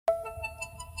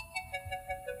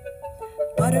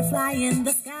butterfly in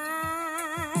the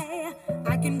sky.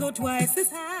 I can go twice as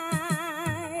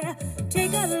high.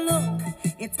 Take a look,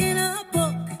 it's in a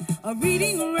book, a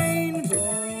reading rainbow.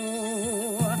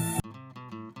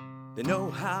 They know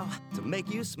how to make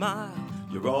you smile.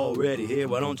 You're already here,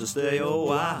 why don't you stay a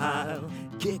while?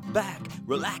 Kick back,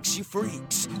 relax, you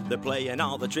freaks. They're playing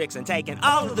all the tricks and taking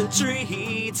all of the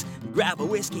treats. Grab a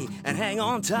whiskey and hang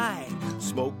on tight.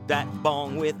 Smoke that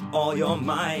bong with all your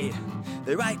might.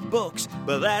 They write books,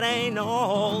 but that ain't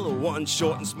all. One's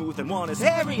short and smooth and one is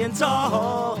hairy and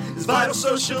tall. It's vital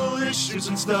social issues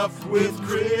and stuff with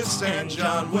Chris and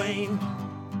John Wayne.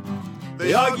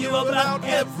 They argue about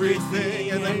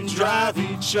everything and then drive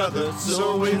each other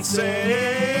so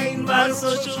insane. Vital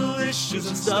social issues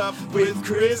and stuff with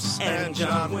Chris and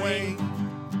John Wayne.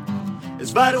 It's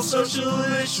vital social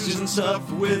issues and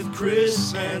stuff with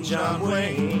Chris and John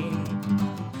Wayne.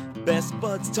 Best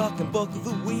buds talking book of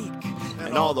the week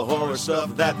and all the horror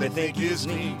stuff that they think is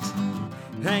neat.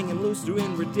 Hanging loose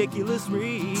doing ridiculous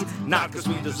read, not cause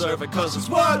we deserve it, cause it's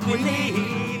what we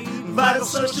need. Vital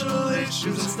social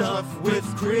issues and stuff with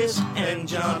Chris and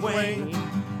John Wayne.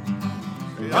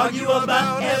 They argue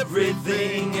about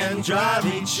everything and drive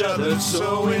each other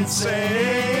so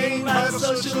insane. Vital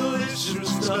social issues and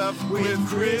stuff with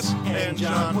Chris and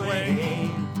John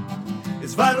Wayne.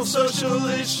 It's vital social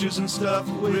issues and stuff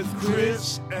with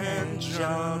Chris and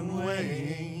John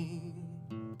Wayne.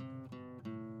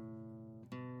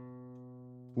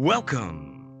 Welcome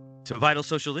to Vital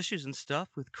Social Issues and Stuff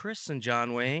with Chris and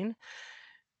John Wayne.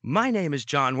 My name is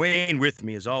John Wayne. With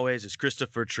me, as always, is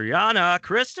Christopher Triana.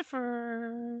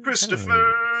 Christopher.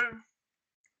 Hey.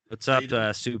 What's up,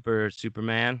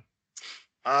 Superman?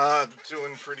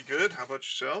 Doing pretty good. How about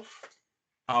yourself?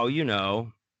 Oh, you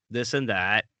know, this and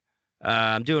that.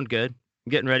 I'm doing good. I'm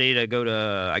getting ready to go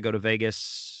to. I go to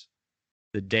Vegas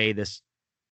the day this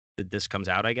comes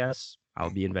out. I guess I'll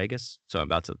be in Vegas, so I'm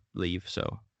about to leave.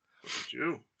 So.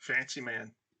 You fancy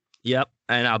man. Yep,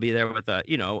 and I'll be there with a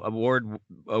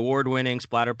award-winning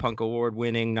Splatterpunk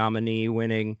award-winning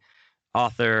nominee-winning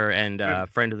author and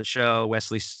friend of the show,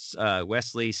 Wesley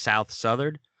South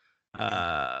Southard,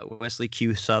 Wesley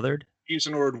Q Southard. He's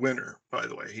an award winner, by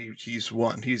the way. He's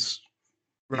won. He's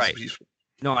right.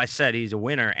 No, I said he's a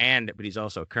winner, but he's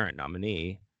also a current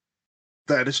nominee.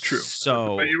 That is true.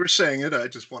 So when you were saying it, I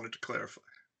just wanted to clarify.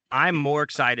 I'm more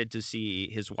excited to see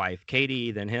his wife,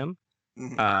 Katie, than him.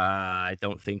 Mm-hmm. I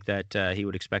don't think that he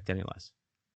would expect any less.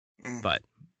 Mm-hmm.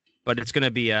 But it's going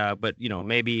to be,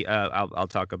 maybe I'll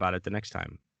talk about it the next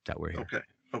time that we're here.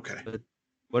 Okay. But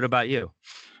what about you?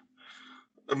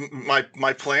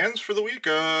 My plans for the week,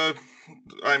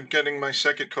 I'm getting my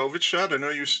second COVID shot. I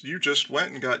know you just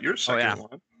went and got your second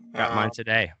one. Got mine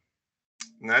today.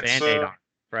 And that's Band-Aid on.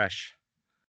 Fresh.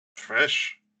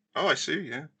 Oh, I see.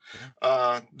 Yeah.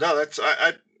 No, that's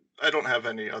I don't have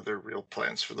any other real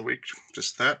plans for the week.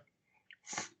 Just that.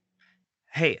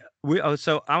 Hey,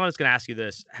 so I was going to ask you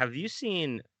this: have you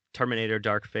seen Terminator: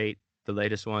 Dark Fate, the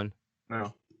latest one?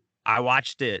 No. I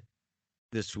watched it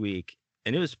this week,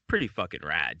 and it was pretty fucking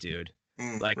rad, dude.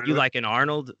 Like really? You like an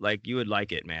Arnold, like you would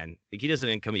like it, man. Like he doesn't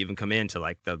even come into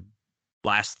like the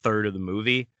last third of the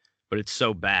movie, but it's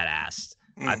so badass.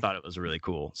 I thought it was really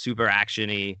cool, super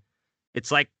actiony.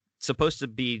 It's like supposed to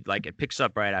be like it picks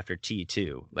up right after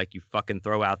T2. Like you fucking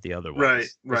throw out the other ones. Right.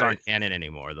 Those aren't canon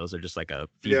anymore. Those are just like a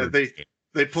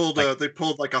they pulled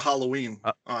like a Halloween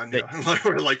on you.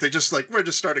 Like they just like we're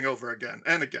just starting over again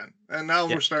and again. And now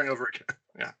we're starting over again.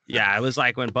 Yeah. Yeah, it was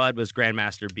like when Bud was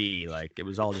Grandmaster B, like it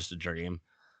was all just a dream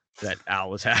that Al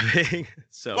was having.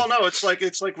 So well, no, it's like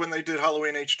when they did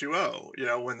Halloween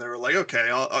H2O, when they were like,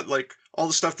 okay, like all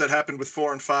the stuff that happened with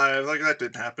 4 and 5, like that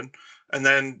didn't happen. And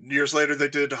then years later, they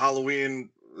did Halloween,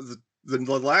 the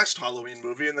last Halloween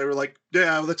movie, and they were like,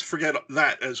 yeah, let's forget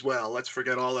that as well. Let's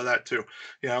forget all of that too.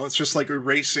 It's just like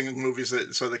erasing movies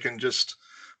so they can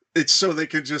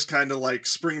just kind of like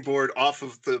springboard off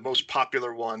of the most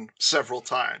popular one several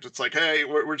times. It's like, hey,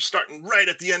 we're starting right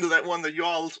at the end of that one that you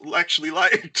all actually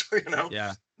liked,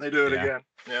 Yeah. They do it again.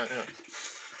 Yeah.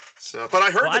 So, but I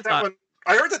heard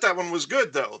that one was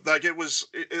good though. Like it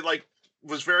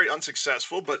was very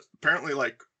unsuccessful, but apparently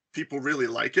like people really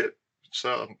like it.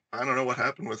 So I don't know what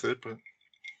happened with it, but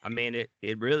I mean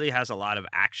it really has a lot of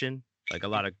action, like a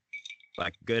lot of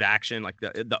like good action. Like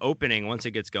the opening, once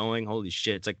it gets going, holy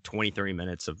shit, it's like 23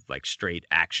 minutes of like straight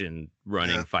action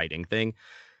running fighting thing.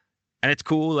 And it's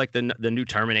cool. Like the new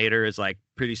Terminator is like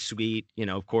pretty sweet.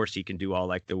 Of course he can do all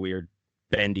like the weird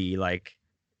bendy like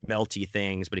melty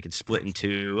things, but he can split in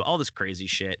two, all this crazy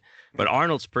shit. But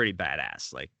Arnold's pretty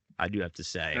badass. Like I do have to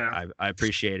say, I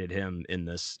appreciated him in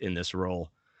this role.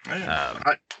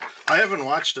 I I haven't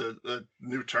watched a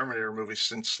new Terminator movie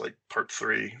since like part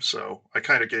 3, so I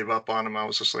kind of gave up on him. I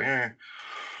was just like, eh.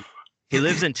 He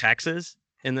lives in Texas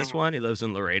in this Mhm. one. He lives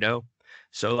in Laredo.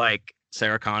 So like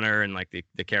Sarah Connor and like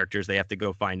the characters, they have to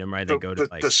go find him, right? They go to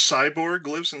The cyborg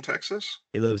lives in Texas.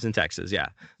 he lives in Texas, yeah.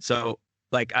 So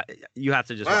like you have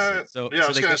to just watch it. So yeah, I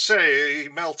was they gonna go, say he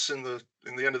melts in the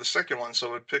end of the second one,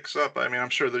 so it picks up. I mean, I'm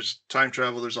sure there's time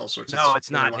travel. There's all sorts of no,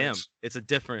 it's not him. storylines. It's a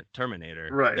different Terminator.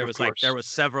 Right, There of was like there course. was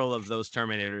several of those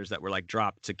Terminators that were like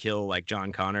dropped to kill like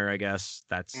John Connor, I guess.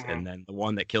 That's Mhm. and then the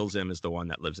one that kills him is the one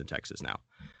that lives in Texas now.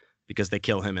 Because they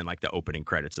kill him in like the opening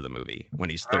credits of the movie when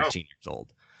he's 13 years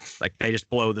old. Like they just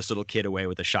blow this little kid away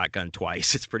with a shotgun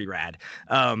twice. It's pretty rad.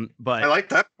 But I like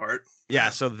that part. yeah,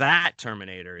 so that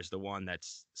Terminator is the one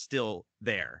that's still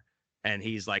there, and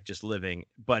he's like just living.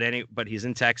 But he's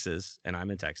in Texas, and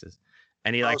I'm in Texas,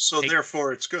 and he like so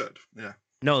therefore it's good. Yeah.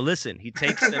 no, listen, he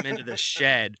takes them into the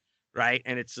shed, right,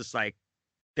 and it's just like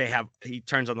he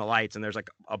turns on the lights, and there's like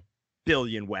a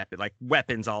billion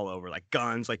weapons all over, like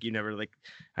guns, like you never like,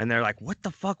 and they're like, what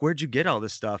the fuck? Where'd you get all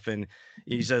this stuff? And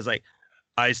he says like,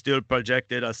 I still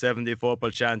projected a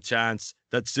 74% chance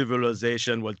that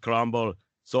civilization would crumble.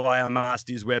 So I amassed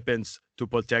these weapons to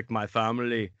protect my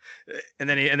family. And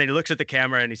then he looks at the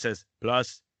camera and he says,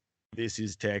 plus, this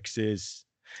is Texas.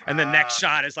 And the next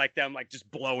shot is like them like just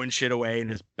blowing shit away in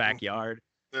his backyard.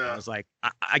 Yeah. I was like,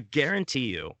 I guarantee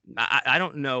you, I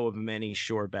don't know of many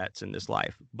sure bets in this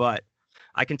life, but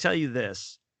I can tell you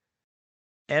this.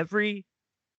 Every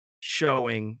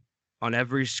showing on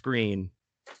every screen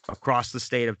across the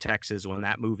state of Texas when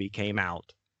that movie came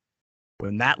out,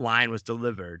 when that line was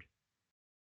delivered,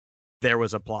 there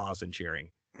was applause and cheering.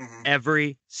 Mhm.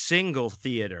 Every single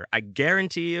theater, I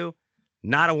guarantee you,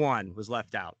 not a one was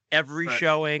left out. Every Right.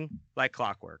 showing like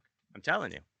clockwork. I'm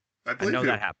telling you. I I believe know you.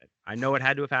 that happened. I know it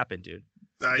had to have happened, dude.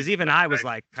 Because I, even I was I-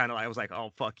 like, I was like,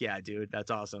 oh, fuck yeah, dude. That's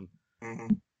awesome.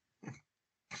 Mhm.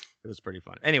 It was pretty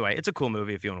fun. Anyway, it's a cool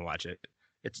movie if you want to watch it.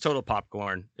 It's total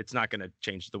popcorn. It's not going to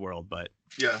change the world, but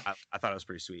Yeah. I thought it was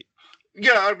pretty sweet.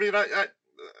 Yeah. I mean,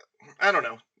 I don't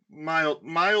know.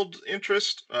 Mild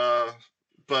interest.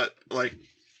 But like,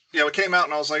 yeah, it came out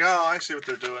and I was like, oh, I see what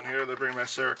they're doing here. They're bringing back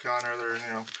Sarah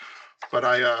Connor. But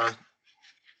I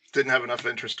didn't have enough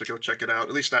interest to go check it out.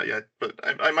 At least not yet. But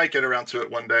I might get around to it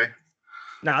one day.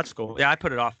 No, that's cool. Yeah, I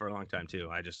put it off for a long time too.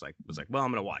 I just was like, well, I'm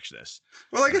going to watch this.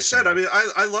 Well, like I Right, said, yeah. I mean,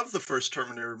 I love the first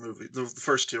Terminator movie, the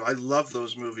first two. I love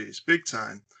those movies, big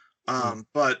time.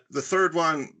 But the third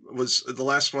one was the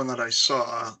last one that I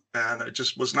saw, and it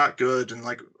just was not good. And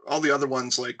like all the other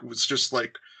ones, like was just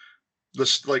like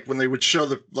this, like when they would show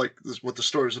what the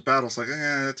story was about, I was like,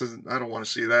 I don't want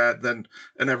to see that. Then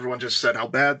and everyone just said how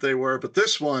bad they were. But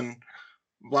this one,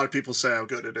 a lot of people say how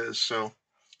good it is. So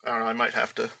I don't know. I might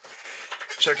have to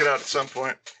check it out at some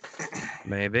point.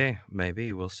 Maybe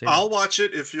we'll see. I'll watch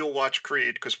it if you'll watch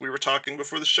Creed, because we were talking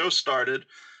before the show started,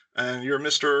 and you're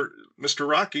Mr.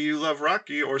 Rocky. You love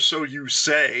Rocky, or so you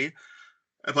say.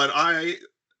 But I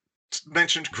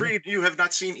mentioned Creed. You have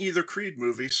not seen either Creed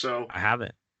movie, so I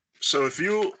haven't. so if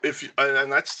you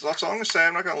and that's all I'm gonna say.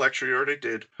 I'm not gonna lecture you. Already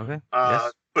did. Okay.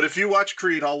 Yes. But if you watch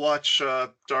Creed, I'll watch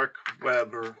Dark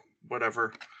Web or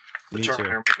whatever the Me too.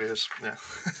 Terminator movie is. Yeah.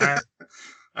 Alright.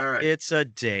 All right. It's a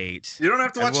date. You don't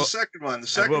have to and watch we'll- the second one. The And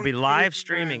second we'll be one- live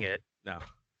streaming it. No.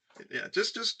 Yeah,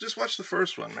 just watch the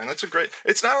first one, man. That's a great.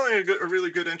 It's not only a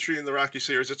really good entry in the Rocky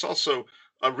series, it's also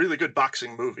a really good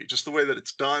boxing movie. Just the way that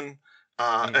it's done,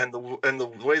 and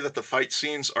the way that the fight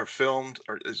scenes are filmed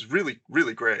is really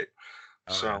really great.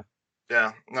 Oh, So,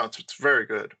 yeah, no, it's very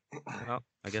good. Well,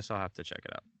 I guess I'll have to check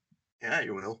it out. Yeah,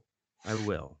 you will. I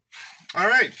will. All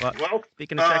right. But- Well,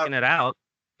 Speaking of checking it out,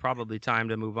 probably time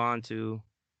to move on to.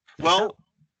 the well,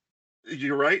 show.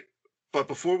 you're right. But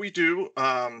before we do,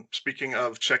 speaking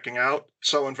of checking out,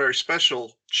 someone very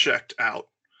special checked out.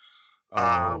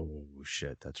 Oh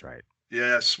shit, that's right.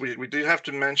 Yes, we do have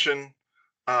to mention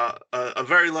a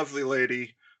very lovely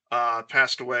lady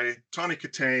passed away, Tawny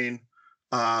Katane,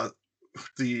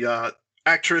 the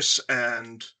actress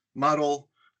and model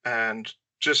and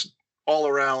just all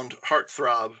around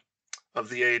heartthrob of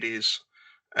the 80s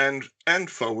and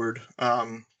forward.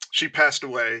 She passed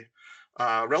away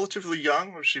relatively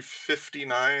young. Was she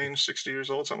 59, 60 years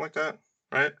old, something like that?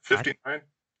 Right? 59?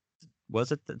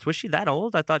 Was she that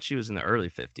old? I thought she was in the early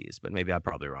 50s, but maybe I'm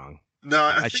probably wrong. No,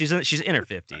 I think, She's in her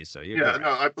 50s, so you're yeah, right. no,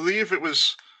 I believe it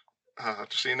was.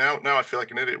 See, now I feel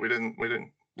like an idiot. We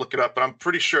didn't look it up, but I'm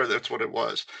pretty sure that's what it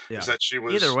was. Yeah. Is that she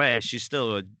was Either way, she's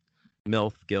still a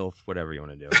MILF, GILF, whatever you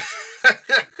want to do.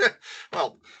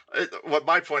 well, what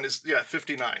my point is,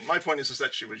 59. My point is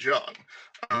that she was young.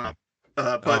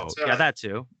 But yeah, that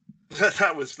too.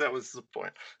 That was the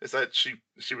point. Is that she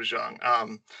was young.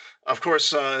 Of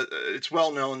course, it's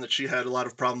well known that she had a lot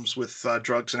of problems with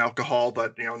drugs and alcohol,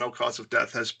 but no cause of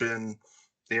death has been,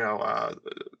 you know,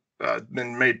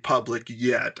 been made public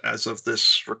yet as of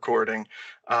this recording.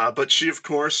 But she, of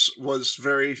course, was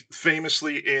very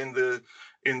famously in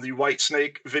the White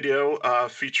Snake video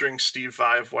featuring Steve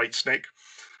Vai of Whitesnake.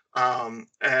 And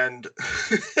and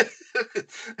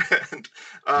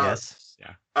Yes.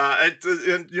 Yeah.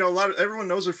 and a lot of everyone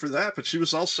knows her for that, but she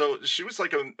was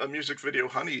like a music video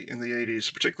honey in the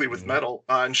 80s, particularly with metal.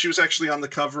 And she was actually on the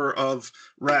cover of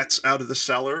Rats Out of the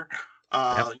Cellar.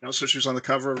 So she was on the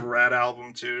cover of a Rat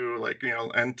album too,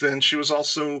 and then she was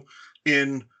also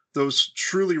in those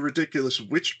truly ridiculous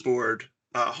Witchboard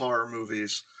horror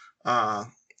movies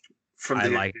from the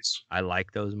 80s. I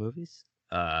like those movies.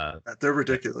 They're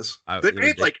ridiculous.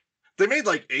 They made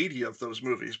like 80 of those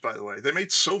movies, by the way. They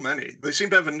made so many. They seem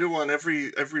to have a new one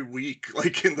every week,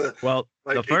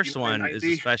 the first one is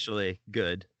especially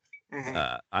good.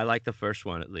 Mm-hmm. I like the first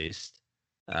one at least.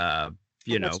 But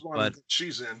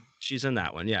she's in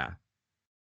that one, yeah.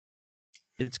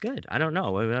 It's good. I don't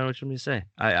know. I don't know what you want me to say.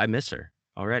 I miss her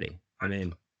already. I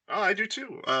mean, I do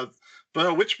too.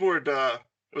 But Witchboard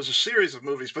was a series of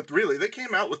movies, but really they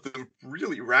came out with them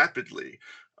really rapidly.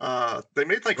 They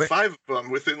made 5 of them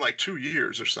within 2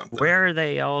 years or something. Where are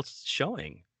they all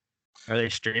showing? Are they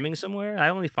streaming somewhere? I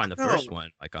only find the first one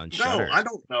on Shudder. No, I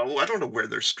don't know. I don't know where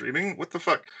they're streaming. What the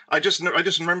fuck? I just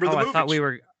remember the movies. I thought we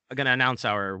were going to announce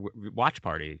our watch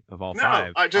party of all 5.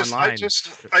 No, I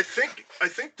think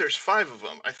there's 5 of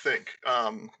them. I think.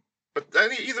 But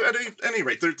at any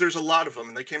rate, there's a lot of them,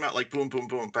 and they came out like boom, boom,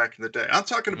 boom back in the day. I'm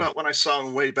talking about when I saw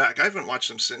them way back. I haven't watched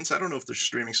them since. I don't know if they're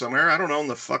streaming somewhere. I don't own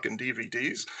the fucking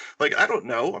DVDs. I don't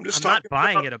know. I'm not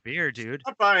buying it a beer, dude.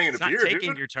 I'm not buying it a beer, dude.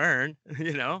 Taking your turn,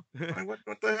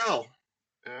 What the hell?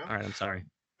 Yeah. All right, I'm sorry.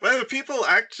 Well, people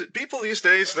these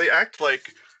days, they act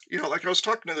like, like I was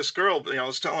talking to this girl, I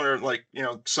was telling her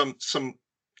some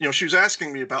she was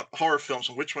asking me about horror films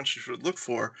and which ones she should look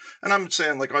for. And I'm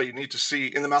saying you need to see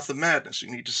In the Mouth of Madness. You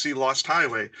need to see Lost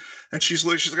Highway. And she's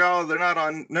like, oh, they're not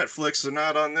on Netflix. They're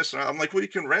not on this. And I'm like, well, you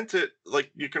can rent it.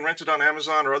 You can rent it on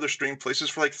Amazon or other streaming places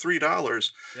for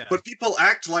 $3. Yeah. But people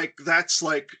act like that's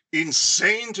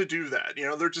insane to do that.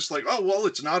 They're just like, oh, well,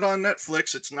 it's not on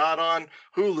Netflix. It's not on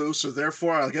Hulu. So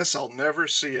therefore, I guess I'll never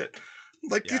see it.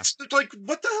 It's like,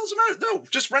 what the hell's the matter? No,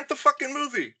 just rent the fucking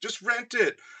movie. Just rent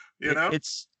it.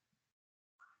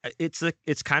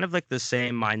 It's kind of like the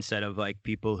same mindset of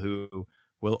people who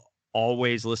will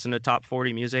always listen to top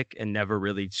 40 music and never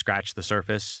really scratch the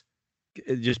surface,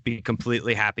 just be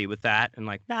completely happy with that and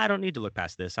nah, I don't need to look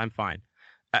past this, I'm fine.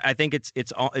 I think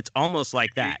it's almost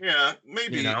like that. Yeah,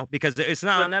 maybe. Because it's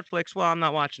not on Netflix. Well, I'm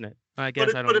not watching it. I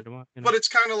guess I don't need to watch it. But it's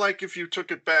kind of like if you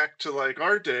took it back to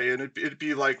our day, and it'd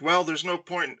be well, there's no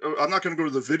point. I'm not going to go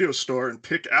to the video store and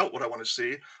pick out what I want to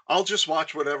see. I'll just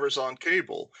watch whatever's on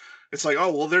cable. It's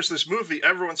oh, well, there's this movie.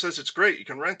 Everyone says it's great. You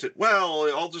can rent it. Well,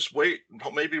 I'll just wait.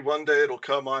 Maybe one day it'll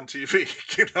come on TV.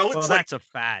 Well, that's a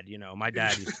fad. My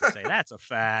dad used to say that's a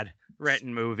fad.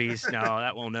 Renting movies. No,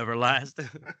 that will never last.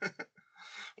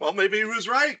 Well, maybe he was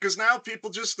right, because now people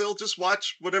they'll just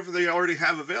watch whatever they already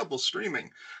have available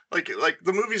streaming. Like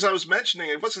the movies I was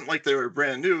mentioning, it wasn't like they were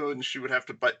brand new and she would have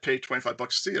to pay $25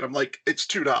 to see it. I'm like, it's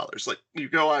 $2.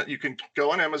 You can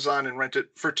go on Amazon and rent it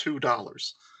for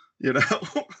 $2. It's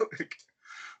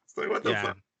what the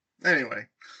fuck? Anyway,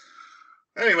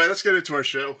 let's get into our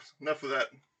show. Enough of that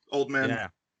old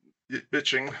man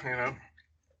bitching,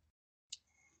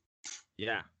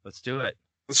 Yeah, let's do it.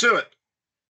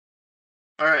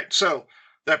 All right, so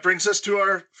that brings us to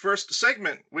our first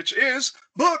segment, which is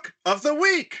Book of the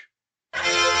Week.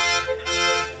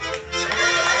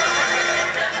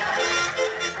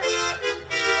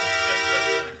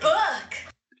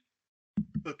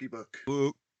 Bookie book.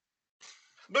 Book.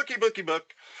 Bookie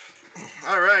book.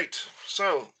 All right,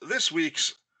 so this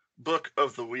week's Book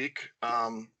of the Week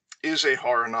is a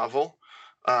horror novel.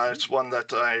 It's one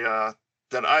that I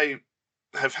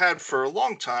have had for a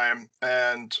long time,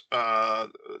 and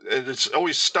it's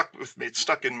always stuck with me. It's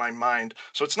stuck in my mind.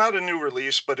 So it's not a new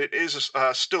release, but it is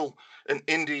still an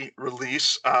indie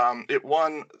release. It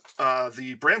won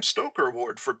the Bram Stoker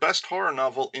Award for Best Horror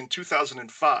Novel in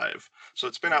 2005. So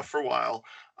it's been out for a while.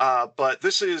 But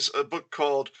this is a book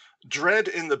called Dread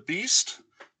in the Beast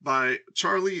by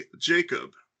Charlie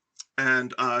Jacob.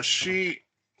 And she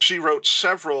wrote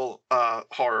several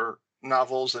horror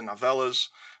novels and novellas.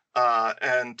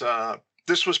 And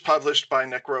this was published by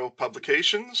Necro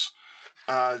Publications,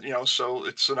 so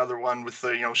it's another one with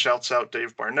shouts out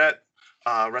Dave Barnett,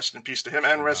 Rest in peace to him,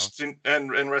 and rest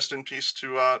in peace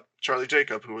to Charlie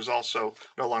Jacob, who is also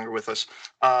no longer with us.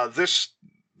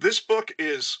 This book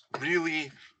is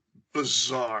really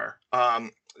bizarre.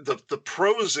 The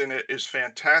prose in it is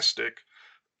fantastic,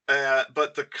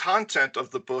 but the content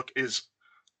of the book is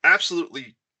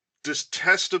absolutely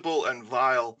detestable and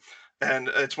vile. And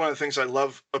it's one of the things I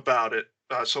love about it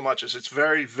so much is it's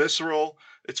very visceral,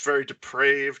 it's very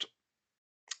depraved.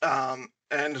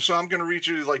 And so I'm going to read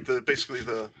you like basically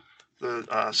the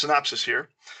synopsis here.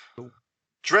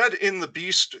 Dread in the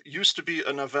Beast used to be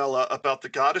a novella about the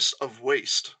goddess of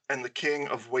waste and the king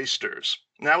of wasters.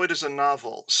 Now it is a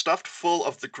novel stuffed full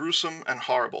of the gruesome and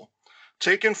horrible.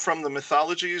 Taken from the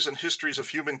mythologies and histories of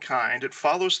humankind, it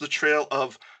follows the trail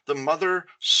of the mother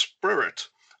spirit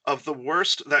of the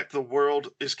worst that the world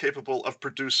is capable of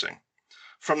producing.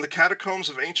 From the catacombs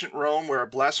of ancient Rome, where a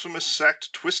blasphemous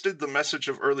sect twisted the message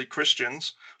of early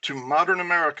Christians, to modern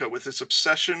America with its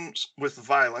obsessions with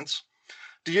violence,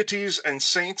 deities and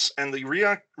saints and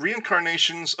the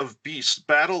reincarnations of beasts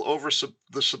battle over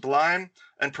the sublime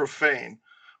and profane,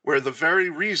 where the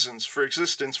very reasons for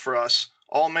existence for us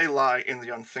all may lie in the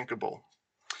unthinkable.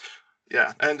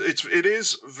 Yeah, and it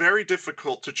is very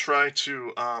difficult to try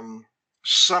to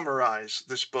summarize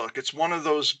this book. It's one of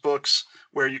those books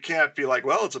where you can't be like,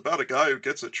 well, it's about a guy who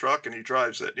gets a truck and he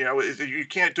drives it. You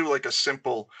can't do like a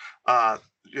simple Sign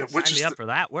me up for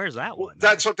that. Where's that one?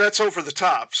 That's Over the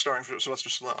Top, starring Sylvester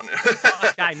Stallone.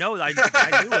 I know. I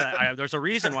knew that. There's a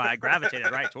reason why I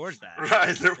gravitated right towards that.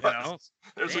 Right.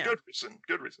 There's a good reason.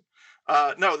 Good reason.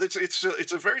 No,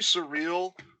 it's a very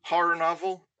surreal horror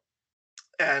novel,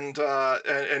 and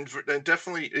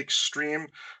definitely extreme.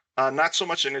 Not so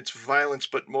much in its violence,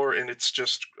 but more in its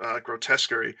just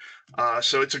grotesquerie.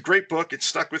 So it's a great book. It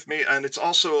stuck with me, and it's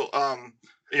also a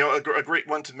great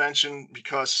one to mention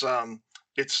because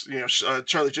it's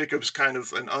Charlie Jacobs kind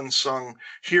of an unsung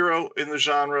hero in the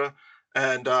genre,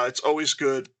 and it's always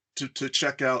good to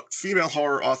check out female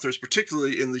horror authors,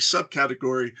 particularly in the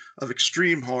subcategory of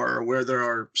extreme horror where there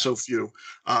are so few.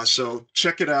 So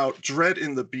check it out, Dread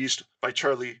in the Beast by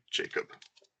Charlie Jacob.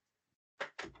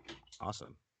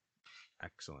 Awesome.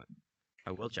 Excellent.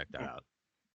 I will check that out.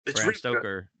 It's Bram really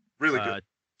Stoker. Good. Really good.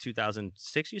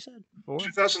 2006, you said?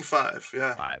 2005,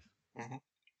 yeah. 5. Mm-hmm.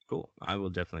 Cool. I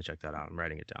will definitely check that out. I'm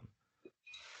writing it down.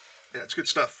 Yeah, it's good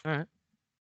stuff. All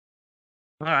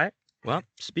right. Well,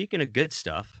 speaking of good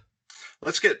stuff.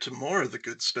 Let's get to more of the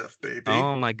good stuff, baby.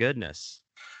 Oh, my goodness.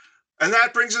 And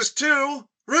that brings us to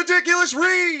Ridiculous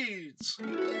Reads.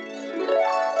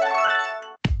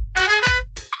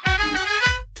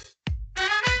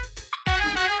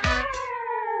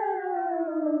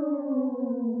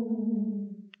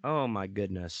 Oh my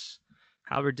goodness.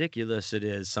 How ridiculous it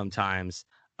is sometimes.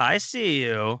 I see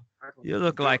you. You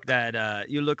look like that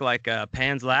you look like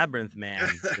Pan's Labyrinth man.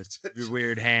 This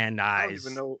weird hand eyes.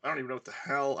 I don't even know what the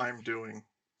hell I'm doing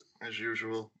as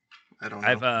usual. I don't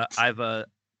know.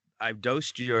 I've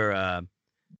dosed your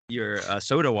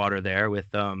soda water there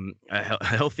with a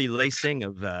healthy lacing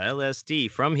of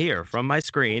LSD from my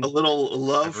screen. A little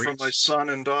love from my son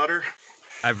and daughter.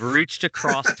 I've reached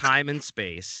across time and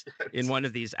space in one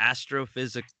of these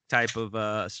astrophysics type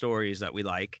of stories that we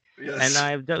like, yes.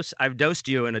 And I've dosed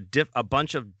you in a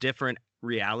bunch of different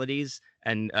realities,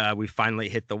 and we finally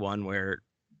hit the one where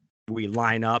we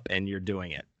line up and you're doing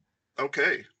it.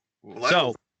 Okay,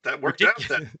 well, that worked out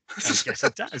then. I guess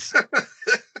it does.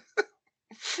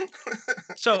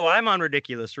 So I'm on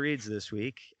Ridiculous Reads this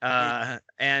week,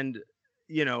 and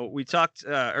we talked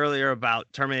earlier about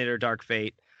Terminator: Dark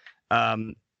Fate.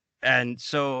 And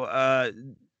so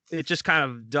it just kind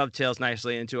of dovetails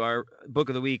nicely into our book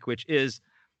of the week, which is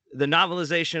the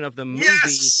novelization of the movie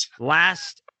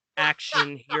Last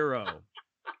Action Hero.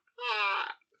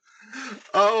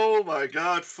 Oh my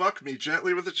God, fuck me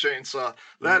gently with a chainsaw.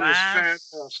 That is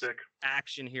fantastic.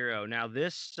 Action Hero. Now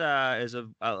this is a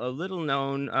little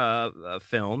known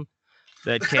film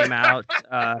that came out.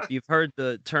 If you've heard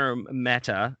the term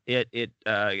meta, it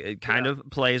kind of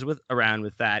plays around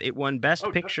with that. It won Best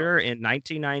Picture in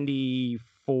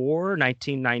 1994,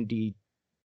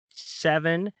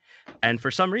 1997, and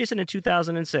for some reason in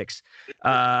 2006.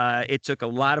 It took a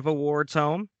lot of awards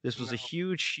home. This was a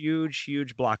huge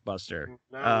blockbuster.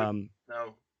 No,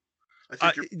 I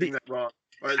think you're getting that wrong.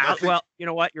 Well, you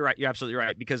know what? You're right. You're absolutely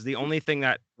right. Because the only thing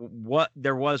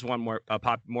there was one more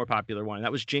popular one, and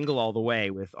that was Jingle All the Way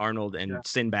with Arnold and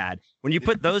Sinbad. When you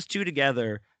put those two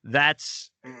together, that's,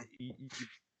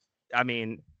 I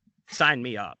mean, sign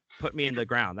me up. Put me in the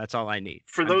ground. That's all I need.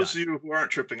 For those of you who aren't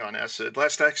tripping on acid,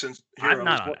 Last Action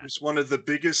Hero is one of the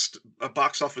biggest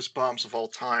box office bombs of all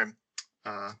time.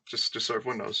 Just so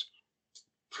everyone knows.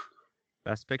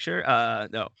 Best Picture?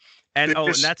 No. And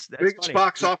Biggest, that's biggest funny.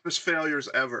 box office failures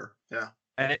ever. Yeah.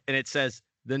 And it says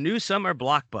the new summer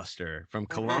blockbuster from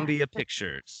Columbia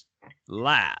Pictures,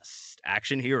 Last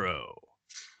Action Hero,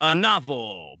 a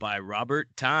novel by Robert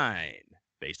Tyne,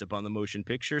 based upon the motion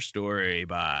picture story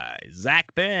by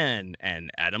Zach Penn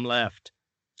and Adam Left,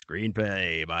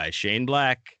 screenplay by Shane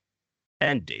Black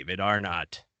and David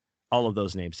Arnott. All of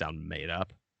those names sound made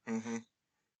up. Mm-hmm.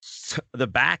 So the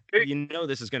back,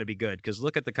 this is going to be good because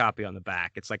look at the copy on the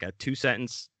back. It's like a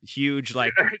 2-sentence, huge,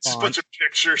 like it's a bunch of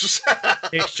pictures.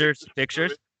 pictures.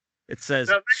 It says,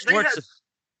 I was Schwartz.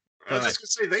 just gonna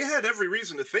say they had every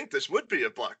reason to think this would be a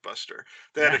blockbuster.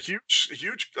 They had a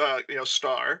huge,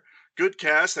 star, good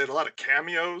cast. They had a lot of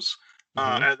cameos,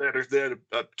 and they had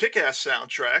a kick-ass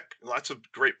soundtrack. Lots of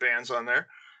great bands on there.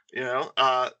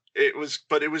 It was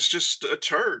just a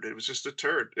turd. It was just a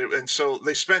turd. And so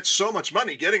they spent so much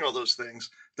money getting all those things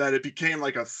that it became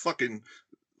like a fucking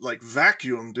like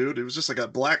vacuum, dude. It was just like a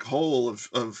black hole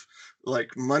of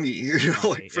like money,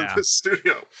 for the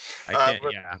studio. I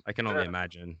can only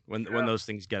imagine when those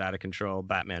things get out of control.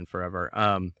 Batman Forever.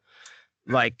 I'm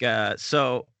just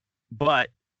gonna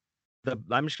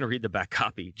read the back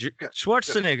copy.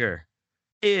 Schwarzenegger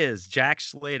is Jack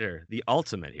Slater, the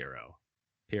ultimate hero.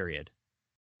 Period.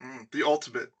 The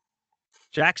ultimate.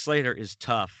 Jack Slater is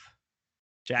tough.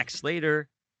 Jack Slater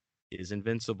is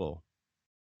invincible.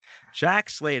 Jack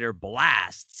Slater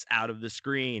blasts out of the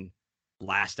screen.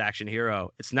 Last Action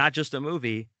Hero. It's not just a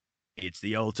movie. It's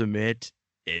the ultimate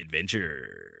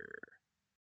adventure.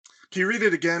 Can you read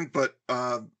it again? But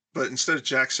instead of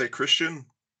Jack, say Christian.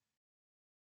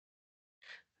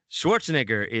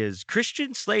 Schwarzenegger is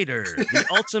Christian Slater, the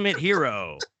ultimate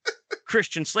hero.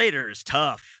 Christian Slater is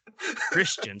tough.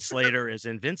 Christian Slater is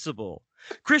invincible.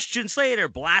 Christian Slater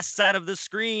blasts out of the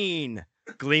screen,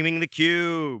 gleaming the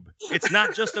cube. It's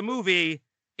not just a movie.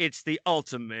 It's the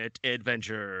ultimate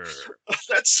adventure.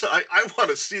 I want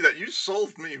to see that. You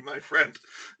sold me, my friend.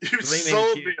 You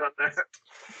sold me on that.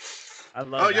 I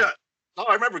love that. Yeah. Oh,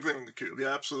 I remember Gleaming the Cube.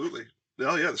 Yeah, absolutely.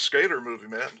 Oh, yeah, the Skater movie,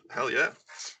 man. Hell yeah.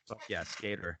 Fuck yeah,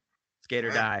 Skater. Skater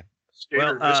die.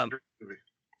 Skater mystery movie.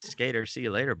 Skater, see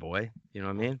you later, boy. You know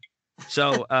what I mean?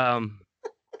 So,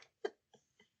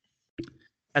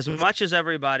 as much as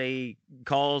everybody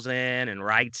calls in and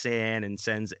writes in and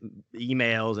sends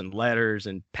emails and letters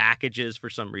and packages for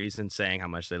some reason saying how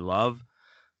much they love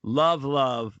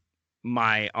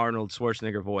my Arnold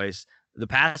Schwarzenegger voice, the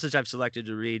passage I've selected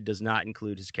to read does not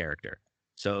include his character.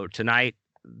 So tonight,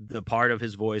 the part of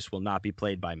his voice will not be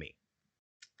played by me.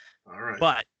 All right.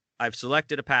 But I've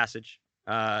selected a passage.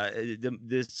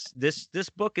 This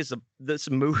book is this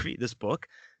book.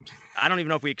 I don't even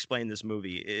know if we explained this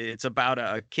movie. It's about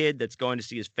a kid that's going to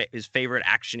see his favorite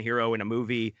action hero in a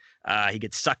movie. He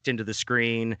gets sucked into the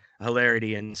screen.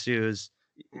 Hilarity ensues.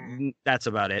 That's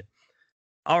about it.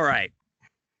 All right.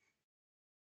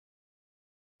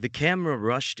 The camera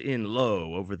rushed in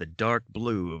low over the dark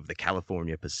blue of the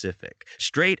California Pacific.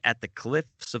 Straight at the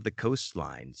cliffs of the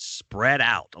coastline, spread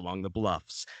out along the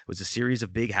bluffs, was a series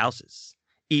of big houses.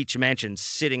 Each mansion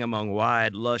sitting among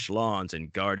wide, lush lawns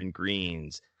and garden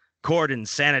greens, cordon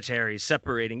sanitary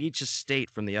separating each estate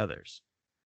from the others.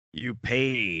 You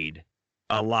paid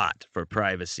a lot for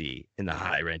privacy in the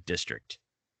high-rent district.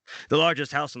 The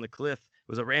largest house on the cliff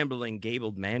was a rambling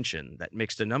gabled mansion that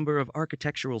mixed a number of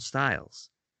architectural styles.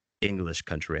 English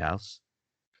country house,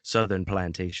 Southern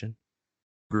plantation,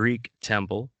 Greek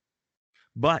temple,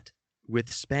 but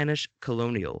with Spanish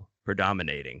colonial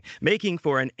predominating, making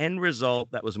for an end result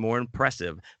that was more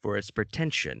impressive for its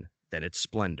pretension than its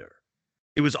splendor.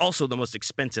 It was also the most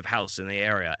expensive house in the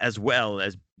area, as well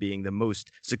as being the most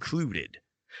secluded.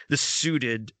 This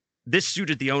suited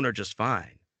the owner just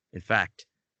fine. In fact,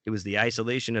 it was the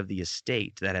isolation of the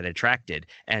estate that had attracted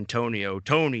Antonio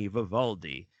Tony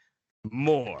Vivaldi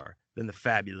more than the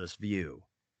fabulous view.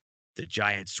 The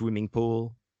giant swimming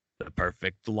pool, the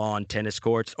perfect lawn tennis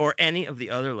courts, or any of the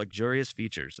other luxurious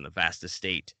features in the vast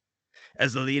estate.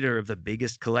 As the leader of the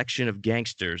biggest collection of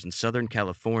gangsters in Southern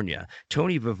California,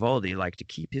 Tony Vivaldi liked to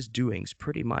keep his doings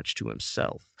pretty much to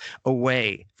himself,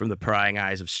 away from the prying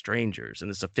eyes of strangers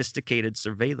and the sophisticated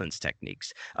surveillance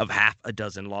techniques of half a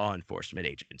dozen law enforcement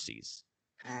agencies.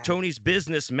 Tony's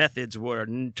business methods were,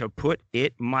 to put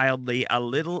it mildly, a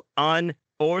little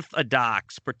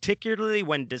unorthodox, particularly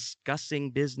when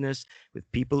discussing business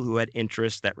with people who had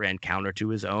interests that ran counter to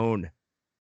his own.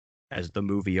 As the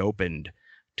movie opened,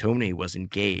 Tony was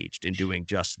engaged in doing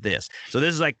just this. So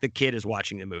this is like the kid is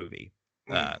watching the movie.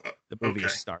 The movie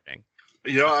is starting.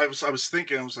 You know, I was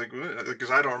thinking, I was like, because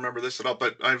I don't remember this at all,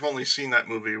 but I've only seen that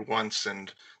movie once,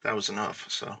 and that was enough.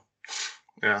 So,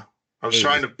 yeah. I was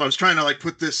trying to like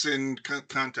put this in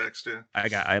context.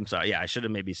 Yeah. I'm sorry. Yeah, I should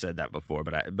have maybe said that before,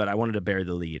 but I wanted to bury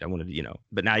the lead. I wanted to,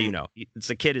 but now you know. It's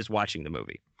a kid is watching the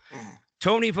movie.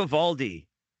 Tony Vivaldi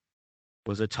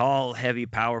was a tall, heavy,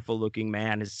 powerful-looking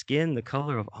man, his skin the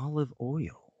color of olive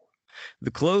oil.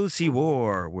 The clothes he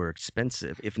wore were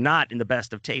expensive, if not in the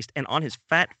best of taste, and on his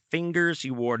fat fingers he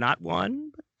wore not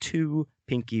one, but 2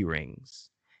 pinky rings,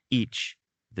 each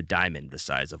the diamond the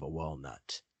size of a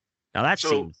walnut. Now that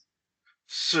seems...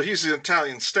 So he's the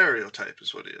Italian stereotype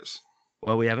is what he is.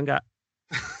 Well, we haven't got...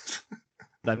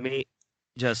 Let me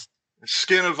just...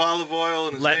 Skin of olive oil,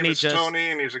 and his name is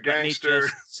Tony, and he's a gangster. Let me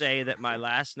just say that my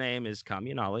last name is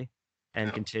Comunale,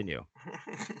 and continue.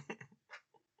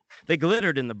 They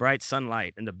glittered in the bright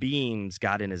sunlight, and the beams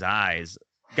got in the eyes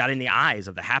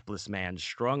of the hapless man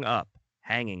strung up,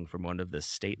 hanging from one of the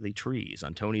stately trees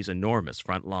on Tony's enormous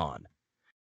front lawn.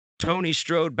 Tony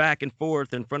strode back and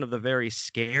forth in front of the very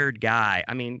scared guy.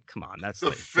 I mean, come on, that's the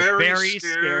very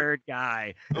scared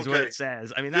guy is what it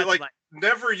says. I mean, that's like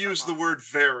never use the word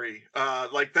very.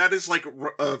 Like that is like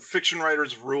a fiction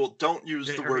writer's rule. Don't use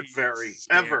the word very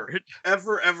ever.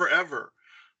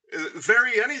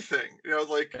 Very anything,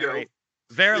 like very.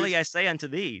 Verily I say unto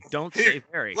thee, don't say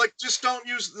very. Like, just don't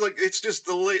use, like, it's just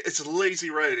it's lazy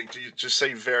writing to just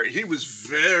say very. He was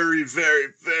very, very,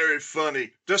 very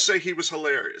funny. Just say he was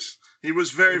hilarious. He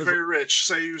was very, very rich.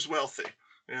 Say he was wealthy.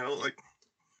 Like.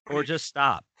 Or just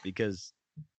stop, because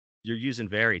you're using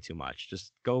very too much.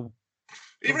 Just go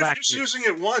even if you're just using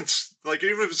it once, like,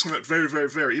 even if it's not very, very,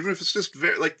 very, even if it's just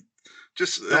very, like,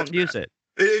 just. Don't use it.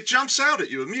 It jumps out at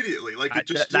you immediately, like it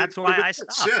just. That's why I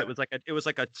stopped. Yeah. It was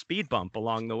like a speed bump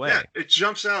along the way. Yeah, it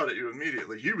jumps out at you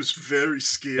immediately. He was very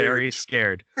scared. Very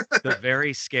scared. The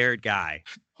very scared guy.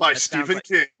 By Stephen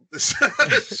King.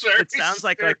 It sounds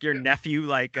like your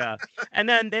nephew, and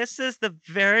then this is the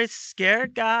very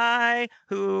scared guy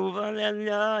who,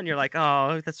 and you're like,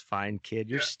 oh, that's fine, kid.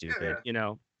 You're stupid.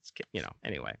 Yeah.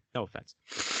 Anyway, no offense.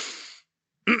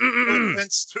 No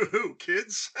offense to who,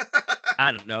 kids?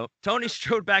 I don't know. Tony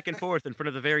strode back and forth in front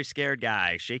of the very scared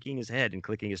guy, shaking his head and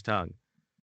clicking his tongue.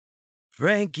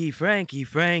 Frankie, Frankie,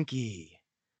 Frankie,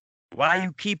 why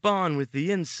you keep on with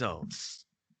the insults?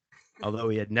 Although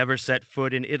he had never set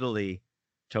foot in Italy,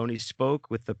 Tony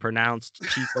spoke with the pronounced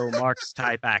Chico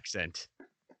Marx-type accent.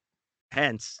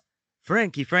 Hence,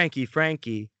 Frankie, Frankie,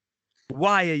 Frankie,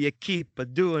 why you keep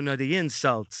doing the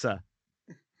insults?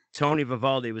 Tony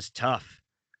Vivaldi was tough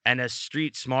and as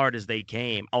street smart as they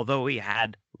came, although he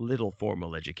had little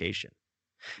formal education.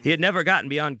 He had never gotten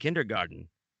beyond kindergarten.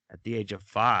 At the age of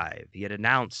 5, he had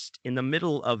announced in the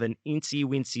middle of an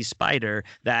incy-wincy spider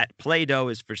that Play-Doh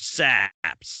is for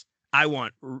saps. I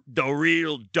want the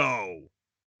real dough.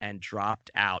 And dropped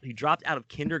out. He dropped out of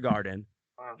kindergarten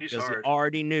because he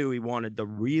already knew he wanted the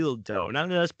real dough.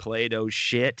 None of this Play-Doh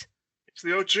shit. It's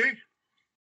the OG.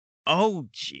 OG.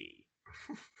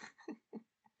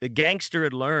 The gangster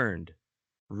had learned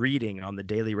reading on the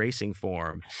daily racing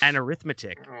form and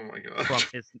arithmetic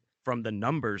from the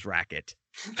numbers racket,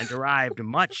 and derived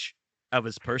much of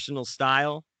his personal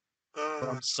style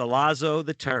from Salazzo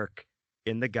the Turk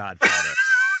in The Godfather.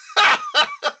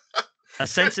 A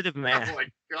sensitive man. Oh my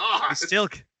God.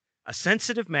 A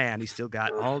sensitive man. He still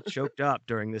got all choked up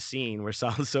during the scene where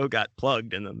Salazzo got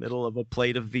plugged in the middle of a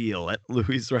plate of veal at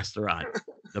Louis' restaurant,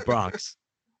 the Bronx.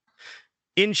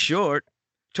 In short,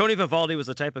 Tony Vivaldi was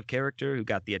the type of character who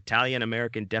got the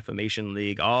Italian-American Defamation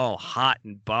League all hot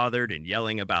and bothered and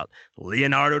yelling about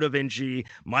Leonardo da Vinci,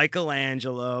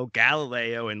 Michelangelo,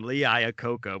 Galileo, and Lee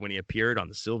Iacocca when he appeared on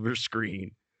the silver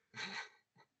screen.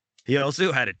 He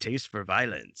also had a taste for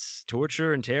violence,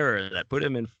 torture, and terror that put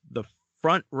him in the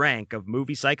front rank of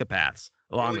movie psychopaths,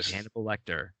 along with Hannibal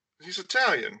Lecter. He's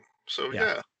Italian, so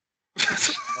yeah.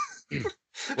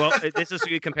 Well, this is who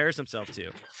he compares himself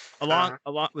to. Along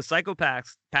with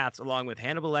psychopaths, along with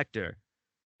Hannibal Lecter.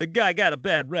 The guy got a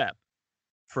bad rep.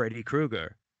 Freddy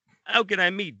Krueger. How can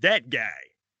I meet that guy?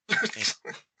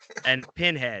 And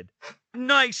Pinhead.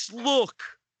 Nice look.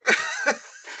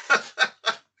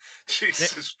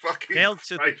 Jesus fucking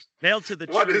Christ. Nailed to the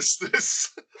tree. What is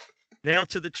this? Nailed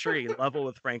to the tree, level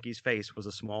with Frankie's face, was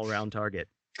a small round target.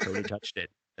 Tony touched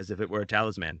it, as if it were a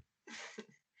talisman.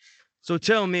 So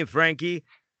tell me, Frankie,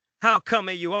 how come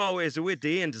you always with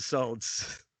the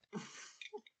insults?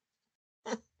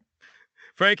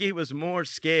 Frankie was more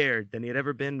scared than he had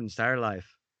ever been in his entire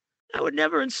life. I would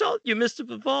never insult you, Mr.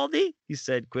 Vivaldi, he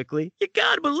said quickly. You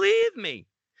gotta believe me.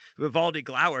 Vivaldi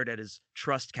glowered at his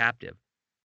trust captive.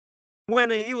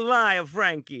 When you lie,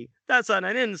 Frankie, that's an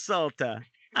insult.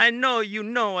 I know you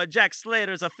know Jack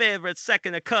Slater's a favorite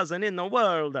second cousin in the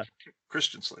world.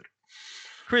 Christian Slater.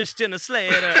 Christian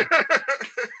Slater.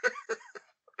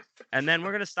 And then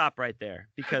we're gonna stop right there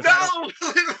because no.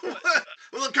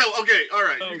 Well, okay, all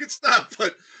right, you can stop,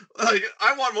 but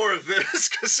I want more of this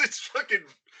because it's fucking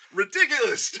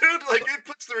ridiculous, dude. Like it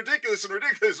puts the ridiculous in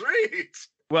ridiculous reads.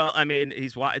 Well, I mean,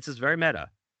 it's just very meta.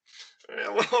 Yeah,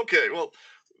 well, okay, well,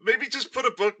 maybe just put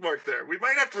a bookmark there. We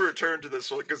might have to return to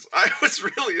this one because I was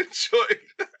really enjoying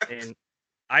that. And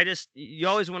you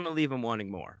always want to leave them wanting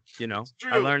more. You know,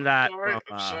 True. I learned that.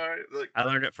 I'm sorry. Like, I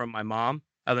learned it from my mom.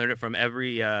 I learned it from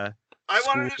every I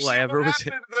wanted to see I ever what was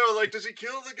happened, though. Like, does he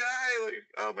kill the guy? Like,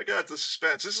 oh my god, the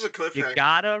suspense. This is a cliffhanger. You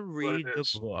gotta read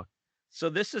the book. So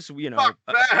this is,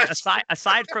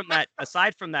 aside from that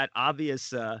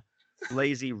obvious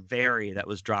lazy very that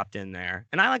was dropped in there,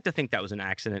 and I like to think that was an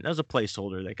accident. That was a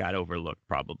placeholder that got overlooked,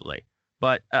 probably.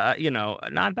 But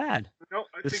not bad. No,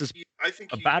 I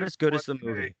think about as good as the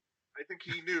movie. I think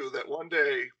he knew that one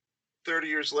day, 30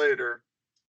 years later,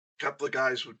 a couple of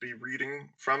guys would be reading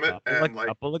from it, and a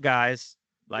couple of guys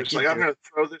I'm gonna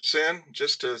throw this in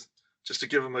just to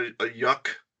give him a yuck,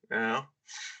 you know.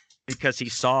 Because he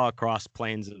saw across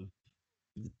planes of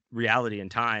reality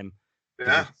and time.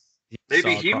 Yeah,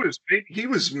 maybe he was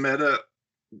meta,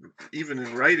 even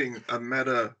in writing a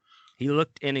meta. He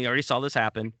looked and he already saw this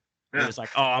happen. Yeah. He was like,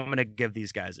 "Oh, I'm gonna give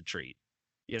these guys a treat."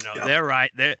 You know, they're right.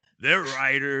 They're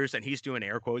writers, and he's doing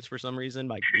air quotes for some reason.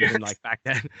 Like even like back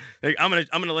then, like, I'm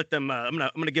gonna let them. I'm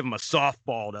gonna give them a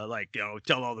softball to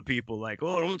tell all the people like,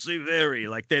 oh, don't say very,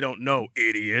 like they don't know,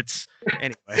 idiots.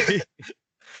 Anyway,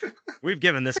 we've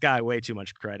given this guy way too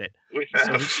much credit,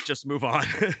 so let's just move on.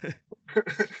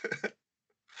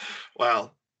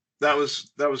 Wow, that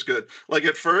was good. Like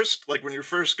at first, like when you're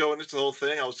first going into the whole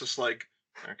thing, I was just like,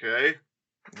 okay.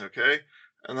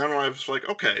 And then when I was like,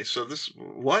 okay, so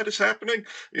what is happening?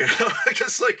 You know,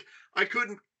 because like I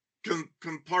couldn't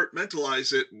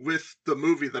compartmentalize it with the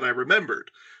movie that I remembered,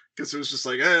 because it was just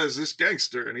like, is this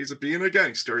gangster, and he's being a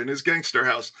gangster in his gangster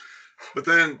house. But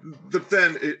then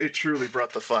it truly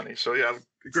brought the funny. So yeah,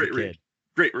 great read.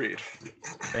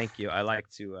 Thank you. I like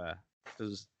to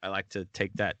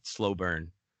take that slow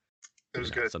burn. It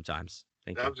was good sometimes.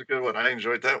 That was a good one. I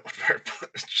enjoyed that one very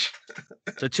much.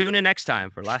 So tune in next time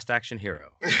for Last Action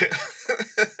Hero.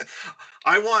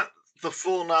 I want the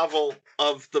full novel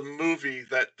of the movie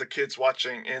that the kid's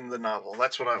watching in the novel.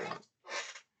 That's what I want.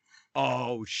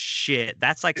 Oh, shit.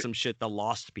 That's like some shit the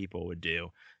Lost people would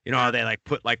do. You know how they like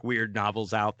put like weird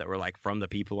novels out that were like from the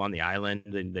people on the island,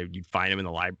 and you'd find them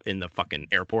in the fucking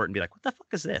airport and be like, what the fuck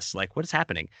is this? Like, what is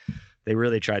happening? They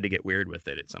really tried to get weird with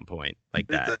it at some point like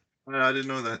that. I didn't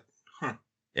know that. Huh.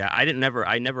 Yeah, I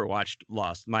never watched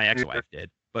Lost. My ex-wife did,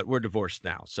 but we're divorced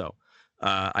now, so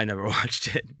I never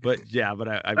watched it. But yeah, but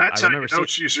I remember. That's how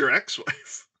she's your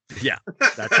ex-wife. Yeah,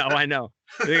 that's how I know.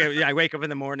 Yeah, I wake up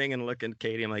in the morning and look at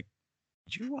Katie. I'm like,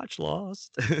 did you watch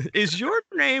Lost? Is your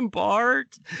name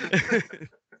Bart?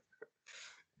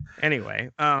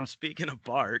 Anyway, speaking of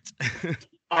Bart.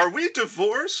 Are we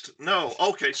divorced? No.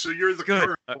 Okay, so you're the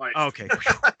current wife. Okay.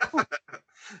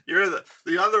 You're the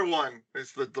other one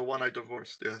is the one I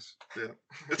divorced. Yes. Yeah.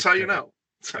 That's how you know.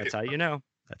 That's how you know.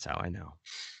 That's how I know.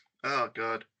 Oh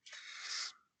God.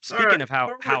 Speaking of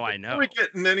how I know. Before we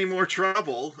get in any more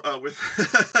trouble with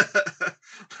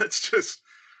let's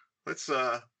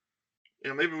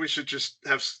maybe we should just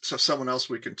have someone else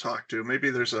we can talk to.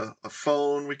 Maybe there's a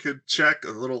phone we could check,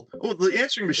 the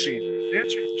answering machine. The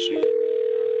answering machine.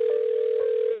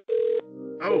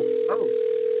 Oh.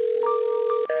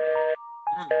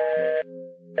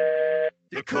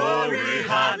 The Corey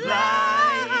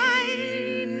Hotline.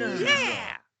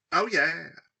 Yeah. Oh yeah.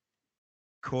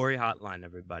 Corey Hotline,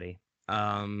 everybody.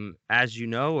 As you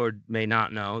know or may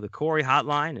not know, the Corey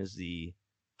Hotline is the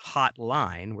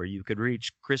hotline where you could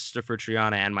reach Christopher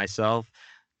Triana and myself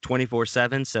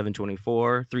 24/7,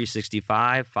 7/24,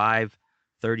 365,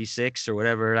 536 or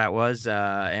whatever that was,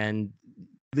 and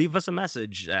leave us a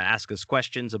message, ask us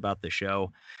questions about the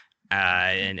show.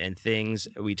 And things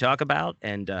we talk about,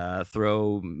 and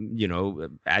throw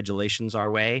adulations our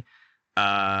way.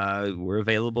 We're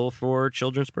available for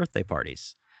children's birthday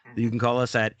parties. You can call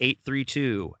us at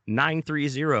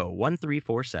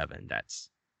 832-930-1347. That's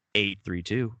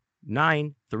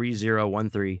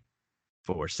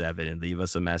 832-930-1347, and leave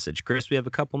us a message. Chris, we have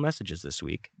a couple messages this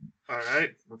week. All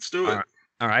right, let's do it.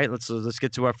 All right, let's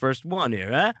get to our first one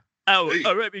here, huh? Oh, hey.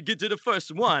 All right, we get to the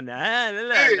first one.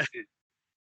 Hey.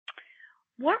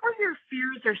 What were your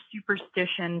fears or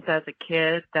superstitions as a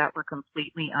kid that were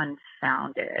completely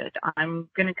unfounded? I'm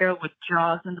going to go with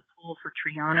Jaws in the pool for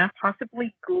Triana,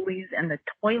 possibly Ghoulies in the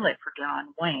toilet for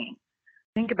John Wayne.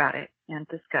 Think about it and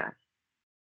discuss.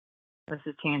 This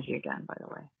is Tangi again, by the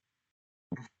way.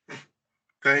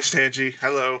 Thanks, Tangy.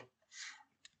 Hello.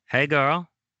 Hey, girl.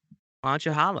 Why don't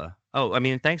you holla? Oh, I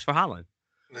mean, thanks for hollering.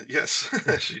 Yes,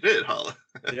 she did, Holla.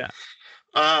 Yeah.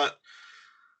 Uh,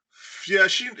 yeah,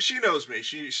 she knows me.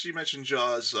 She mentioned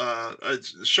Jaws.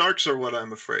 Sharks are what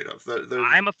I'm afraid of.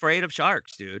 I'm afraid of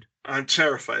sharks, dude. I'm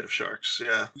terrified of sharks.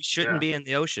 Yeah, We shouldn't be in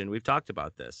the ocean. We've talked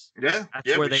about this. yeah, That's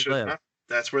yeah. where We they should live. not.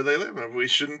 That's where they live, and we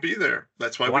shouldn't be there.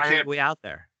 That's why we Why are can't. we out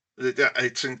there?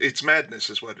 It's madness,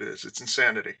 is what it is. It's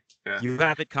insanity. Yeah, You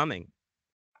have it coming.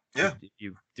 yeah. If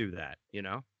you do that, you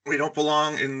know? We don't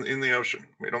belong in the ocean.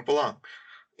 We don't belong.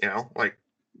 You know, like,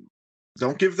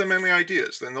 don't give them any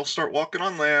ideas. Then they'll start walking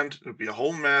on land. It'll be a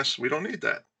whole mess. We don't need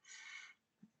that.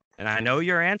 And I know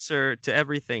your answer to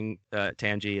everything,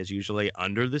 Tangi, is usually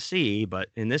under the sea, but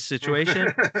in this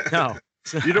situation, no.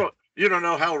 You don't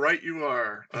know how right you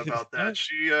are about that.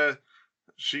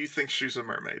 She thinks she's a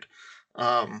mermaid.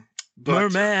 But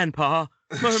Merman, Pa.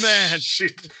 Merman. she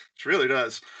really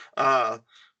does.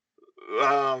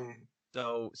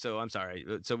 So I'm sorry.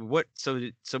 So what? So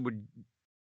would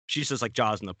she says like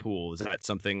Jaws in the pool? Is that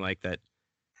something like that?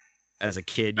 As a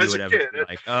kid, you As would a ever kid, be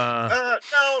like, no,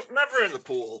 never in the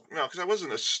pool. No, because I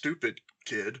wasn't a stupid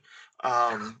kid.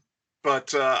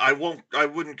 But I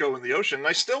wouldn't go in the ocean. And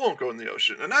I still won't go in the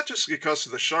ocean, and not just because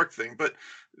of the shark thing, but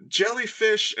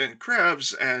jellyfish and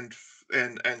crabs and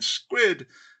squid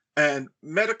and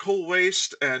medical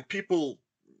waste and people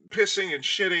pissing and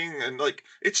shitting, and like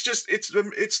it's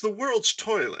the world's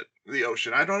toilet, the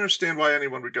ocean. I don't understand why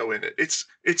anyone would go in it.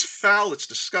 It's foul, it's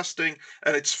disgusting,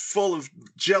 and it's full of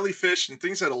jellyfish and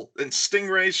things and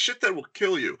stingrays, shit that will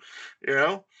kill you, you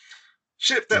know,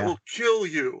 shit that will kill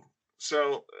you.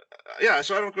 So yeah,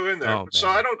 so I don't go in there. So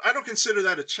I don't consider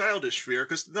that a childish fear,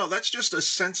 because no, that's just a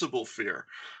sensible fear.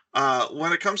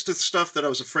 When it comes to stuff that I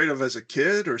was afraid of as a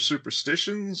kid or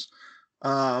superstitions,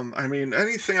 I mean,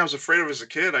 anything I was afraid of as a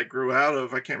kid, I grew out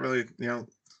of. I can't really,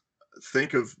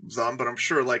 think of them, but I'm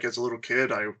sure, like, as a little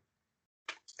kid, I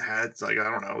had, like, I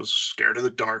don't know, I was scared of the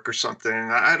dark or something.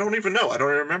 I don't even know. I don't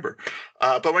even remember.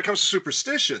 But when it comes to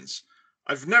superstitions,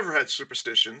 I've never had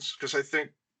superstitions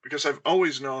because I've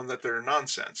always known that they're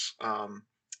nonsense.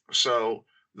 So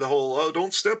the whole, oh,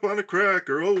 don't step on a crack,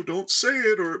 or oh, don't say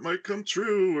it or it might come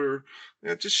true, or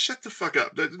just shut the fuck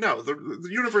up. No, the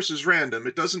universe is random.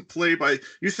 It doesn't play by.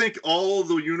 You think all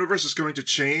the universe is going to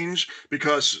change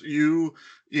because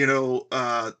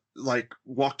like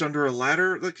walked under a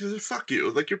ladder? Like, fuck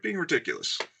you. Like, you're being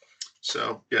ridiculous.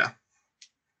 So yeah.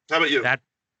 How about you? That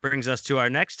brings us to our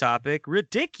next topic: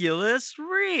 ridiculous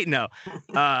read. No,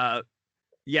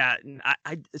 yeah.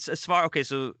 I as far okay.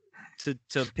 So to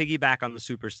piggyback on the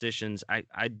superstitions, I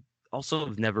also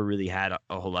have never really had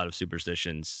a whole lot of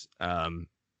superstitions,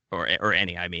 or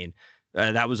any. I mean,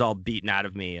 that was all beaten out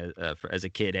of me as a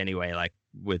kid anyway. Like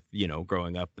with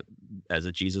growing up as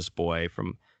a Jesus boy,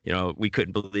 from we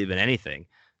couldn't believe in anything,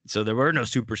 so there were no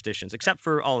superstitions except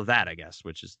for all of that, I guess,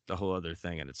 which is the whole other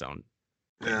thing in its own.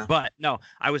 Yeah. But no,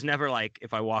 I was never like,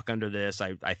 if I walk under this,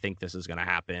 I think this is gonna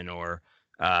happen, or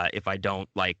if I don't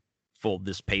like fold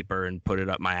this paper and put it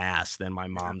up my ass, then my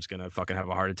mom's gonna fucking have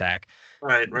a heart attack.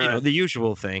 Right. The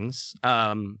usual things.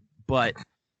 But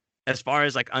as far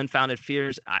as like unfounded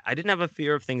fears, I didn't have a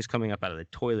fear of things coming up out of the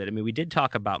toilet. I mean, we did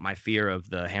talk about my fear of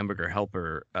the hamburger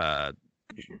helper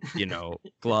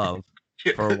glove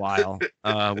for a while,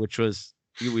 which was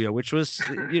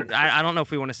I don't know if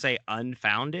we want to say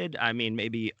unfounded. I mean,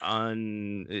 maybe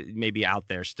out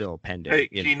there still pending. Hey,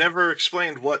 he never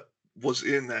explained what was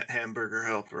in that hamburger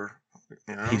helper.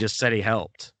 He just said he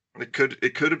helped. It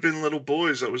could have been little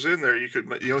boys that was in there. He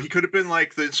could have been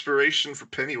like the inspiration for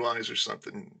Pennywise or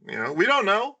something. We don't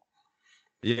know.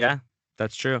 Yeah,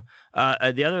 that's true.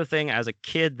 The other thing as a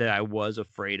kid that I was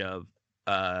afraid of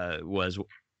was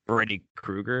Freddy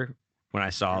Krueger. When I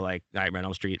saw like Nightmare on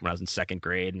Elm Street when I was in second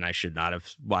grade, and I should not have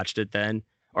watched it then,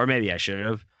 or maybe I should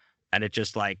have. And it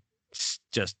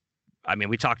I mean,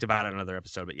 we talked about it in another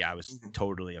episode, but yeah, I was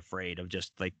totally afraid of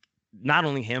just like not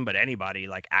only him, but anybody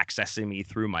like accessing me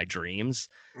through my dreams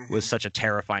was such a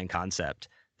terrifying concept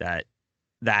that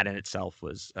in itself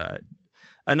was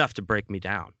enough to break me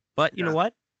down. But you know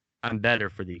what? I'm better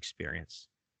for the experience,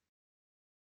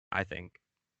 I think.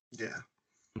 Yeah.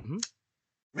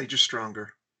 Made you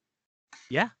stronger.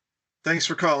 Yeah. Thanks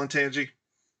for calling, Tangi.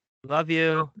 Love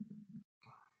you.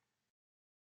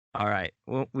 All right.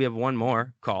 Well, we have one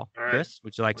more call. All right. Chris,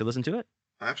 would you like to listen to it?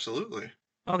 Absolutely.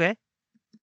 Okay.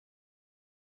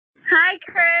 Hi,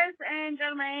 Chris and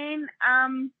Jermaine. I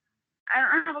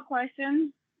don't have a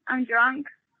question. I'm drunk.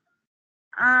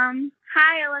 Hi,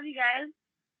 I love you guys.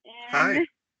 And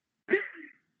Hi.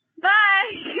 Bye.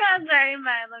 I'm sorry. Bye.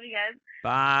 I love you guys.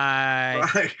 Bye.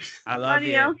 Bye. I love Love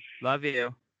you. you. Love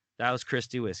you. That was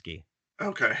Christy Whiskey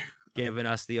Okay. giving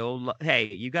us the old. Hey,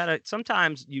 you gotta.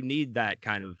 Sometimes you need that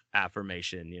kind of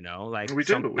affirmation. You know, like We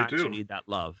do, we sometimes do. you need that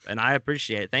love, and I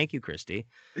appreciate it. Thank you, Christy.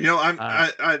 You know, I'm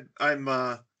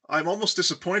almost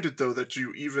disappointed though that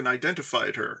you even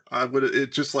identified her. I would.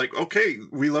 It's just like, okay,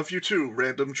 we love you too,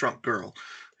 random drunk girl.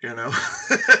 You know.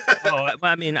 Oh, well,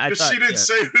 I mean, I Because thought. she didn't Yeah.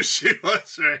 say who she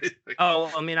was, right? Like,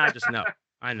 Oh, I mean, I just know.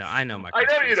 I know my. I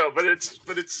know you Christies. know, but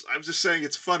it's. I'm just saying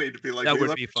it's funny to be like, That we would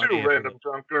love be you funny too, if it random was-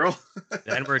 drunk girl.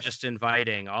 Then we're just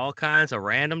inviting all kinds of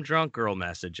random drunk girl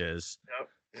messages.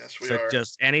 Yes, we So are.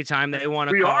 just anytime they want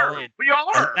to We call are. in. We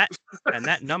are. And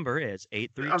that number is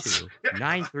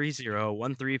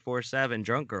 832-930-1347.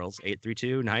 Drunk Girls,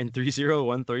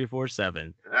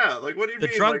 832-930-1347. Yeah, like what do you The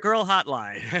mean? Drunk like, Girl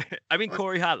Hotline. I mean, What?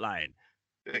 Corey Hotline.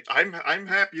 I'm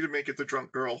happy to make it the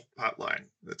drunk girl hotline.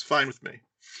 That's fine with me.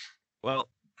 Well,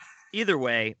 either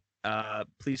way,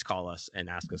 please call us and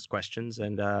ask us questions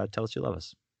and tell us you love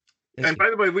us. Thank And you. by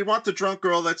the way, we want the drunk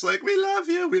girl that's like, we love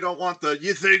you. We don't want the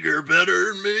you think you're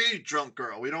better than me drunk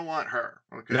girl. We don't want her.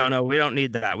 Okay. No, we don't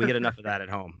need that. We get enough of that at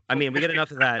home. I mean, we get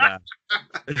enough of that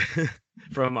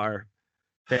from our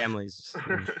families.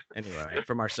 Anyway,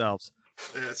 from ourselves.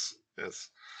 Yes.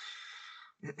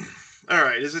 All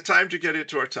right. Is it time to get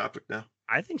into our topic now?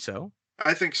 I think so.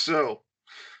 I think so.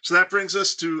 So that brings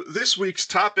us to this week's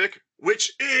topic,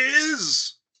 which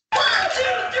is 1, 2,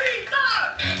 3, 4.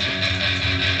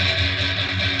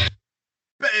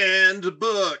 Banned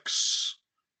books.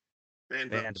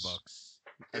 Banned books.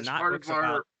 And As not part books of our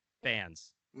about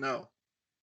bands. no,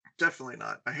 definitely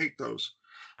not. I hate those.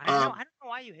 I don't know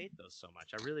why you hate those so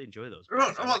much. I really enjoy those. No,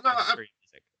 Books. I well, like no, the I- history of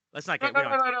music. Let's not No, get. we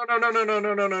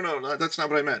don't- no. That's not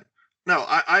what I meant. No,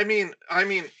 I mean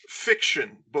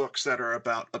fiction books that are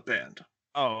about a band.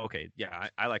 Oh, okay. Yeah,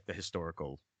 I like the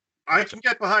historical. I can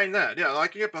get behind that. Yeah, I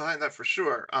can get behind that for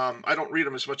sure. I don't read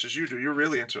them as much as you do. You're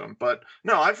really into them, but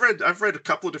no, I've read a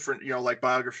couple of different, like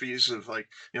biographies of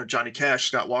Johnny Cash,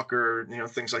 Scott Walker,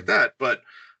 things like that. But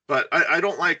I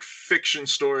don't like fiction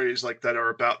stories like that are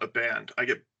about a band. I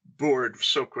get bored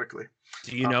so quickly.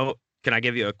 Do you know? Can I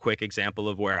give you a quick example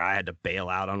of where I had to bail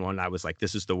out on one? I was like,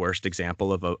 this is the worst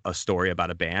example of a story about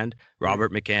a band.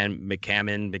 Robert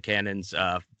McCannon's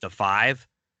The Five.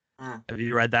 Mm. Have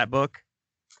you read that book?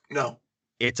 No.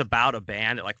 It's about a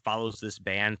band. It like follows this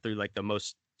band through like the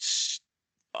most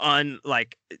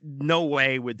no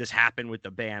way would this happen with the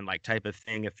band like type of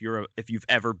thing. If you've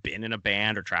ever been in a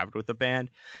band or traveled with a band,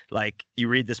 like you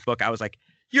read this book, I was like,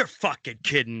 you're fucking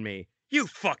kidding me. You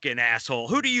fucking asshole.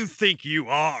 Who do you think you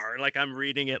are? Like I'm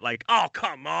reading it like, oh,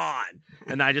 come on.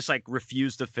 And I just like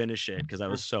refused to finish it because I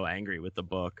was so angry with the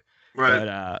book. Right.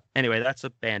 But anyway, that's a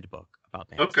band book about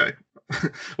bands. Okay.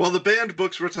 Well, the banned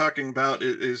books we're talking about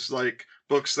is like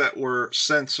books that were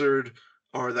censored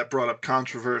or that brought up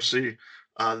controversy,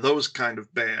 those kind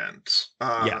of bands.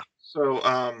 Yeah. So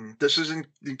this is in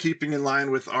keeping in line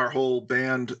with our whole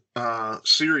band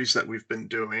series that we've been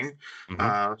doing,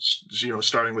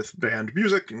 starting with band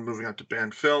music and moving on to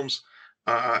band films,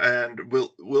 and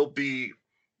we'll be.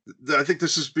 I think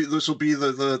this will be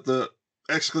the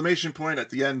exclamation point at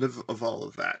the end of all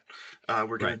of that.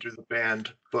 We're going to do the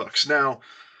banned books. Now,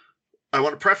 I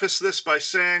want to preface this by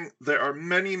saying there are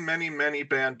many, many, many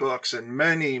banned books and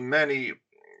many, many,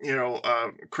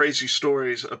 crazy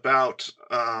stories about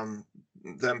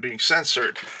them being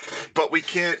censored, but we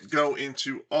can't go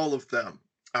into all of them.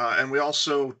 And we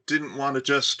also didn't want to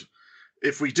just,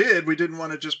 if we did, we didn't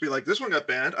want to just be like, this one got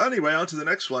banned. Anyway, on to the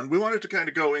next one. We wanted to kind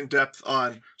of go in depth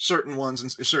on certain ones in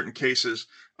certain cases,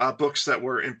 books that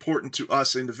were important to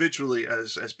us individually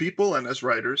as people and as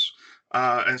writers.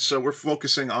 And so we're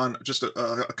focusing on just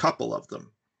a couple of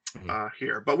them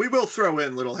here. But we will throw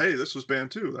in little, hey, this was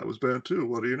banned too. That was banned too.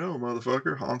 What do you know,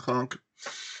 motherfucker? Honk, honk.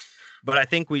 But I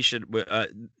think we should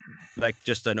like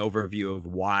just an overview of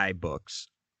why books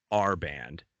are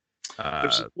banned.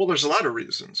 There's a lot of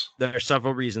reasons. There are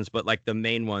several reasons, but like the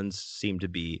main ones seem to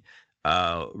be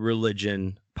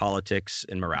religion, politics,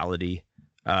 and morality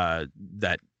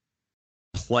that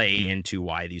play into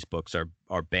why these books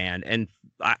are banned. And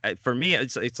for me,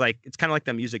 it's kind of like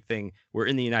the music thing. We're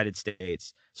in the United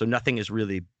States, so nothing is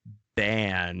really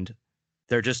banned.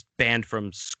 They're just banned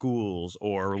from schools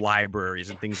or libraries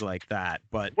and things like that.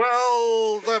 But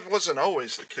well, that wasn't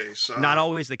always the case. not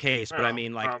always the case. But I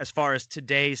mean, like as far as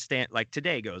today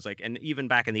goes, like, and even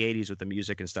back in the 80s with the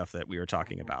music and stuff that we were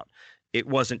talking about, it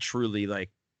wasn't truly like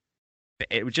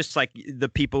it was just like the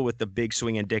people with the big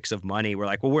swinging dicks of money were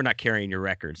like, well, we're not carrying your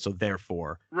record, so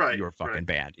therefore you're fucking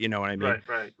banned. You know what I mean?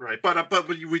 Right. But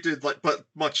we did but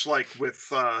much like with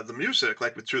the music,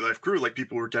 like with Two Live Crew, like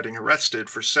people were getting arrested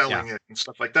for selling it and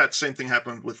stuff like that. Same thing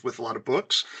happened with a lot of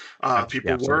books.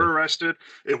 People were arrested.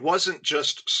 It wasn't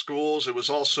just schools. It was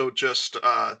also just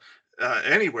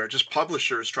anywhere, just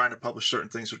publishers trying to publish certain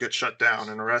things would get shut down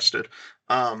and arrested.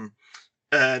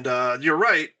 And you're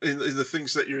right in the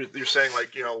things that you're saying,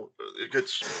 like, it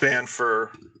gets banned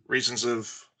for reasons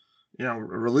of,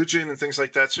 religion and things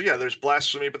like that. So yeah, there's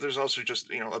blasphemy, but there's also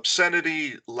just,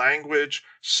 obscenity, language,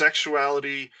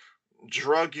 sexuality,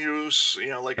 drug use,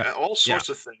 all sorts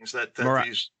of things that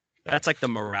these. That's like the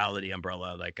morality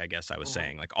umbrella, like I guess I was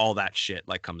saying, like all that shit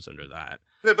like comes under that.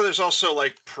 Yeah, but there's also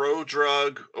like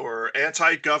pro-drug or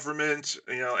anti-government,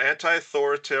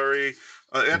 anti-authoritarian,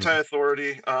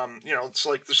 anti-authority. It's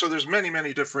like, so there's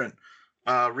many different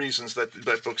reasons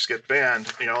that books get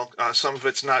banned. Some of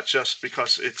it's not just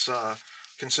because it's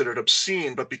considered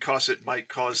obscene, but because it might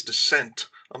cause dissent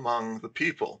among the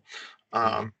people.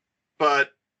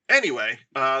 But anyway,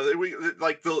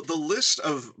 the list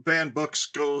of banned books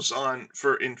goes on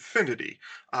for infinity.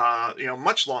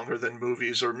 Much longer than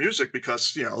movies or music,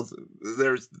 because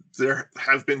there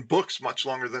have been books much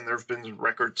longer than there have been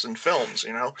records and films.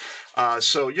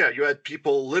 So yeah, you had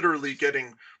people literally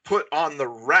getting put on the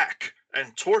rack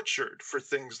and tortured for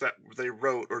things that they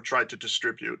wrote or tried to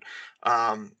distribute.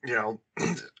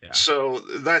 So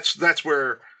that's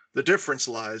where the difference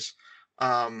lies.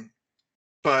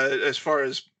 But as far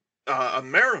as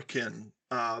American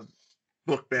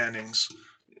book bannings,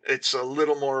 it's a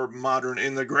little more modern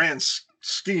in the grand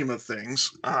scheme of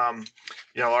things.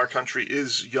 Our country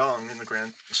is young in the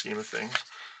grand scheme of things.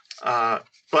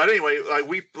 But anyway,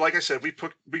 like I said,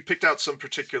 we picked out some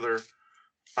particular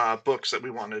books that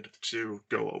we wanted to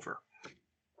go over.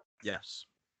 Yes,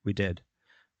 we did.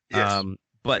 Yes,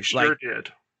 but we sure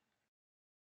did.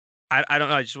 I don't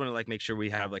know. I just want to make sure we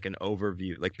have an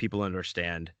overview, people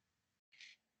understand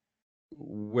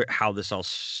how this all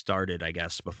started, I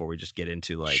guess, before we just get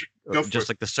into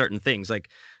the certain things,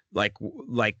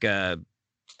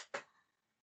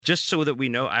 just so that we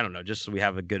know, I don't know, just so we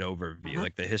have a good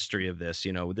overview, the history of this.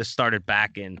 This started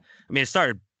back in, it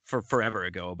started for forever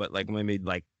ago, but maybe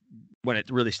when it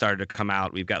really started to come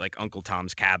out, we've got Uncle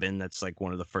Tom's Cabin. That's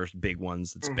one of the first big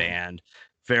ones that's banned.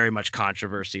 Very much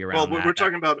controversy around. Well, we're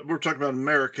talking about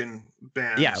American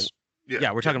bands.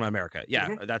 Yeah, we're talking about America.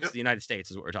 Yeah, that's the United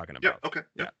States is what we're talking about. Yeah, okay.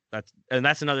 Yeah,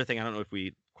 that's another thing. I don't know if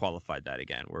we qualified that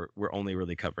again. We're only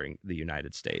really covering the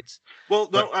United States. Well,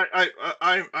 no,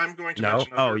 I'm going to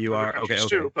mention other, you are okay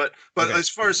too. But as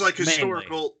far as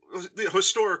historical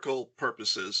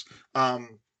purposes,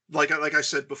 like I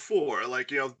said before,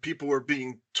 people were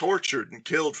being tortured and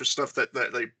killed for stuff that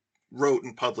they wrote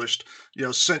and published,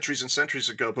 centuries and centuries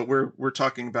ago. But we're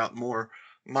talking about more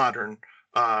modern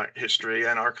history,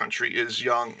 and our country is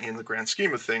young in the grand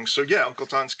scheme of things. So yeah, Uncle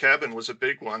Tom's Cabin was a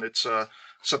big one. It's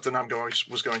something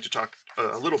was going to talk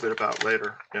a little bit about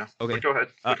later. Yeah. Okay. But go ahead.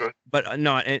 But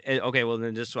no. Okay. Well,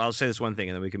 then I'll say this one thing,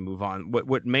 and then we can move on.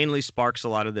 What mainly sparks a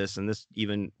lot of this, and this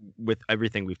even with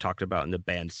everything we've talked about in the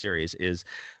banned series, is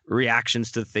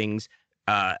reactions to things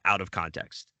out of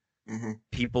context.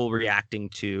 People reacting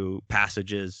to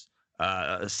passages,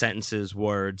 sentences,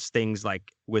 words, things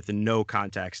with no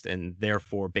context, and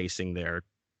therefore basing their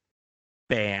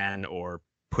ban or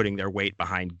putting their weight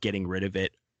behind getting rid of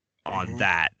it on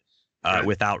that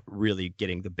without really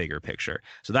getting the bigger picture.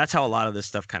 So that's how a lot of this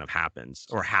stuff kind of happens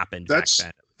or happened back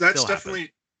then.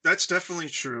 That's definitely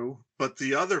true. But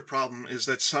the other problem is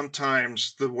that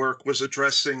sometimes the work was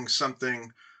addressing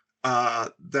something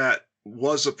that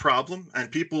was a problem, and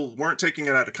people weren't taking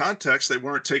it out of context. They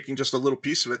weren't taking just a little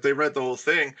piece of it. They read the whole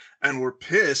thing and were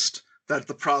pissed that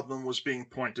the problem was being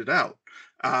pointed out.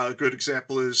 A good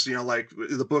example is,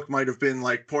 the book might have been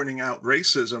pointing out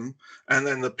racism, and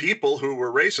then the people who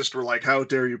were racist were like, how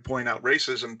dare you point out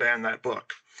racism, ban that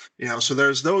book. So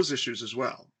there's those issues as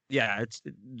well. Yeah,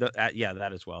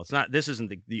 that as well. It's not, this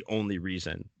isn't the only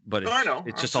reason, but I know.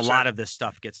 It's just a lot of this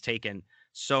stuff gets taken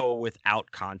so without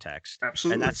context.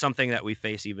 Absolutely. And that's something that we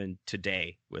face even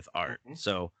today with art.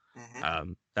 So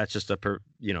that's just a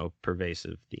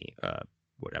pervasive theme,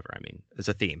 whatever. It's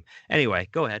a theme. Anyway,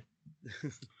 go ahead.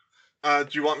 Do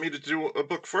you want me to do a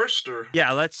book first, or?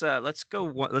 Yeah, let's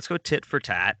go tit for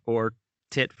tat, or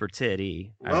tit for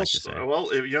titty.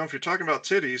 If you're talking about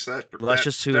titties,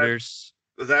 Luscious Hooters.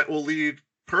 That will lead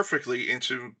perfectly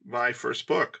into my first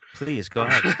book. Please go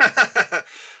ahead.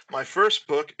 My first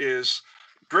book is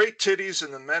Great Titties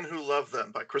and the Men Who Love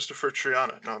Them by Christopher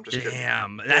Triana. No, I'm just kidding.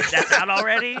 Damn, that's out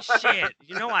already? Shit.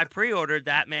 You know, I pre-ordered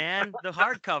that, man. The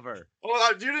hardcover.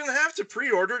 Well, you didn't have to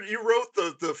pre-order it. You wrote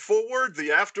the foreword,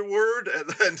 the afterword, and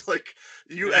then like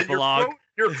you're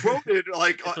quoted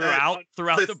like throughout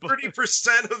the book.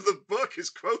 30% of the book is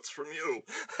quotes from you.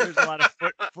 There's a lot of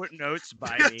footnotes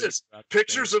by me.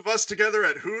 Pictures of us together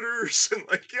at Hooters and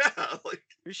like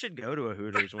we should go to a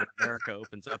Hooters when America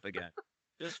opens up again.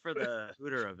 Just for the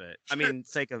hooter of it. I mean,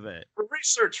 sake of it. For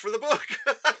research for the book.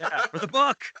 Yeah, for the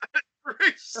book.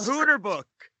 The Hooter book.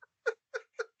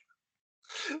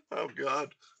 Oh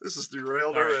God, this is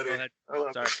derailed Sorry, already. Go ahead.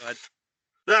 Sorry,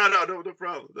 go ahead. No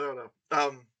problem.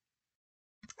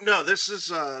 No,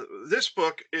 this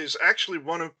book is actually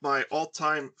one of my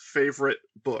all-time favorite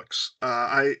books.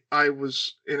 I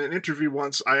was in an interview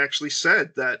once. I actually said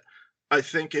that I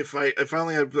think if I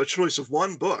only had the choice of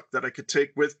one book that I could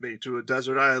take with me to a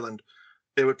desert island,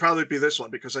 it would probably be this one,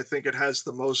 because I think it has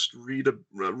the most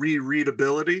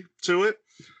rereadability to it,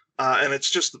 and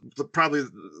it's just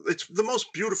it's the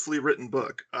most beautifully written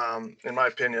book, in my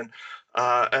opinion,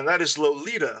 and that is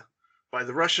Lolita by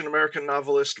the Russian-American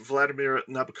novelist Vladimir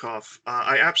Nabokov.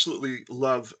 I absolutely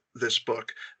love this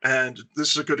book, and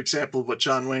this is a good example of what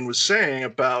John Wayne was saying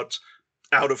about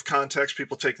out of context,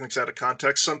 people taking things out of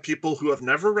context. Some people who have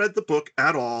never read the book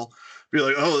at all be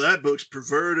like, "Oh, that book's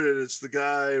perverted. It's the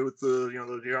guy with the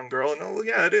young girl." And oh,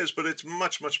 yeah, it is, but it's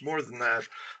much, much more than that.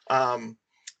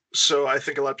 So I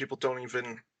think a lot of people don't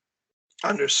even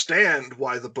understand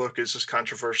why the book is as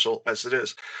controversial as it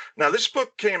is. Now, this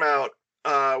book came out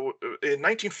in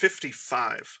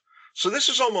 1955, so this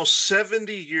is almost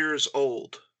 70 years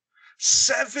old.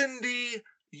 70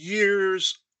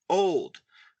 years old.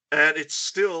 And it's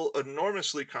still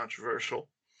enormously controversial.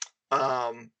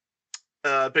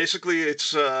 Basically,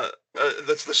 it's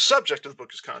that's the subject of the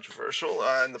book is controversial,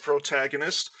 and the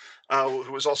protagonist,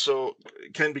 who is also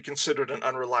can be considered an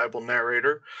unreliable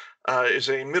narrator, is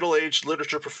a middle-aged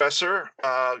literature professor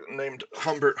named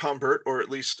Humbert, or at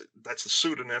least that's the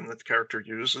pseudonym that the character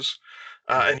uses,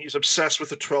 and he's obsessed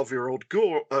with a 12-year-old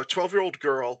girl. A 12-year-old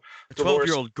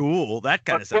ghoul. That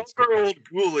kind of sounds. 12-year-old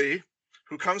ghoulie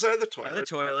who comes out of the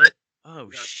toilet.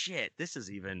 Oh shit! This is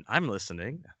even. I'm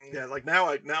listening. Yeah, like now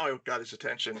I got his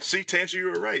attention. See, Tangi, you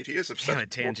were right. He is obsessed. Damn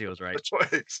it, Tangi was right.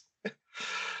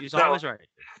 She's No, always right.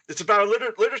 It's about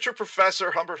a literature professor,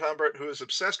 Humbert, who is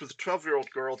obsessed with a 12-year-old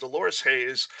girl, Dolores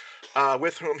Hayes,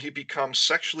 with whom he becomes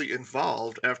sexually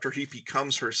involved after he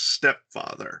becomes her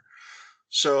stepfather.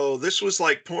 So this was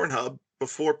like Pornhub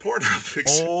before Pornhub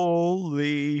existed.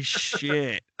 Holy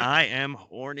shit! I am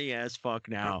horny as fuck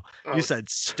now. You said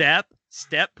step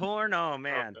porn. Oh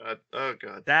man. Oh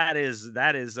god. That is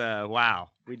wow.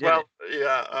 We did. Well, it.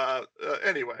 Yeah.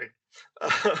 Anyway.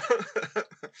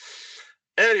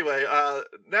 Anyway,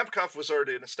 Nabokov was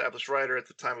already an established writer at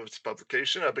the time of its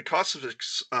publication. Because of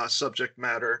its subject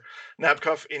matter,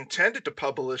 Nabokov intended to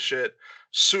publish it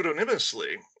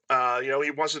pseudonymously.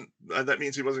 He wasn't. That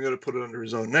means he wasn't going to put it under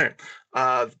his own name.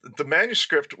 The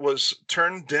manuscript was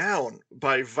turned down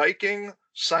by Viking,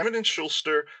 Simon &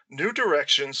 Schuster, New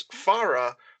Directions,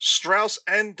 Farah, Strauss,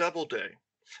 and Doubleday.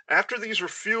 After these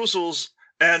refusals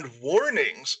and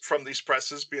warnings from these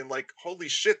presses being like, "Holy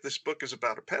shit, this book is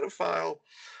about a pedophile,"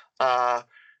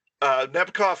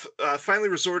 Nabokov finally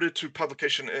resorted to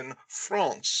publication in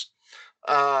France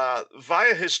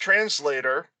via his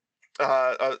translator.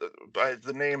 By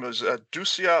the name of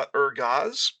Ducia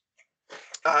Ergaz.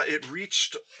 It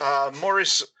reached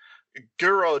Maurice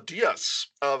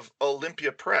Guiraud-Dias of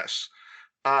Olympia Press.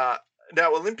 Now,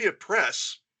 Olympia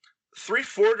Press, three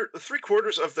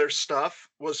quarters of their stuff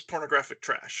was pornographic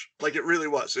trash. Like, it really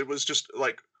was. It was just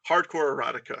like hardcore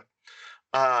erotica.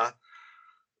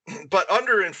 But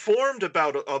underinformed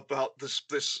about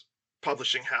this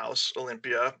publishing house,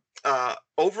 Olympia,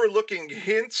 overlooking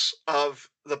hints of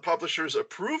the publisher's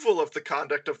approval of the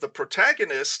conduct of the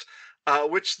protagonist,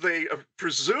 which they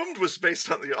presumed was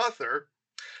based on the author,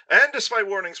 and despite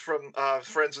warnings from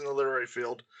friends in the literary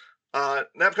field,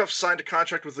 Nabokov signed a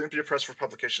contract with Olympia Press for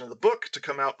publication of the book to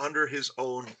come out under his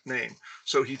own name.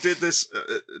 So he did this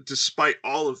despite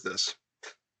all of this.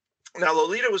 Now,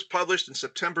 Lolita was published in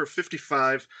September of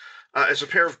 '55 as a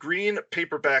pair of green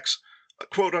paperbacks,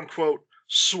 quote unquote,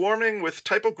 swarming with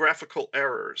typographical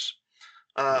errors.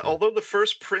 Although the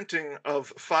first printing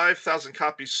of 5,000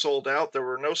 copies sold out, there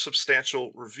were no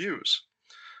substantial reviews.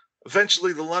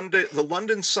 Eventually, the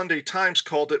London Sunday Times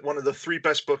called it one of the 3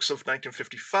 best books of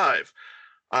 1955.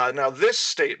 Now, this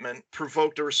statement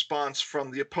provoked a response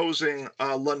from the opposing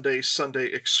Lunday Sunday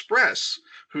Express,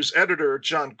 whose editor,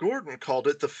 John Gordon, called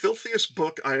it the filthiest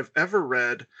book I have ever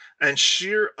read and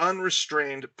sheer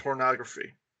unrestrained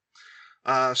pornography.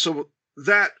 So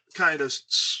that kind of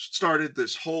started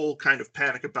this whole kind of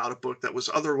panic about a book that was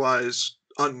otherwise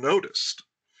unnoticed.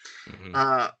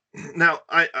 Now,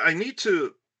 I need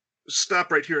to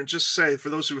stop right here and just say, for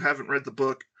those who haven't read the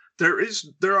book,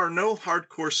 there are no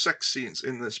hardcore sex scenes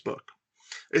in this book.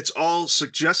 It's all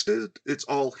suggested. It's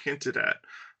all hinted at.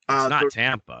 It's not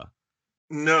Tampa.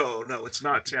 No, it's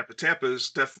not Tampa. Tampa is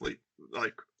definitely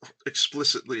like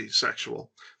explicitly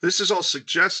sexual. This is all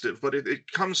suggestive, but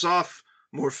it comes off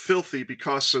more filthy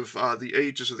because of the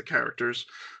ages of the characters.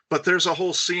 But there's a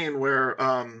whole scene where,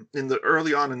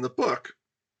 early on in the book,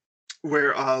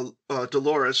 where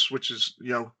Dolores, which is,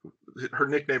 her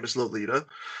nickname is Lolita,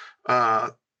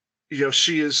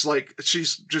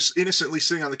 she's just innocently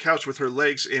sitting on the couch with her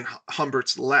legs in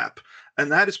Humbert's lap. And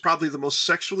that is probably the most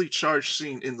sexually charged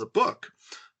scene in the book,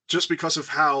 just because of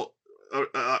how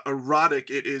erotic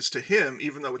it is to him,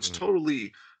 even though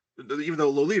even though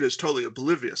Lolita is totally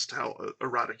oblivious to how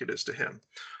erotic it is to him.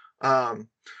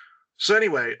 So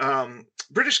anyway,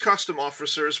 British custom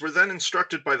officers were then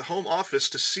instructed by the Home Office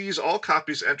to seize all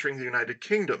copies entering the United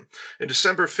Kingdom. In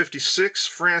December of 1956,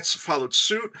 France followed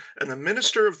suit, and the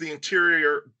Minister of the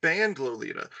Interior banned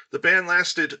Lolita. The ban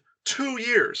lasted 2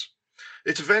 years.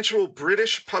 Its eventual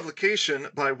British publication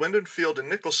by Wendenfield and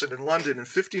Nicholson in London in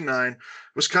 1959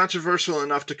 was controversial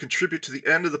enough to contribute to the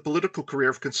end of the political career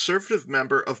of Conservative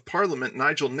Member of Parliament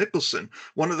Nigel Nicholson,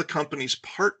 one of the company's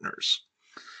partners.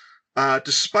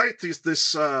 Despite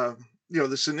this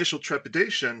initial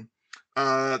trepidation,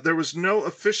 there was no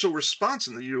official response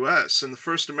in the U.S., and the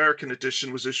first American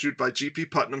edition was issued by G.P.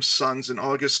 Putnam's Sons in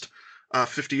August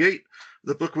 1958.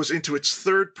 The book was into its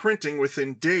third printing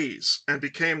within days and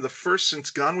became the first since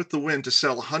Gone with the Wind to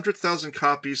sell 100,000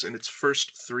 copies in its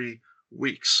first 3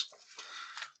 weeks.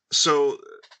 So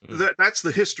that's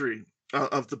the history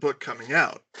of the book coming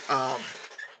out.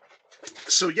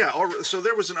 So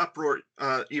there was an uproar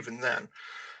even then.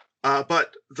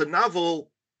 But the novel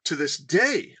to this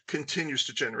day continues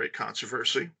to generate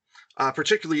controversy,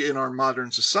 particularly in our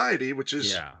modern society, which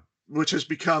has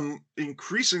become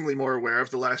increasingly more aware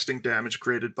of the lasting damage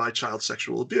created by child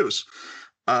sexual abuse.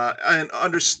 And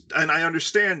I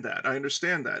understand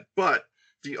that. But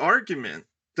the argument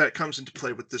that comes into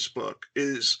play with this book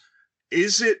is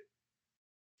it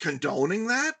condoning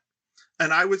that?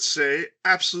 And I would say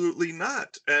absolutely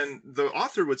not. And the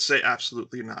author would say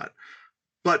absolutely not.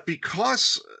 But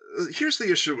because here's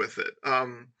the issue with it.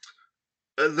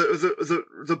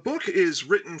 The book is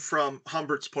written from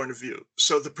Humbert's point of view.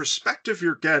 So the perspective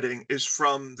you're getting is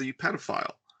from the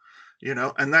pedophile,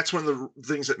 and that's one of the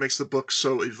things that makes the book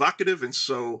so evocative and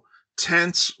so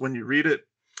tense when you read it.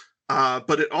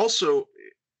 But it also,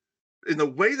 in the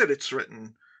way that it's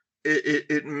written,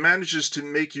 it manages to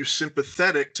make you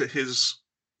sympathetic to his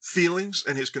feelings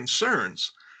and his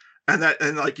concerns. And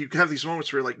like you have these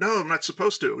moments where you're like, no, I'm not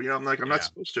supposed to, I'm not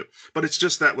supposed to, but it's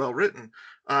just that well written.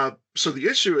 So the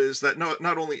issue is that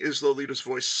not only is Lolita's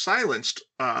voice silenced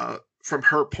from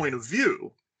her point of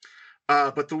view,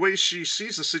 but the way she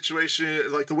sees the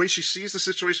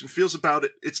situation, feels about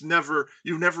it,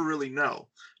 you never really know.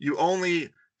 You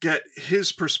only get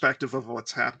his perspective of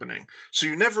what's happening. So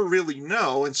you never really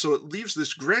know. And so it leaves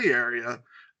this gray area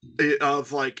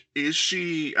of like, is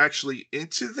she actually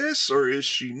into this or is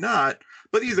she not?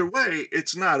 But either way,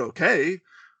 it's not okay.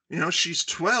 She's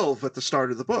 12 at the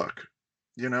start of the book,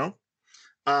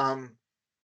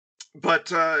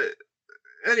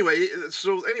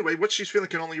 Anyway, what she's feeling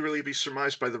can only really be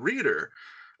surmised by the reader,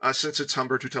 since it's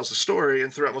Humbert who tells the story,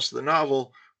 and throughout most of the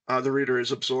novel, the reader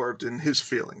is absorbed in his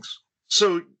feelings.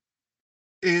 So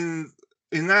in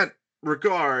that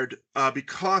regard,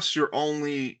 because you're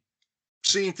only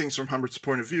seeing things from Humbert's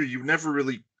point of view, you never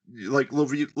really, like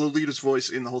Lolita's voice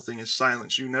in the whole thing is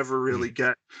silence. You never really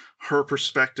get her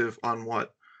perspective on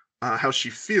how she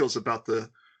feels about the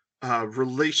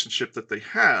relationship that they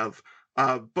have.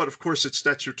 But of course, it's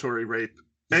statutory rape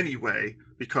anyway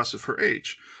because of her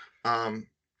age. Now,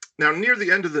 near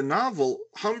the end of the novel,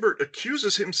 Humbert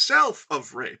accuses himself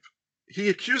of rape. He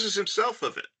accuses himself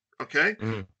of it. Okay.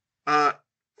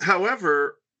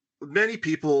 However, many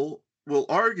people will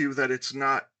argue that it's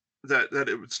not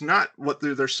what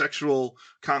their sexual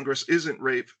congress isn't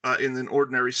rape in an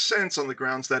ordinary sense, on the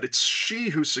grounds that it's she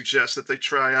who suggests that they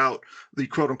try out the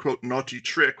quote unquote naughty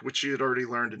trick, which she had already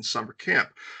learned in summer camp.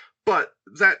 But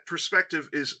that perspective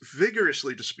is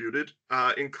vigorously disputed,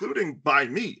 including by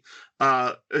me.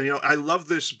 I love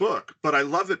this book, but I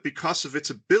love it because of its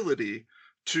ability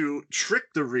to trick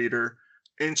the reader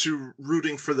into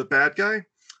rooting for the bad guy,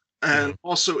 and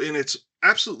also in its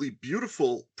absolutely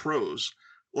beautiful prose.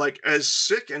 Like, as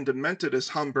sick and demented as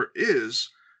Humbert is,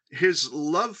 his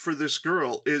love for this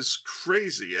girl is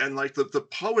crazy, and like the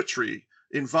poetry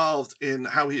involved in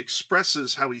how he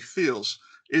expresses how he feels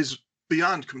is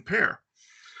beyond compare.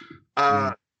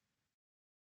 Now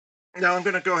I'm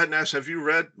going to go ahead and ask: have you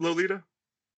read Lolita?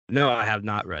 No, I have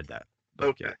not read that book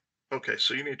Okay. yet. Okay,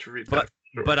 so you need to read But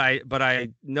that. but I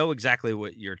know exactly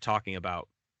what you're talking about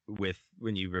with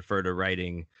when you refer to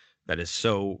writing that is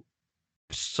such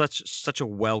a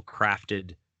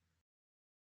well-crafted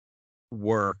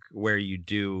work where you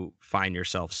do find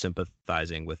yourself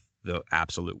sympathizing with the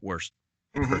absolute worst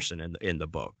person in the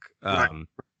book. Right.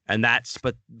 And that's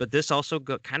but this also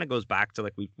kind of goes back to,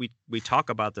 like, we talk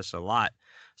about this a lot,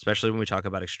 especially when we talk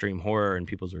about extreme horror and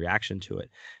people's reaction to it.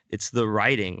 It's the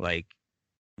writing, like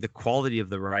the quality of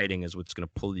the writing is what's going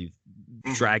to pull you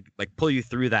pull you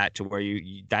through that to where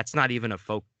you that's not even a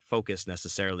focus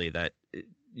necessarily, that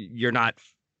you're not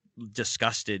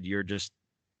disgusted, you're just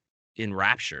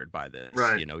enraptured by this.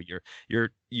 Right. You know,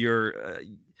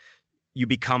 you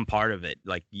become part of it.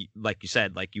 Like you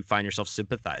said, like you find yourself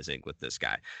sympathizing with this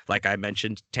guy. Like I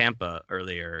mentioned Tampa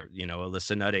earlier, you know,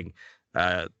 Alyssa Nutting,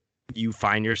 you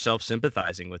find yourself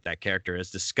sympathizing with that character.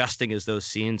 As disgusting as those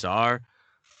scenes are,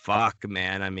 fuck,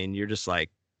 man. I mean, you're just like,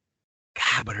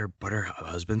 God, but her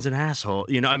husband's an asshole.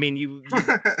 You know, I mean, you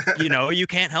know, you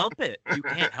can't help it. You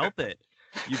can't help it.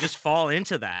 You just fall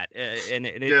into that, and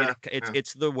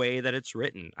it's the way that it's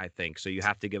written, I think. So you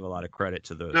have to give a lot of credit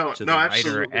to the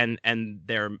writer and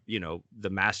their, you know,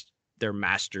 their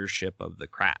mastership of the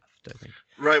craft, I think.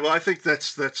 Right. Well, I think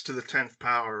that's to the 10th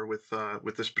power with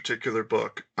this particular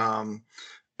book.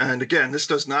 And again, this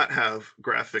does not have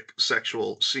graphic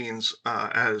sexual scenes,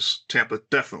 as Tampa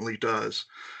definitely does.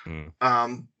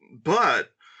 But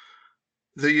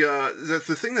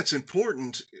the thing that's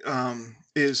important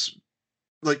is,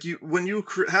 like, when you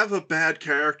have a bad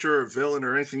character or villain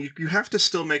or anything, you have to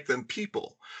still make them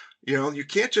people. You know, you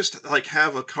can't just like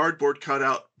have a cardboard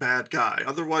cutout bad guy.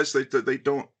 Otherwise, they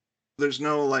don't. There's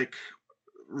no like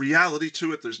reality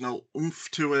to it. There's no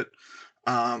oomph to it.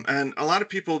 And a lot of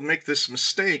people make this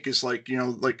mistake, is like, you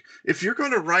know, like if you're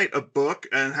going to write a book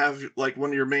and have like one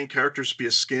of your main characters be a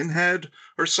skinhead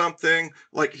or something,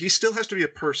 like he still has to be a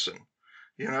person.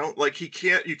 You know, like you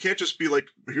can't just be like,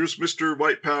 here's Mr.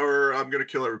 White Power, I'm going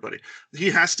to kill everybody. He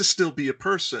has to still be a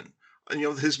person. And, you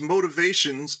know, his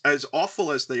motivations, as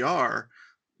awful as they are,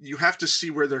 you have to see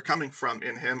where they're coming from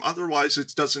in him. Otherwise,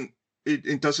 it doesn't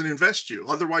invest you.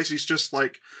 Otherwise, he's just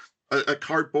like a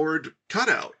cardboard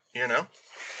cutout, you know?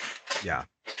 Yeah.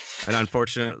 And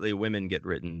unfortunately, women get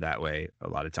written that way a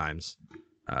lot of times.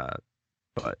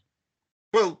 But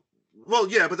Well,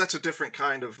 yeah, but that's a different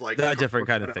kind of like a different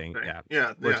kind of thing.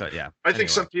 Yeah. I think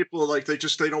some people like they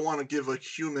don't want to give a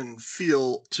human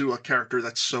feel to a character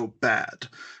that's so bad.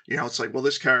 You know, it's like, well,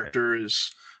 this character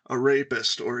is a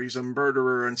rapist or he's a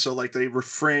murderer, and so like they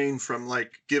refrain from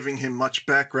like giving him much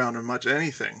background or much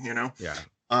anything. You know. Yeah.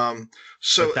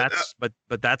 So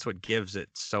but that's what gives it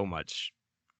so much.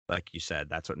 Like you said,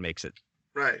 that's what makes it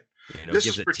right. You know, this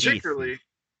gives is it particularly. teeth.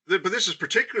 But this is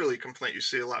particularly a complaint you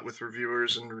see a lot with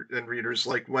reviewers and readers,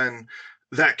 like when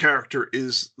that character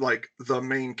is like the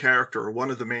main character or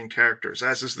one of the main characters,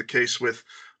 as is the case with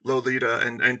Lolita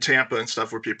and Tampa and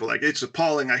stuff, where people are like, it's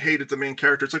appalling, I hated the main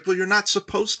character. It's like, well, you're not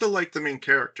supposed to like the main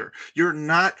character. You're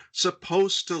not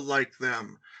supposed to like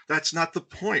them. That's not the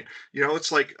point. You know,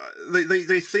 it's like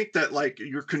they think that like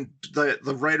that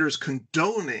the writer's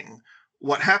condoning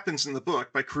what happens in the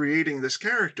book by creating this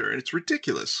character, and it's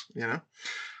ridiculous, you know.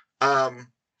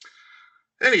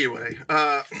 Anyway,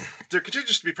 there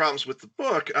continues to be problems with the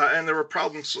book, and there were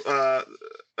problems, not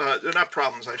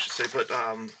problems, I should say, but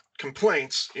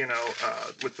complaints, you know,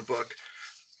 with the book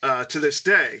to this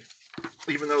day,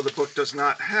 even though the book does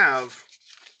not have,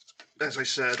 as I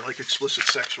said, like explicit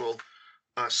sexual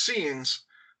scenes.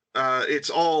 It's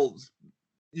all,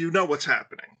 you know what's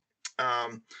happening.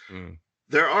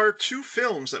 There are 2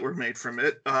 films that were made from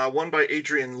it, one by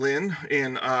Adrian Lyne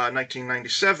in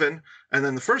 1997, and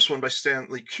then the first one by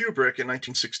Stanley Kubrick in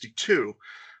 1962.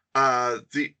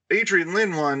 The Adrian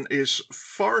Lyne one is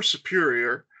far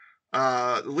superior.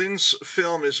 Lynn's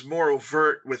film is more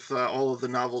overt with all of the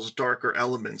novel's darker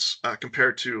elements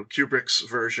compared to Kubrick's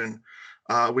version,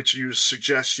 which used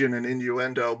suggestion and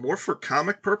innuendo more for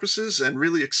comic purposes and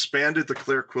really expanded the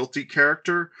Claire Quilty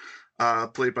character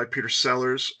played by Peter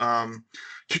Sellers.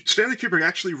 Stanley Kubrick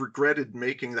actually regretted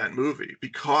making that movie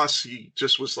because he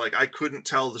just was like, I couldn't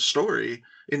tell the story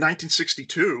in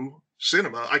 1962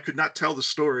 cinema. I could not tell the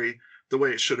story the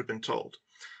way it should have been told,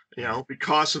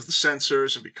 because of the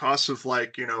censors and because of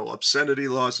obscenity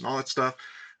laws and all that stuff.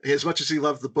 As much as he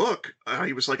loved the book,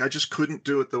 he was like, I just couldn't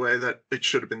do it the way that it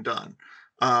should have been done.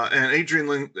 And Adrian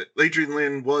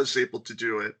Lyne was able to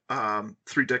do it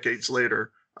 3 decades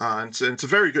later. And it's a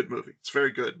very good movie. It's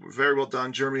very good. Very well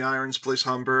done. Jeremy Irons plays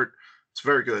Humbert. It's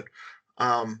very good.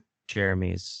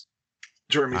 Jeremy's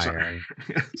Irons.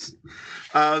 Yes.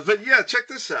 But yeah, check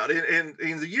this out. In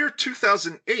the year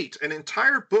 2008, an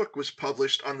entire book was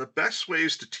published on the best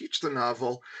ways to teach the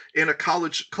novel in a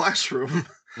college classroom.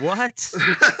 What?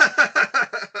 Yeah.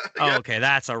 Oh, okay,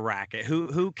 that's a racket.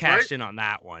 Who cashed in on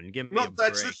that one? Give me a break.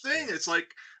 That's the thing. It's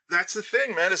like, that's the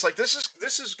thing, man. It's like this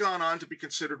has gone on to be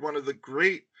considered one of the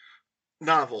great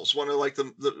novels, one of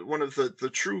the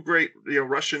true great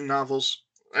Russian novels.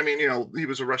 I mean, he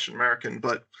was a Russian American,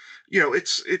 but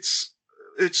it's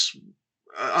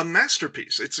a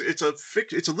masterpiece. It's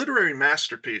a literary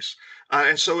masterpiece,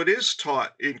 and so it is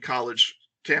taught in college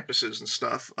campuses and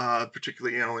stuff,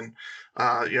 particularly in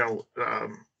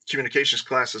communications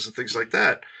classes and things like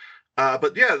that.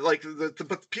 But yeah, like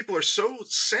but people are so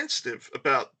sensitive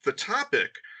about the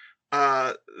topic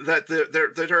that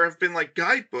there have been like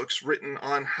guidebooks written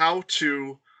on how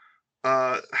to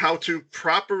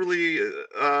properly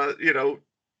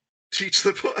teach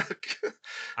the book.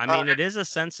 I mean, it is a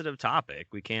sensitive topic.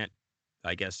 We can't,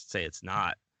 I guess, say it's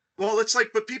not. Well, it's like,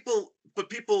 but people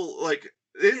like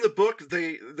in the book,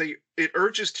 it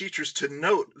urges teachers to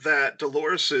note that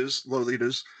Dolores's,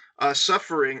 Lolita's,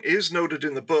 suffering is noted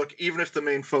in the book, even if the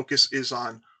main focus is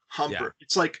on Humbert. Yeah.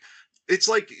 It's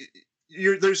like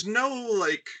there's no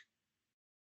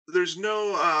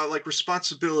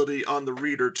responsibility on the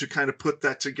reader to kind of put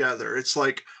that together. It's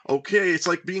like, okay, it's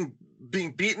like being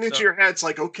beaten into your head. It's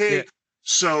like, okay, yeah.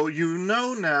 So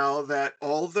now that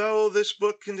although this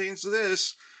book contains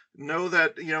this, know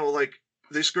that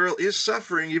this girl is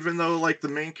suffering, even though the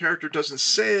main character doesn't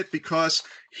say it because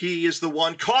he is the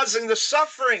one causing the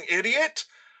suffering, idiot.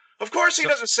 Of course he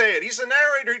doesn't say it. He's the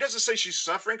narrator. He doesn't say she's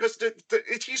suffering because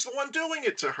he's the one doing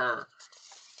it to her.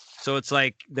 So it's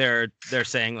like they're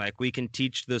saying we can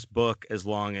teach this book as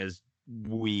long as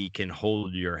we can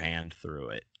hold your hand through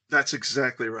it. That's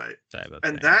exactly right.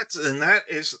 And that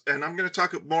is, and I'm going to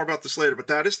talk more about this later, but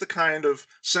that is the kind of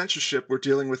censorship we're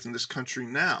dealing with in this country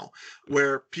now,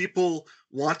 where people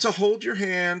want to hold your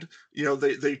hand.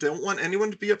 They don't want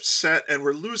anyone to be upset, and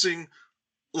we're losing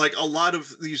a lot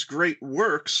of these great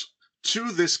works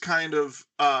to this kind of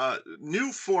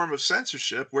new form of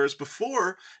censorship, whereas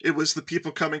before it was the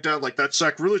people coming down that's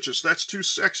sacrilegious, that's too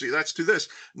sexy, that's too this.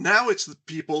 Now it's the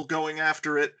people going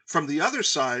after it from the other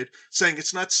side, saying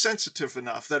it's not sensitive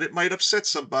enough, that it might upset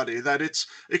somebody, that it's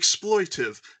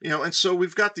exploitive, and so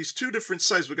we've got these two different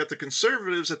sides. We've got the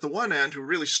conservatives at the one end who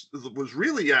really was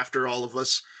really after all of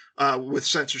us with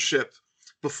censorship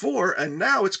before, and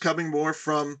now it's coming more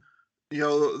from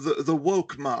the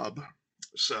woke mob.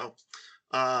 So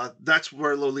that's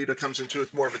where Lolita comes into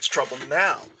more of its trouble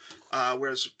now.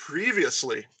 Whereas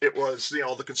previously it was,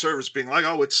 the conservatives being like,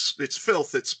 oh, it's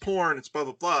filth, it's porn, it's blah,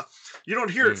 blah, blah. You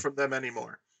don't hear it from them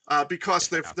anymore because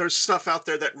there's stuff out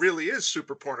there that really is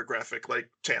super pornographic, like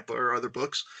Tampa or other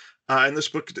books. And this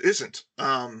book isn't.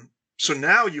 So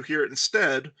now you hear it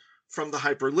instead from the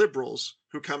hyper liberals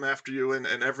who come after you and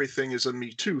everything is a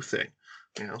Me Too thing,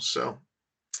 so.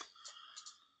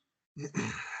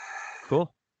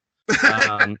 Cool.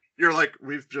 You're like,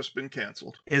 we've just been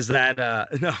canceled. Is that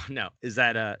no? Is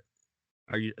that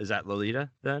is that Lolita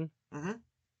then? Mm-hmm.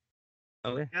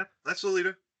 Okay. Yeah, that's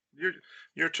Lolita.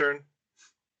 Your turn.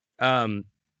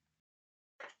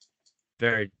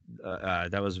 Very.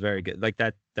 That was very good.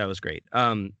 That was great.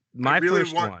 I really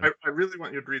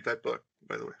want you to read that book,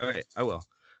 by the way. Okay, I will.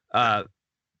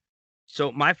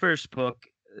 So my first book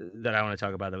that I want to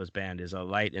talk about that was banned is A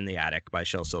Light in the Attic by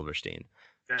Shel Silverstein.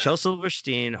 Yeah. Shel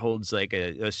Silverstein holds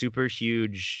a super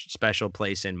huge special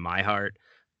place in my heart.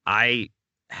 I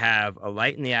have A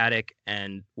Light in the Attic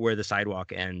and Where the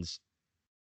Sidewalk Ends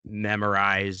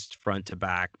memorized front to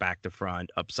back to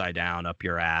front, upside down, up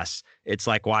your ass. It's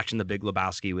like watching The Big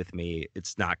Lebowski with me.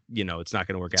 It's not, it's not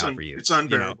going to work out for you. It's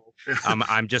unbearable.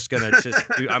 I'm just going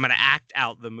to I'm going to act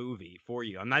out the movie for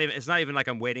you. It's not even like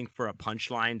I'm waiting for a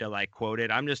punchline to quote it.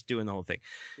 I'm just doing the whole thing.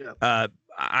 Yeah.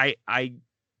 I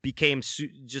became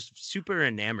just super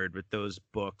enamored with those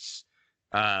books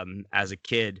as a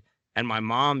kid. And my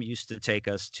mom used to take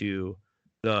us to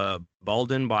the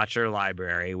Balden Botcher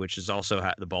Library, which is also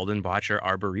the Balden Botcher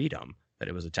Arboretum that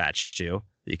it was attached to.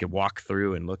 You could walk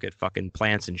through and look at fucking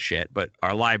plants and shit, but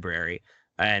our library.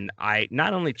 And I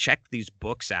not only checked these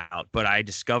books out, but I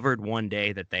discovered one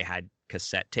day that they had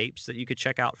cassette tapes that you could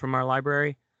check out from our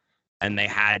library. And they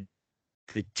had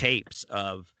the tapes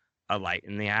of A Light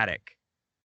in the Attic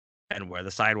and Where the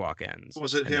Sidewalk Ends.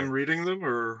 Was it him reading them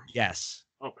or? Yes.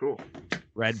 Oh, cool.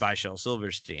 Read by Shel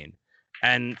Silverstein.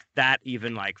 And that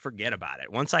even like, forget about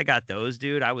it. Once I got those,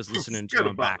 dude, I was listening to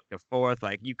them back and forth.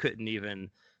 Like you couldn't even,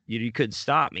 you couldn't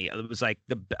stop me. It was like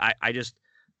I just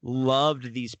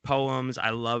loved these poems.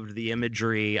 I loved the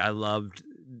imagery. I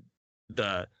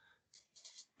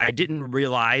didn't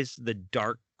realize the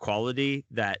dark quality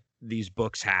that these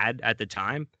books had at the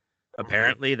time,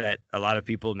 apparently, that a lot of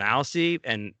people now see.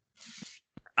 And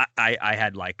I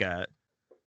had like a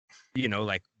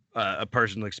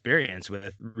personal experience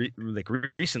with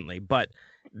recently, but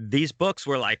these books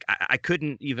were like, I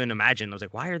couldn't even imagine. I was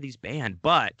like, why are these banned?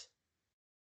 But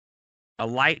A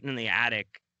Light in the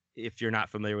Attic, if you're not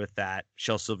familiar with that,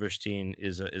 Shel Silverstein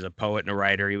is a poet and a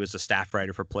writer. He was a staff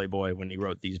writer for Playboy when he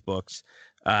wrote these books.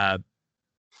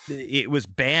 It was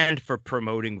banned for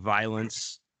promoting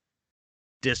violence,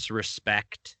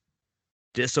 disrespect,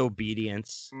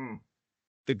 disobedience,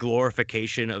 the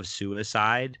glorification of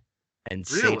suicide and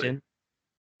Satan.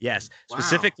 Yes, wow.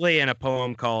 Specifically in a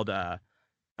poem called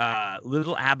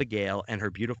Little Abigail and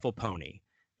Her Beautiful Pony.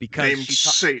 Because named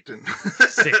Satan.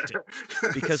 Satan.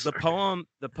 Because the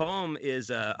poem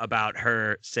is about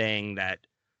her saying that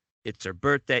it's her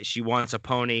birthday, she wants a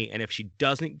pony, and if she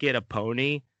doesn't get a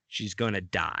pony, she's going to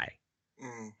die.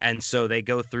 And so they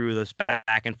go through this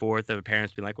back and forth of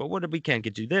parents being like, well, what if we can't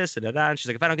get you this? And she's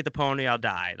like, if I don't get the pony, I'll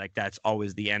die. Like, that's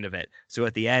always the end of it. So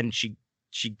at the end, she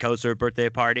goes to her birthday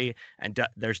party and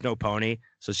there's no pony.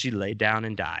 So she laid down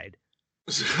and died.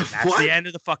 And that's the end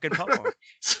of the fucking poem.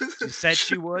 She said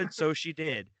she would, so she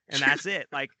did. And that's it.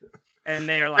 Like, and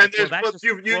they're like, well, that's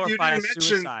just glorifying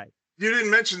suicide. You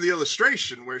didn't mention the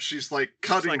illustration where she's like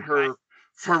cutting her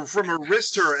from her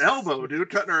wrist to her elbow, dude,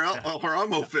 cutting her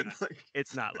arm open.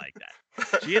 It's not like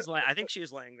that. She is I think she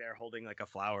is laying there holding like a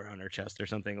flower on her chest or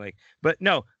something, like, but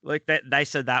no, like that. I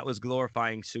said that was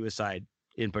glorifying suicide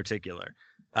in particular.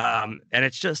 And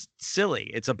it's just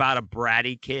silly. It's about a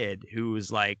bratty kid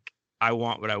who's like, I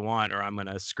want what I want, or I'm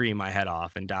gonna scream my head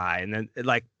off and die. And then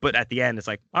but at the end, it's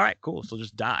like, all right, cool, so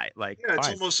just die. Like, yeah,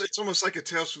 it's almost like a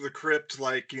Tales from the Crypt,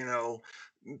 like,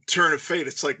 turn of fate.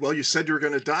 It's like, well, you said you were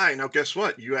gonna die, now guess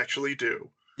what? You actually do.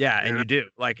 Yeah, and you do.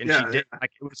 Like, and she did.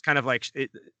 Like, it was kind of like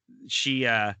she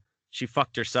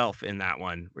fucked herself in that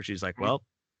one, where she's like, well,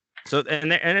 so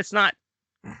and it's not.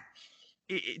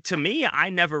 To me,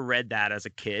 I never read that as a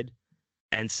kid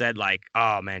and said like,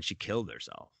 oh man, she killed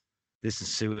herself. This is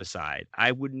suicide.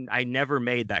 I never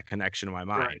made that connection in my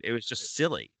mind. Right. It was just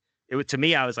silly. To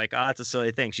me, I was like, oh, that's a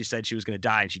silly thing. She said she was going to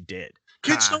die and she did.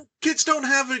 Kids don't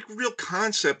have a real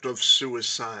concept of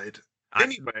suicide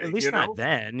anyway. At least not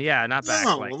then. Yeah, not back.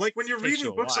 No, like when you're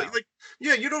reading books,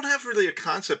 you don't have really a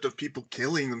concept of people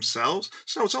killing themselves.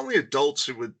 So it's only adults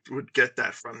who would get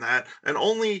that from that, and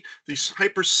only these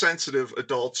hypersensitive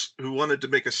adults who wanted to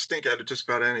make a stink out of just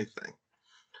about anything.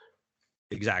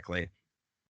 Exactly.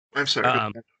 I'm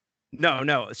sorry.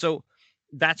 No. So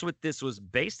that's what this was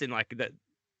based in. Like that,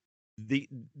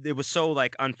 it was so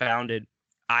like unfounded.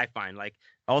 I find like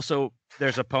also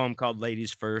there's a poem called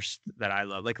 "Ladies First" that I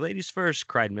love. Like "Ladies First,"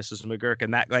 cried Mrs. McGurk,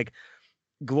 and that like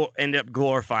ended up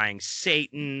glorifying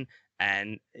Satan,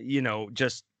 and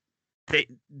just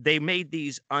they made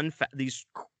these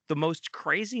the most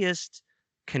craziest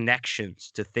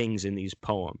connections to things in these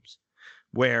poems,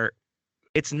 where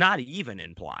it's not even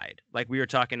implied. Like we were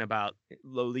talking about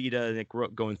Lolita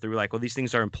and going through like, well, these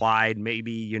things are implied.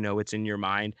 Maybe, it's in your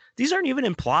mind. These aren't even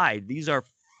implied. These are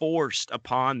forced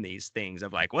upon these things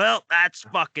of like, well, that's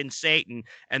fucking Satan.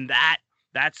 And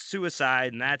that's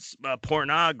suicide. And that's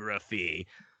pornography.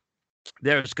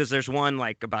 There's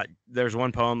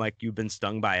one poem like "You've Been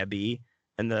Stung by a Bee."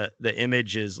 And the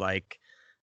image is like,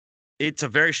 it's a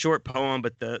very short poem,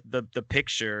 but the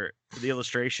picture, the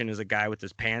illustration is a guy with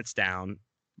his pants down.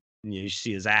 And you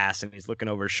see his ass, and he's looking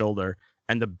over his shoulder,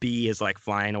 and the bee is like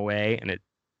flying away, and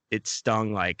it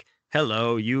stung like,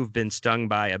 "Hello, you've been stung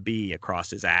by a bee" across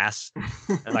his ass.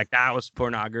 And like that was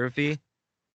pornography.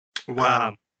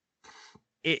 Wow.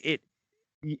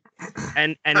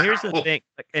 And here's the thing.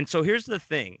 And so here's the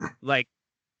thing. Like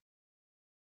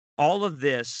all of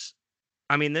this,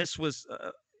 I mean, this was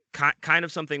kind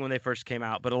of something when they first came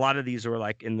out, but a lot of these were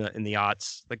like in the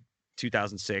aughts, like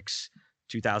 2006,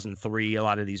 2003. A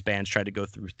lot of these bands tried to go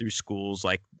through schools,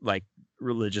 like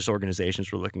religious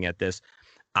organizations were looking at this.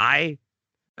 I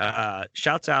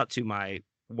shouts out to my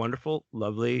wonderful,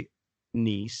 lovely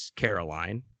niece,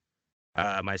 Caroline,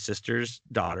 my sister's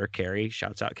daughter, Carrie.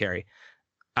 Shouts out, Carrie.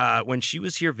 When she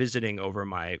was here visiting over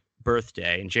my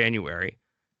birthday in January,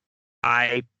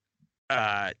 I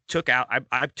took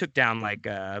down like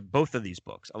both of these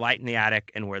books, A Light in the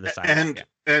Attic and Where the Silence Goes.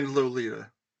 And Lolita.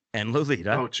 And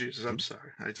Lolita. Oh Jesus, I'm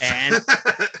sorry.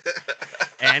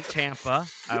 And Tampa.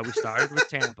 We started with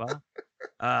Tampa.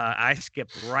 I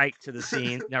skipped right to the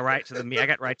scene. Now, right to the meat. I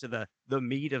got right to the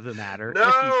meat of the matter.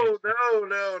 No.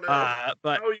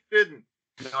 But no, you didn't.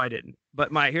 No, I didn't.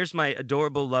 But here's my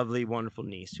adorable, lovely, wonderful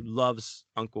niece who loves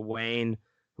Uncle Wayne,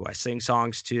 who I sing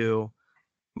songs to.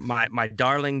 My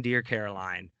darling, dear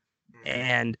Caroline,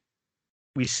 and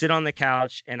we sit on the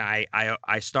couch, and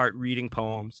I start reading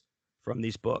poems from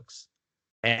these books,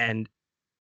 and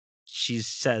she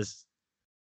says,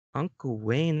 "Uncle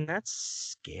Wayne, that's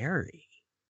scary."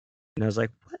 And I was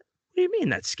like, "What do you mean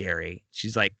that's scary?"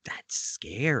 She's like, "That's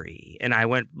scary." And I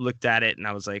looked at it, and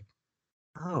I was like,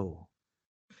 "Oh,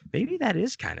 maybe that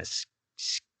is kind of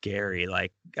scary.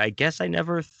 Like, I guess I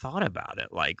never thought about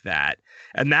it like that."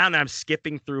 And now I'm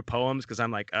skipping through poems because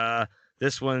I'm like,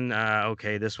 this one,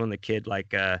 okay, this one, the kid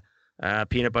like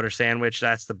peanut butter sandwich.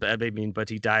 That's the baby, but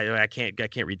he died. I can't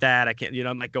read that. I can't,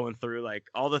 I'm like going through like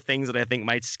all the things that I think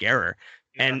might scare her.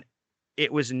 Yeah. And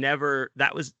it was never,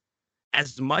 that was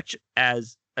as much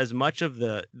of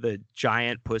the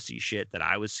giant pussy shit that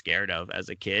I was scared of as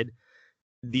a kid.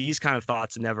 These kind of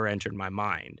thoughts never entered my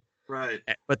mind. Right.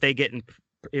 But they get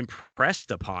impressed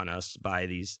upon us by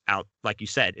these like you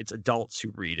said, it's adults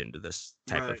who read into this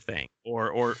type of thing,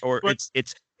 or but,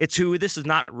 it's who this is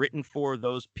not written for,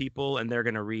 those people, and they're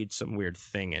going to read some weird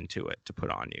thing into it to put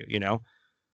on you.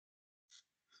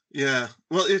 Yeah.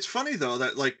 Well, it's funny though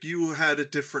that like you had a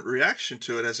different reaction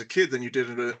to it as a kid than you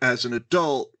did as an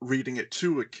adult reading it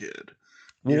to a kid.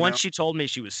 Well, once she told me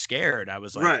she was scared, I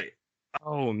was like,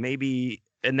 oh, maybe.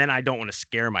 And then I don't want to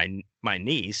scare my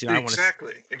niece. I want to,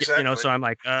 exactly. So I'm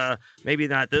like, maybe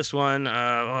not this one.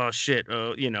 Oh shit.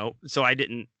 So I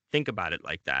didn't think about it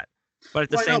like that. But at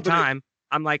the same time,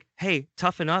 I'm like, hey,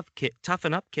 toughen up, kid.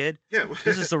 Yeah.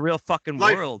 This is the real fucking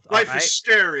world. Life is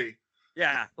scary.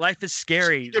 Yeah, life is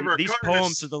scary. These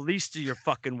poems are the least of your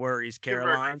fucking worries,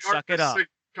 Caroline. Suck it up.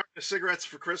 Carton of cigarettes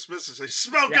for Christmas and say,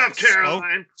 smoke up,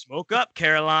 Caroline. Smoke up,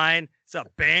 Caroline. It's a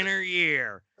banner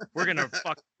year. We're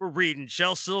reading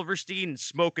Shel Silverstein and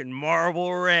smoking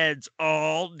Marlboro Reds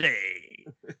all day.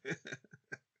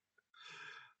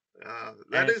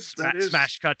 That is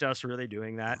Smash cut to us really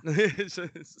doing that. That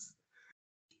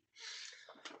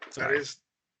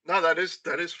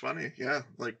is funny. Yeah,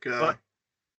 like.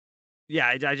 Yeah,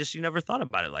 I just you never thought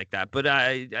about it like that, but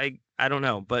I don't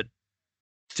know, but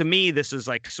to me this is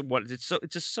like it's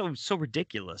just so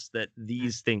ridiculous that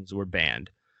these things were banned.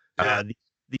 Yeah.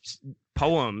 These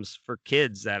poems for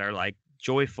kids that are like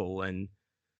joyful and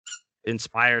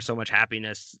inspire so much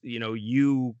happiness.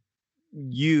 You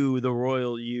the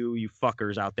royal you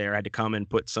fuckers out there had to come and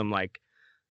put some like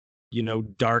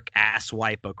dark ass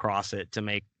wipe across it to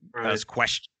make us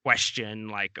question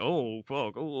like, oh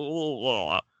fuck.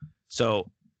 So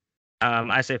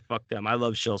I say fuck them. I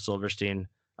love Shel Silverstein.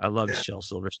 Shel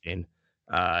Silverstein.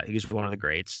 He's one of the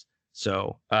greats.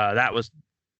 So that was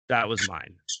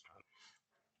mine.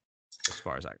 As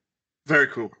far as very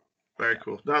cool.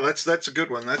 No, that's a good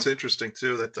one. That's interesting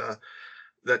too.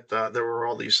 That there were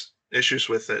all these issues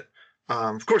with it.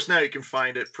 Of course, now you can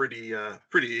find it pretty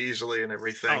easily and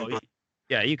everything.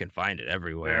 Yeah, you can find it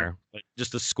everywhere. Yeah. But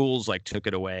just the schools like took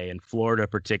it away, and Florida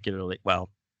particularly. Well,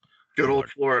 good old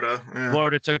Florida. Yeah.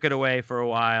 Florida took it away for a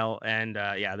while, and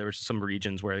there were some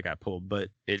regions where it got pulled, but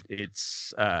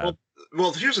it's.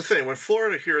 Well, here's the thing: when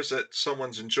Florida hears that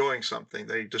someone's enjoying something,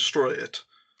 they destroy it.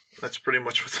 That's pretty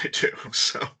much what they do.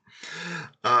 So,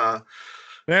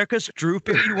 America's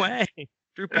droopy way,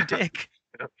 droopy dick.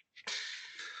 Yeah.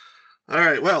 All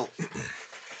right. Well,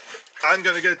 I'm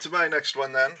going to get to my next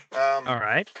one then. All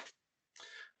right.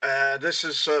 This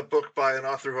is a book by an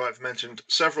author who I've mentioned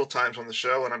several times on the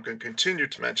show, and I'm going to continue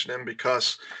to mention him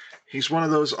because he's one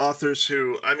of those authors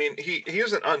who, I mean, he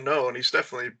isn't unknown. He's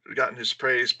definitely gotten his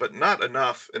praise, but not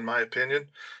enough, in my opinion.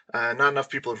 Not enough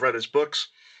people have read his books.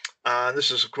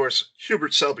 This is, of course,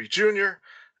 Hubert Selby Jr.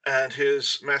 and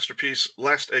his masterpiece,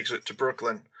 Last Exit to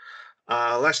Brooklyn.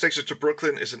 Last Exit to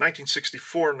Brooklyn is a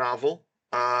 1964 novel.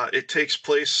 It takes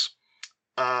place,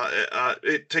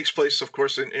 of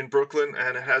course, in Brooklyn,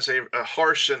 and it has a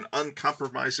harsh and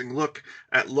uncompromising look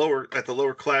at the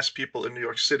lower class people in New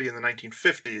York City in the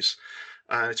 1950s.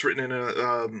 It's written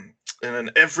in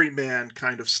an everyman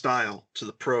kind of style to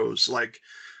the prose, like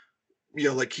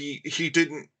like he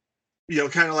didn't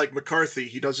kind of like McCarthy.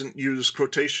 He doesn't use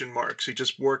quotation marks. He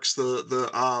just works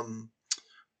the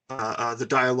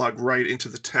dialogue right into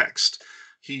the text.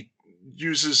 He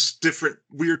uses different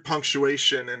weird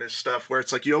punctuation in his stuff where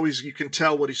it's like you can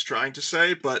tell what he's trying to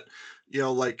say, but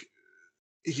like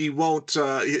he won't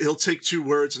he'll take two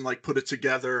words and like put it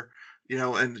together,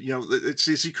 and he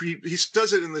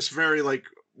does it in this very like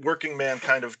working man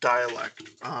kind of dialect.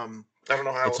 I don't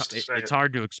know how else to say it's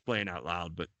hard to explain out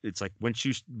loud, but it's like once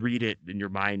you read it and your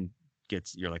mind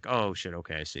you're like, oh shit,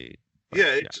 okay, I see.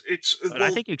 But, it's but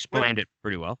I think you explained it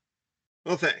pretty well.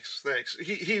 Well, thanks.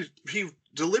 He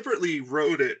deliberately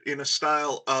wrote it in a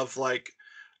style of like,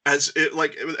 as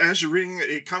you're reading it,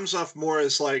 it comes off more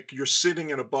as like you're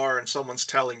sitting in a bar and someone's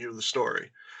telling you the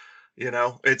story.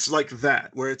 It's like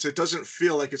that, where it doesn't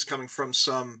feel like it's coming from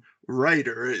some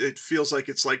writer. It feels like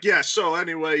it's like, yeah, so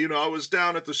anyway, I was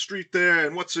down at the street there,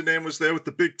 and what's her name was there with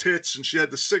the big tits, and she had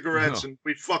the cigarettes, and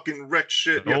we fucking wrecked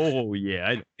shit. Oh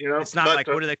yeah, it's not like,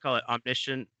 what do they call it,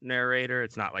 omniscient narrator?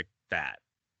 It's not like that.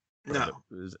 No.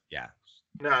 Yeah.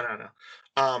 No.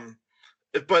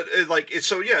 But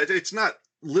it's not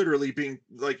literally being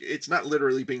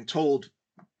told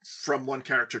from one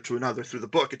character to another through the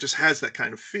book. It just has that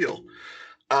kind of feel.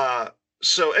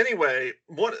 So anyway,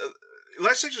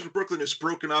 Last Exit to Brooklyn is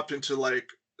broken up into like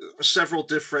several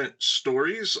different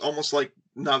stories, almost like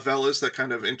novellas that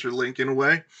kind of interlink in a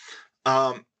way.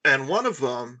 And one of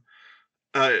them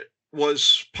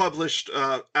was published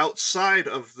outside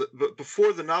of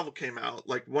before the novel came out,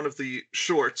 like one of the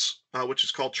shorts, which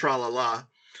is called Tra La La,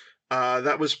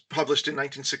 that was published in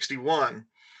 1961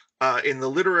 in the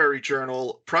literary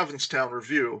journal Provincetown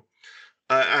Review.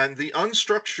 And the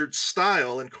unstructured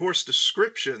style and coarse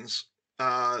descriptions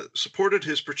supported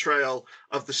his portrayal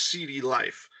of the seedy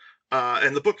life.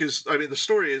 And the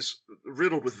story is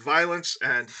riddled with violence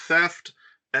and theft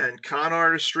and con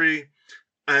artistry.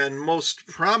 And most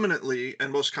prominently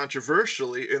and most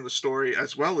controversially in the story,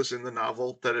 as well as in the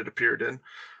novel that it appeared in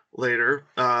later,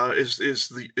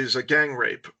 is a gang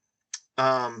rape.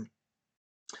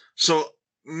 So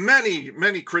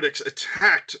many critics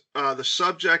attacked the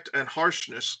subject and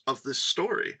harshness of this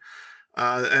story,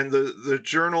 and the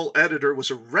journal editor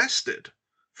was arrested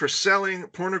for selling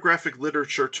pornographic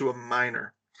literature to a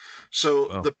minor.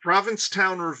 So the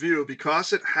Provincetown Review,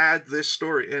 because it had this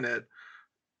story in it,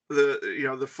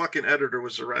 the fucking editor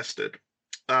was arrested.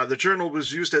 The journal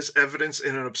was used as evidence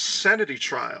in an obscenity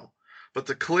trial, but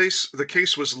the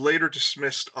case was later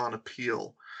dismissed on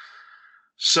appeal.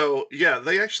 So yeah,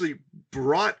 they actually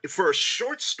brought in for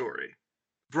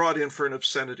an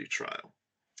obscenity trial.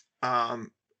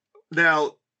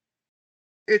 Now,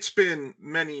 it's been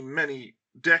many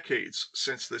decades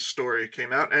since this story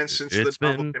came out, and since the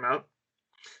novel came out.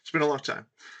 It's been a long time.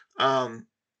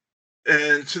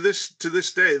 And to this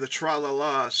day, the Tra La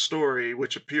La story,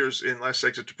 which appears in Last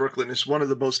Exit to Brooklyn, is one of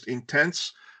the most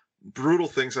intense, brutal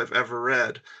things I've ever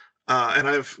read. And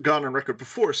I've gone on record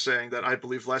before saying that I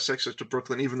believe Last Exit to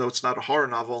Brooklyn, even though it's not a horror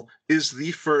novel, is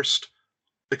the first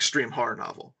extreme horror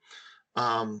novel.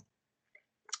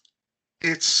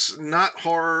 It's not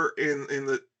horror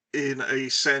in a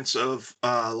sense of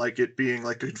like it being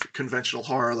like a conventional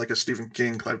horror, like a Stephen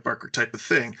King, Clive Barker type of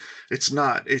thing. It's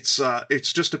not. It's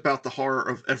just about the horror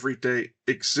of everyday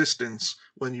existence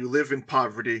when you live in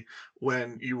poverty,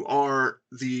 when you are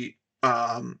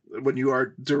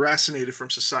deracinated from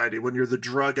society, when you're the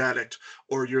drug addict,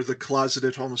 or you're the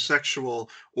closeted homosexual,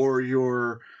 or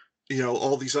you're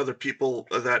all these other people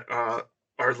that are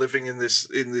living in this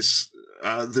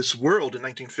world in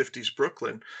 1950s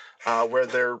Brooklyn, where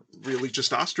they're really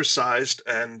just ostracized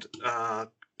and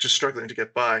just struggling to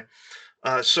get by.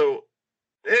 So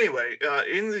anyway,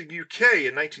 in the UK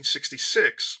in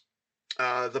 1966,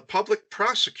 the public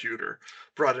prosecutor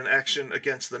brought an action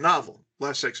against the novel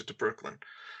Last Exit to Brooklyn.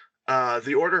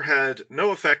 The order had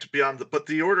no effect beyond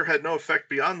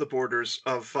the borders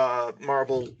of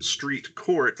Marble Street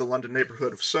Court, the London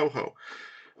neighborhood of Soho.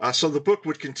 So the book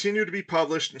would continue to be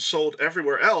published and sold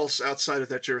everywhere else outside of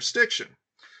that jurisdiction.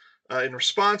 In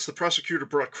response, the prosecutor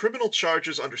brought criminal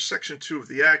charges under Section 2 of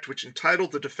the Act, which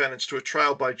entitled the defendants to a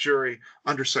trial by jury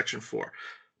under Section 4.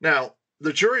 Now,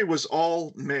 the jury was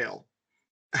all male,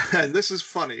 and this is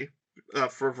funny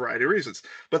for a variety of reasons,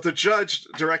 but the judge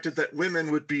directed that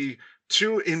women would be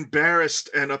too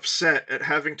embarrassed and upset at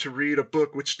having to read a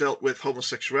book which dealt with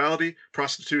homosexuality,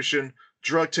 prostitution,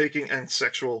 drug taking, and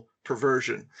sexual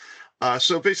perversion.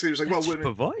 So basically, he was like, "Well,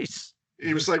 women." Voice.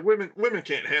 He was like, "Women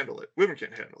can't handle it. Women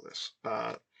can't handle this."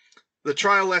 The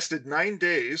trial lasted 9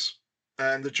 days,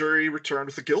 and the jury returned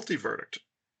with a guilty verdict.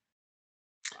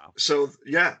 Wow. So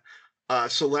yeah,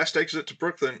 so Last Exit to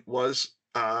Brooklyn was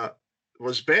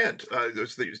banned.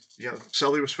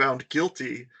 Selby was found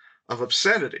guilty of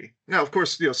obscenity. Now, of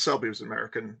course, Selby was an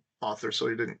American author, so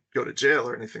he didn't go to jail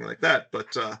or anything like that.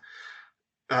 But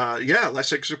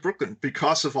Last Exit to Brooklyn,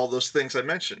 because of all those things I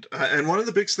mentioned. And one of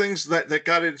the big things that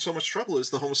got it in so much trouble is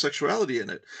the homosexuality in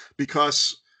it,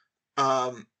 because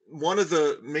one of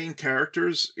the main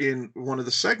characters in one of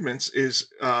the segments is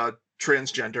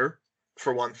transgender,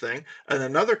 for one thing, and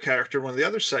another character, one of the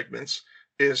other segments,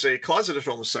 is a closeted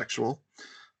homosexual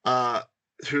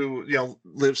who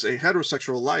lives a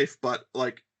heterosexual life, but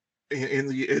like in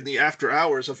the after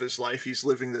hours of his life, he's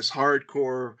living this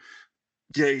hardcore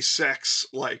gay sex,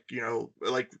 like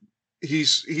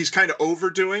he's kind of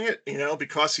overdoing it,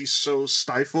 because he's so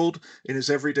stifled in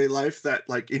his everyday life that,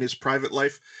 like, in his private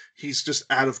life, he's just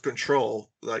out of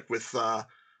control, like with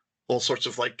all sorts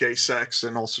of like gay sex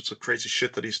and all sorts of crazy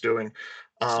shit that he's doing.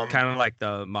 Kind of like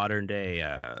the modern day,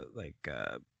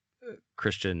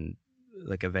 Christian,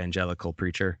 like evangelical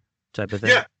preacher type of thing.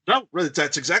 Yeah, no,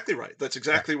 that's exactly right. That's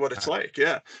exactly what it's like.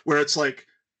 Yeah, where it's like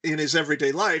in his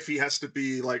everyday life, he has to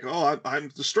be like, oh,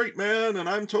 I'm the straight man, and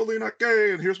I'm totally not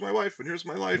gay, and here's my wife, and here's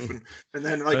my life, and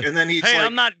then he's hey, like,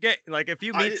 I'm not gay. Like if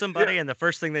you meet somebody and the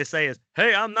first thing they say is,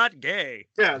 hey, I'm not gay.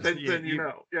 Yeah, then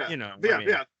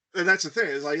yeah. And that's the thing,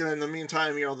 is like, in the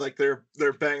meantime, like they're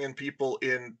banging people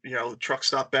in, truck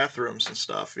stop bathrooms and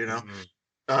stuff,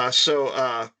 Mm-hmm. So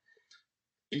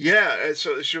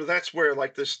that's where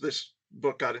like this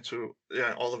book got into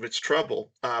all of its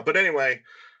trouble. But anyway,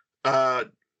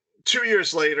 2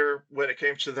 years later, when it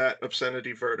came to that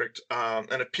obscenity verdict,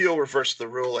 an appeal reversed the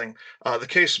ruling. The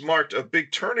case marked a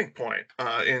big turning point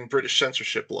in British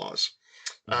censorship laws.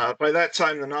 By that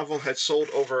time, the novel had sold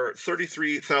over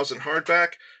 33,000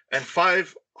 hardback and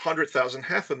 500,000,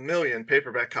 500,000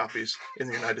 paperback copies in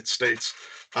the United States.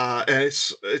 And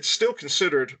it's still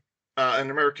considered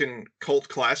an American cult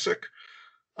classic.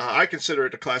 I consider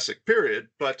it a classic, period.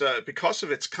 But because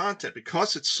of its content,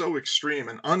 because it's so extreme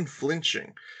and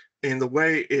unflinching in the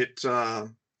way it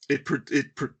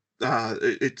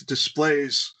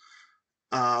displays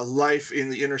life in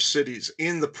the inner cities,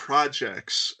 in the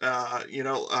projects,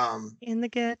 In the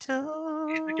ghetto.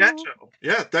 in the ghetto.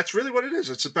 Yeah, that's really what it is.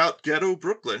 It's about ghetto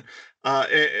Brooklyn.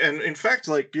 And in fact,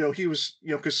 like, he was,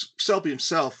 because Selby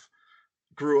himself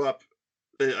grew up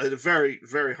a very,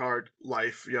 very hard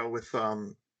life, with,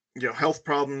 health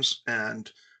problems,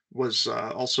 and was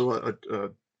also a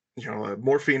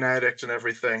morphine addict and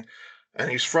everything. And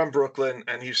he's from Brooklyn,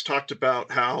 and he's talked about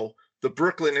how the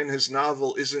Brooklyn in his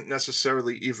novel isn't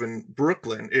necessarily even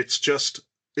Brooklyn. It's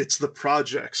the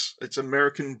projects. It's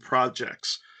American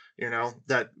projects,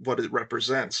 that what it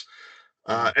represents.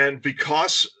 And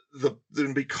because the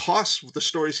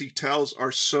stories he tells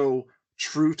are so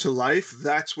true to life,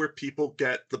 that's where people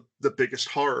get the biggest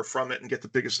horror from it and get the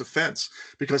biggest offense,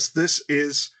 because this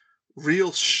is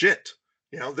real shit.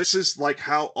 This is like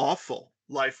how awful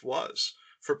life was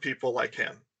for people like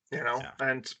him,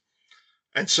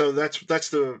 and so that's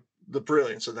the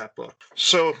brilliance of that book.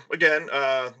 So again,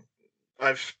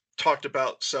 I've talked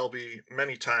about Selby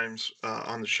many times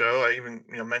on the show. I even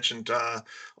mentioned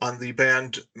on the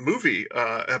banned movie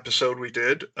episode we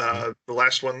did, the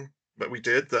last one that we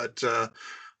did, that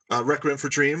Requiem for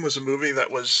a Dream was a movie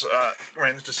that was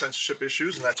ran into censorship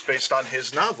issues, and that's based on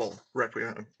his novel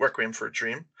Requiem for a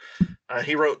Dream.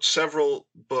 He wrote several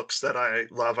books that I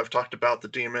love. I've talked about The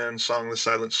Demon, Song of the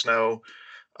Silent Snow,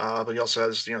 but he also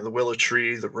has The Willow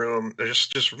Tree, The Room. They're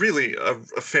just really a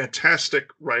fantastic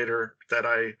writer that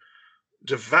I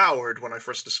devoured when I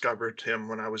first discovered him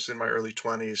when I was in my early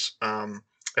 20s, and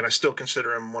I still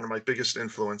consider him one of my biggest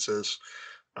influences.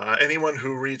 Anyone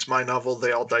who reads my novel,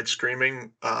 They All Died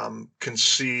Screaming, can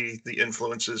see the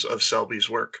influences of Selby's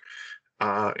work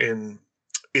in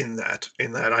that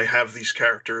I have these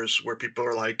characters where people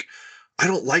are like, I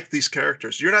don't like these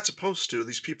characters. You're not supposed to.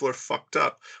 These people are fucked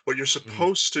up. What you're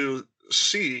supposed to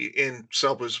see in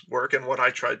Selby's work, and what I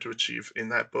tried to achieve in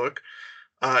that book,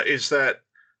 is that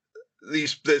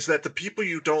the people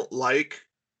you don't like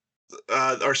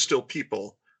are still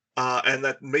people. And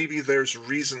that maybe there's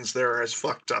reasons they're as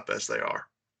fucked up as they are.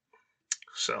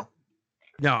 So,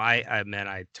 no,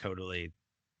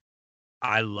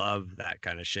 I love that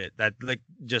kind of shit. That, like,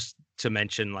 just to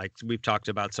mention, like, we've talked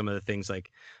about some of the things,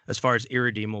 like, as far as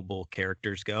irredeemable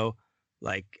characters go,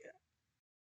 like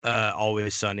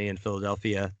Always Sunny in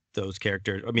Philadelphia. Those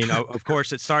characters. I mean, of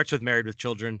course, it starts with Married with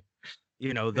Children.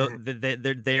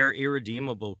 They're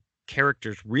irredeemable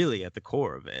characters really at the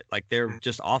core of it. Like they're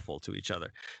just awful to each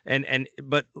other.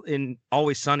 But in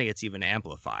Always Sunny, it's even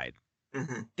amplified.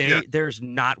 There's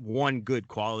not one good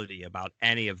quality about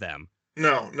any of them.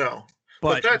 No.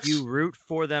 But you root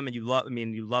for them and you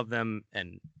love them.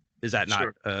 And is that not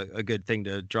a good thing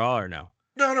to draw or no?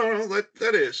 No.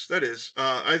 That is.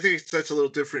 I think that's a little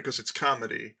different because it's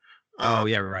comedy. Oh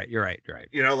yeah, right. You're right.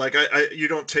 You know, like you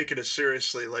don't take it as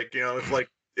seriously. Like, you know,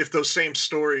 if those same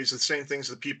stories, the same things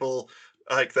that people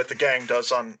like that the gang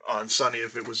does on Sunny,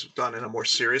 if it was done in a more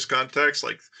serious context,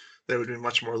 like they would be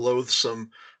much more loathsome.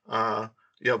 You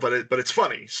know, but it's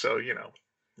funny, so you know,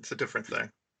 it's a different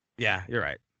thing. Yeah, you're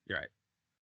right.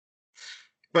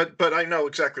 But I know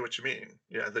exactly what you mean.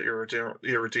 Yeah, that you're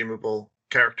irredeemable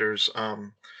characters.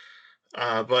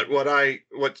 But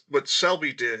what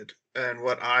Selby did and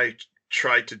what I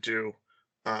tried to do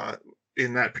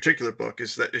in that particular book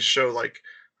is show like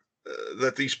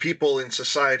that these people in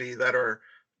society that are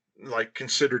like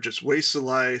considered just wastes of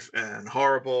life and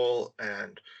horrible,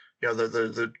 and you know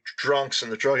the drunks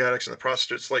and the drug addicts and the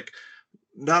prostitutes, like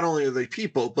not only are they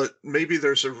people, but maybe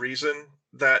there's a reason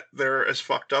that they're as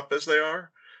fucked up as they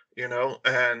are, you know,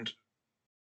 and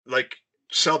like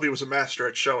Selby was a master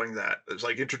at showing that. It's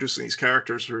like introducing these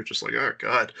characters who are just like, oh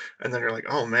god, and then you're like,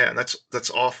 oh man,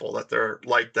 that's awful that they're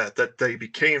like that they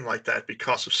became like that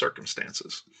because of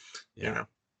circumstances. Yeah. You know,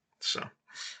 so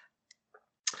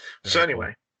anyway,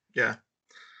 cool. Yeah.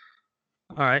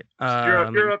 All right.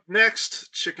 You're up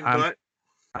next, Chicken Butt.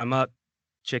 I'm up,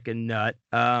 Chicken Nut.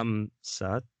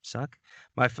 Suck.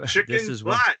 Chicken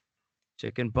Butt.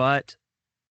 Chicken Butt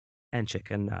and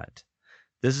Chicken Nut.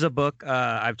 This is a book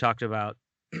I've talked about.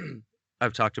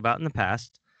 I've talked about in the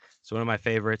past. It's one of my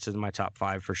favorites, in my top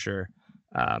 5 for sure.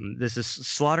 This is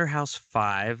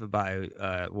Slaughterhouse-Five by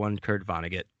one Kurt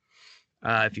Vonnegut.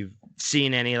 If you've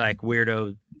seen any like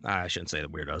weirdo, I shouldn't say the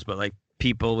weirdos, but like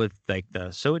people with like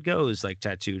the "So It Goes" like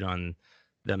tattooed on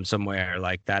them somewhere,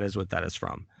 like that is what that is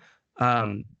from.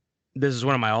 This is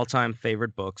one of my all-time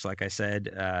favorite books, like I said,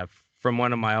 from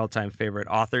one of my all-time favorite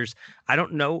authors. I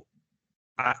don't know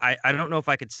if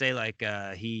I could say like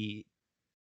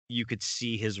you could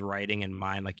see his writing in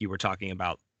mind, like you were talking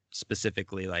about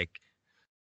specifically, like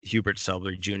Hubert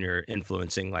Selby Jr.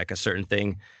 influencing like a certain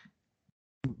thing,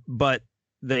 but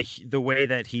the way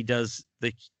that he does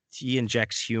he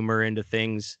injects humor into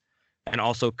things, and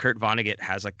also Kurt Vonnegut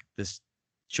has like this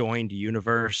joined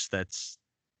universe that's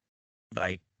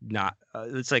like not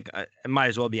it's like it might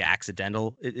as well be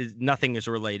accidental. Nothing is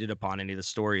related upon any of the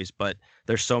stories, but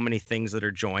there's so many things that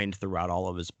are joined throughout all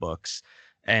of his books,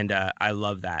 and I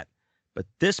love that. But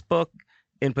this book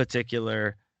in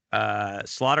particular,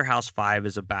 Slaughterhouse-Five,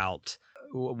 is about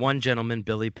one gentleman,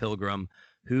 Billy Pilgrim,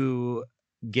 who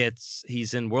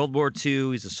he's in World War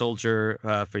II. He's a soldier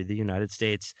for the United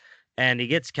States, and he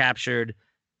gets captured,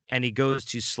 and he goes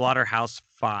to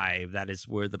Slaughterhouse-Five. That is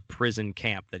where the prison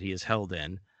camp that he is held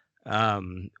in,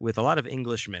 with a lot of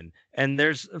Englishmen. And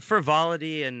there's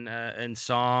frivolity and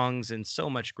songs and so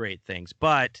much great things,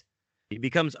 but he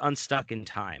becomes unstuck in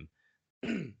time.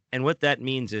 And what that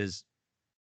means is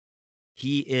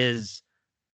he is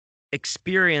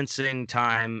experiencing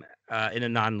time in a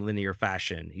non-linear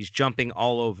fashion. He's jumping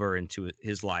all over into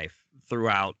his life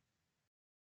throughout,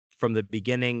 from the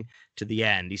beginning to the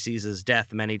end. He sees his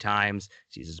death many times,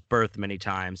 sees his birth many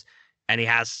times, and he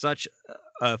has such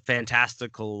a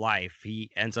fantastical life. He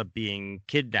ends up being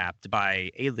kidnapped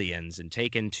by aliens and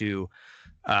taken to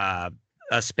a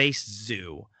space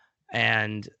zoo,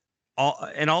 and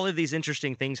all of these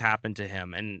interesting things happen to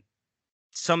him. And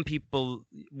some people,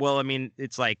 well, I mean,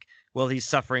 it's like, well, he's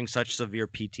suffering such severe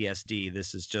PTSD.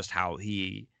 This is just how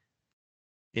he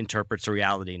interprets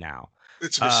reality now.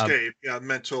 It's an escape. Yeah.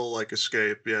 Mental, like,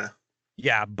 escape. Yeah.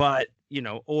 Yeah. But, you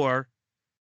know, or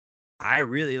I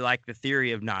really like the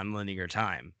theory of nonlinear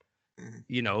time,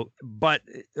 you know, but,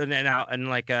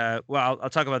 well, I'll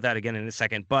talk about that again in a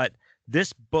second, but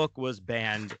this book was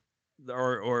banned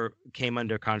or came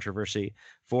under controversy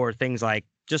for things like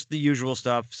just the usual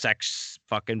stuff, sex,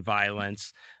 fucking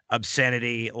violence,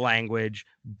 obscenity, language,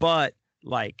 but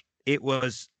like it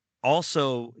was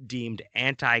also deemed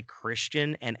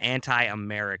anti-Christian and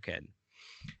anti-American.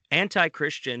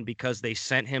 Anti-Christian because they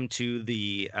sent him to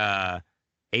the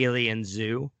alien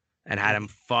zoo and had him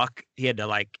fuck. He had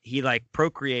to he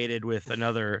procreated with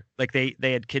another, like they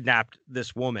had kidnapped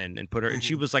this woman and put her, and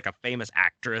she was like a famous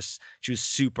actress. She was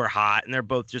super hot, and they're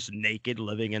both just naked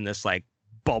living in this like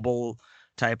bubble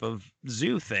type of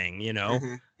zoo thing, you know?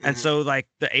 And so like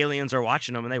the aliens are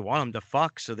watching them and they want them to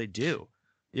fuck, so they do,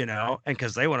 you know, and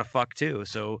because they want to fuck too.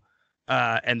 So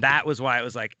and that was why it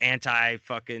was like anti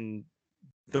fucking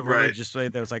the Right. religious way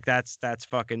that was like that's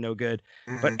fucking no good.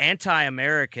 But Mhm.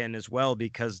 anti-American as well,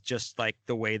 because just like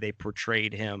the way they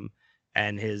portrayed him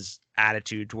and his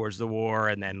attitude towards the war,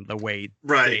 and then the way they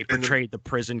Right. And portrayed the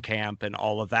prison camp and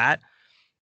all of that.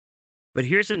 But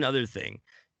here's another thing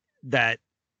that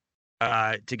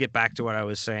to get back to what I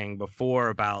was saying before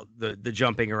about the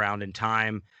jumping around in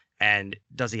time and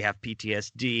does he have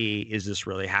PTSD? Is this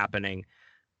really happening?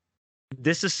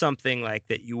 This is something like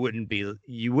that you wouldn't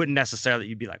necessarily,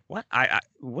 you'd be like, what?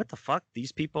 What the fuck?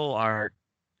 These people are,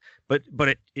 but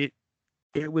it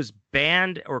was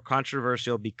banned or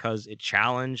controversial because it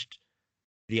challenged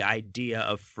the idea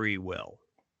of free will.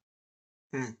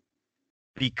 Hmm.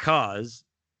 Because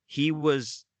he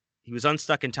was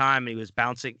unstuck in time, and he was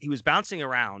bouncing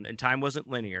around, and time wasn't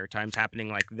linear. Time's happening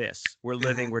like this. We're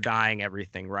living, we're dying,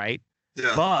 everything, right?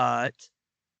 yeah. But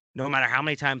no matter how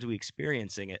many times we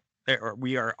experiencing it, or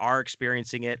we are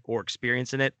experiencing it or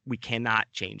experiencing it, we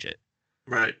cannot change it.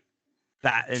 Right.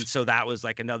 And so that was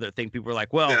like another thing. People were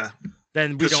like, well, Yeah.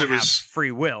 then we 'Cause don't it have was-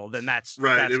 free will. Then that's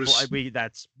Right,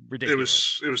 that's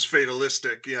ridiculous. It was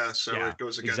fatalistic, yeah. So Yeah, it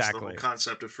goes against the exactly. whole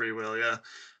concept of free will, yeah.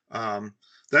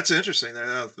 That's interesting.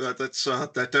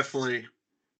 That definitely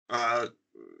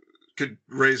could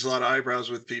raise a lot of eyebrows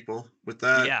with people with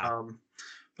that. Yeah.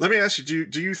 Let me ask you: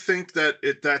 Do you think that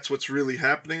that's what's really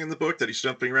happening in the book, that he's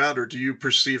jumping around, or do you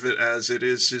perceive it as it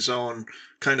is his own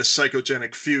kind of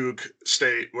psychogenic fugue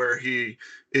state where he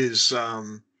is,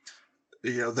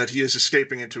 that he is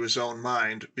escaping into his own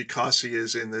mind because he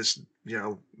is in this,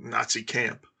 Nazi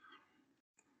camp?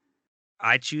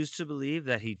 I choose to believe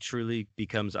that he truly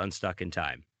becomes unstuck in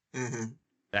time. Hmm.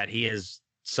 That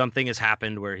something has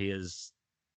happened where his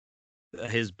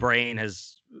brain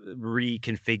has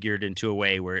reconfigured into a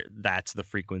way where that's the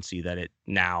frequency that it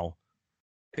now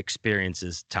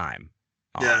experiences time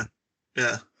on.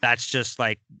 Yeah. That's just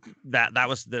like that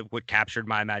was what captured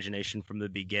my imagination from the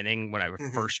beginning when I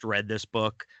Mhm. first read this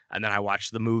book, and then I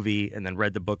watched the movie and then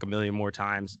read the book a million more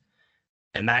times.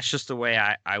 And that's just the way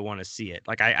I want to see it.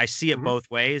 Like I see it Mhm. both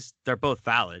ways. They're both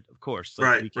valid, of course.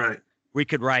 Like Right. we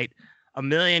could write a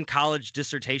million college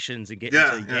dissertations and get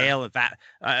Yeah, into yeah. Yale.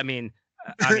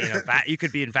 You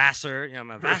could be in Vassar. I'm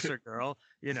a Vassar girl.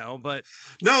 But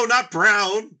No, not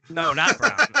Brown. no, not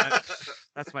Brown.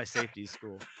 That's my safety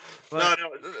school. But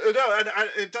No. And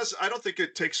it does. I don't think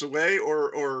it takes away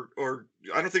or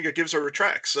I don't think it gives or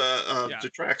retracts.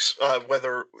 Detracts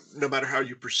whether, no matter how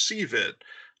you perceive it,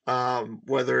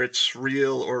 whether it's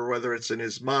real or whether it's in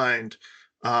his mind.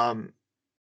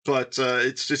 But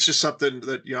it's just something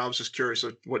that I was just curious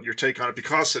of what your take on it,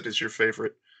 because it is your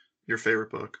favorite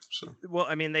book. So well,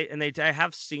 I mean, they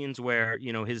have scenes where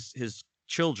his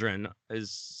children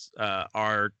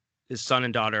are his son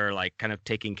and daughter are like kind of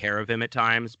taking care of him at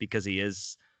times because he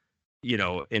is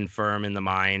infirm in the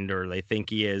mind, or they think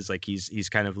he is, like he's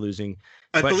kind of losing.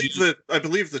 I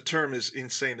believe the term is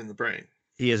insane in the brain.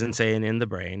 He is insane in the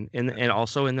brain and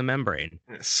also in the membrane.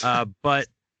 Yes. But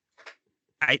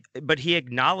he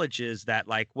acknowledges that,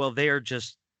 like, well, they are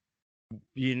just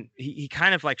he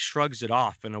kind of like shrugs it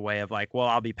off in a way of like, well,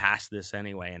 I'll be past this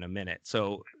anyway in a minute.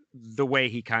 So the way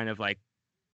he kind of like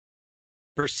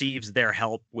perceives their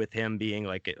help with him being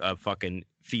like a fucking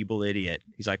feeble idiot,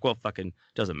 he's like, well, fucking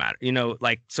doesn't matter,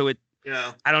 like, so it,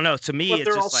 Yeah. I don't know, to me, But it's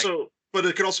they're just also, like, but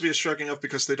it could also be a shrugging off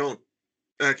because they don't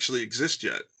actually exist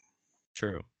yet.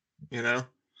 true.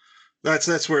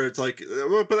 That's where it's like,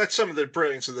 but that's some of the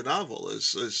brilliance of the novel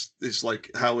is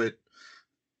like how it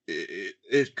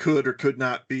could or could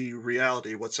not be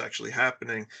reality, what's actually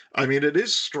happening. I mean, it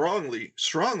is strongly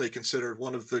considered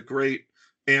one of the great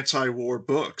anti-war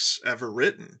books ever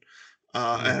written.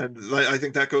 And I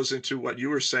think that goes into what you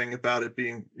were saying about it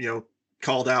being,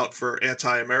 called out for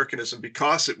anti-Americanism,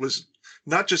 because it was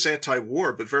not just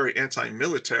anti-war, but very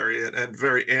anti-military and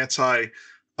very anti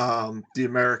the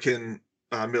American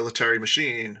military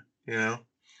machine,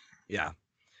 Yeah.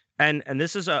 And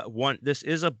this is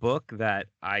a book that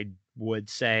I would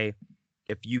say,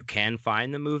 if you can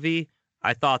find the movie,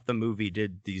 I thought the movie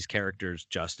did these characters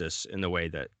justice in the way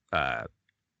that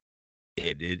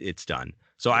it's done.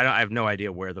 So I have no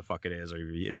idea where the fuck it is, or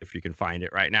if you can find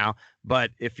it right now.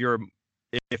 But if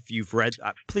you've read,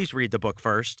 please read the book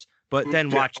first, but then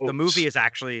watch the movie.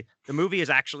 The movie is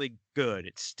actually good.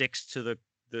 It sticks to the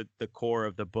core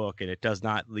of the book, and it does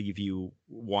not leave you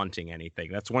wanting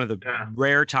anything. That's one of the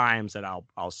rare times that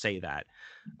I'll say that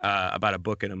about a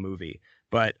book and a movie.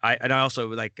 But I also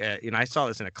like, I saw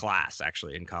this in a class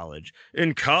actually in college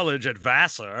at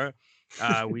Vassar.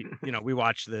 We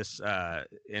watched this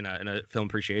in a film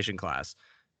appreciation class,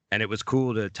 and it was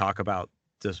cool to talk about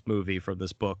this movie from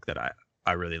this book that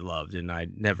I really loved, and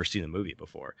I'd never seen the movie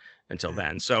before until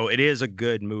then. So it is a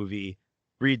good movie.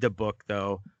 Read the book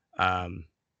though, and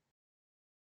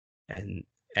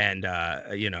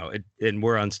you know, and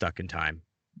we're unstuck in time.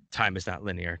 Time is not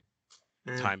linear.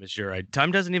 Time is your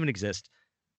time doesn't even exist.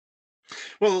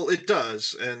 Well, it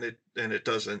does, and it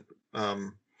doesn't.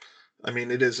 I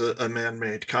mean, it is a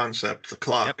man-made concept, the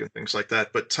clock and things like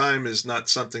that. But time is not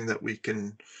something that we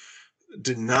can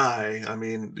deny. I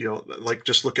mean, you know, like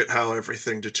just look at how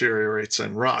everything deteriorates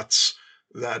and rots.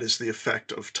 That is the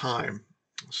effect of time.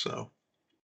 So,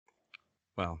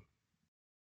 well,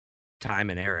 time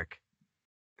and Eric.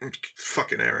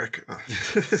 Fucking Eric. I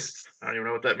don't even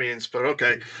know what that means, but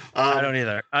okay. I don't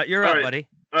either. You're up, buddy.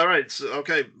 All right. So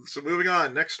moving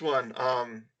on. Next one.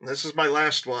 This is my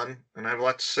last one, and I have a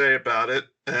lot to say about it.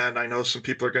 And I know some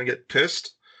people are going to get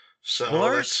pissed. So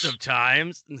worst of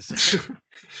times.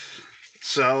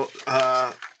 So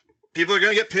people are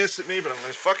going to get pissed at me, but I'm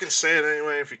going to fucking say it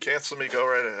anyway. If you cancel me, go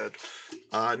right ahead.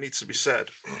 It needs to be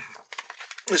said.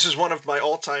 This is one of my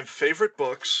all-time favorite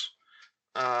books.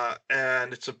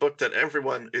 And it's a book that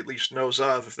everyone at least knows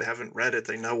of. If they haven't read it,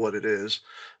 they know what it is.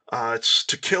 It's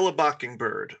To Kill a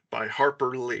Mockingbird by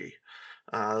Harper Lee.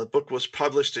 The book was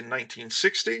published in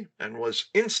 1960 and was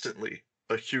instantly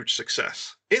a huge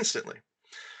success. Instantly.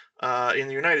 In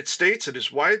the United States, it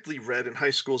is widely read in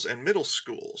high schools and middle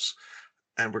schools.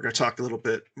 And we're going to talk a little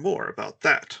bit more about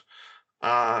that.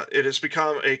 It has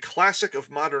become a classic of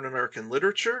modern American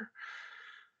literature.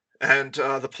 And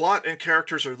the plot and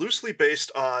characters are loosely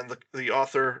based on the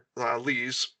author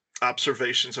Lee's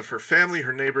observations of her family,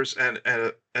 her neighbors, and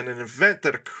an event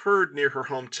that occurred near her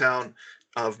hometown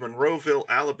of Monroeville,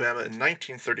 Alabama in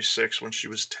 1936 when she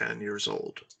was 10 years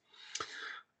old.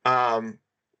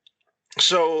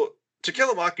 So To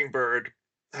Kill a Mockingbird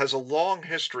has a long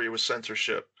history with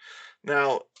censorship.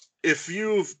 Now, if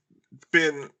you've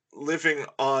been living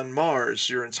on Mars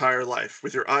your entire life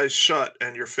with your eyes shut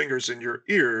and your fingers in your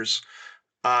ears,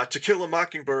 To Kill a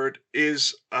Mockingbird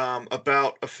is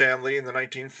about a family in the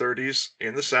 1930s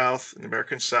in the South, in the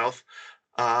American South,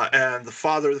 and the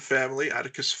father of the family,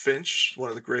 Atticus Finch, one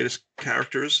of the greatest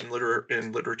characters in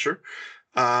literature.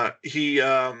 He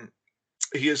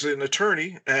is an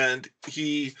attorney, and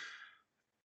he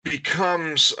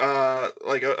becomes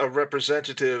like a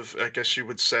representative, I guess you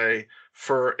would say,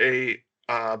 for a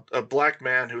black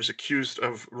man who is accused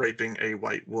of raping a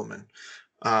white woman.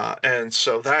 And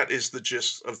so that is the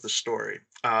gist of the story.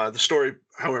 The story,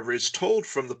 however, is told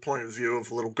from the point of view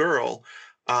of a little girl,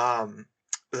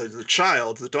 the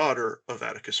child, the daughter of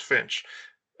Atticus Finch.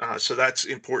 So that's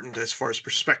important as far as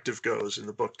perspective goes in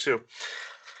the book, too.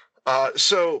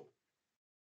 So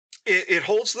it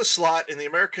holds the slot in the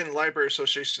American Library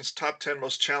Association's top 10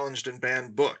 most challenged and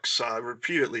banned books.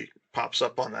 Repeatedly pops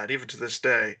up on that, even to this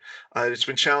day. It's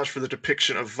been challenged for the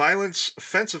depiction of violence,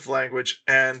 offensive language,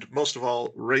 and most of all,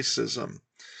 racism.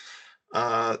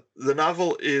 The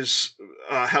novel is,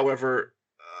 however,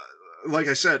 like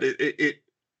I said,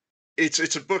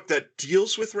 it's a book that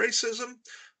deals with racism,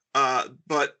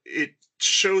 but it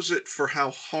shows it for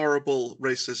how horrible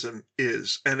racism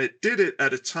is. And it did it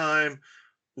at a time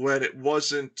when it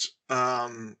wasn't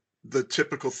the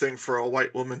typical thing for a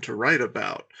white woman to write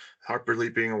about, Harper Lee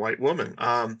being a white woman.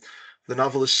 The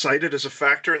novel is cited as a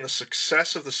factor in the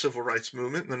success of the civil rights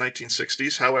movement in the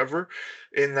 1960s, however,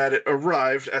 in that it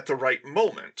arrived at the right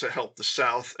moment to help the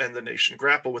South and the nation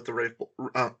grapple with the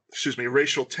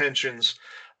racial tensions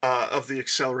of the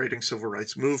accelerating civil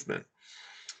rights movement.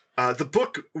 The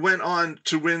book went on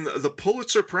to win the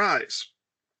Pulitzer Prize.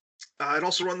 It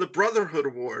also won the Brotherhood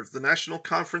Award, the National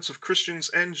Conference of Christians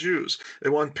and Jews. It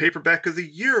won Paperback of the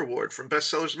Year Award from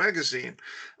Bestsellers Magazine.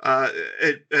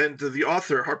 And the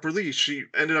author, Harper Lee, she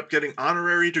ended up getting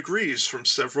honorary degrees from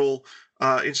several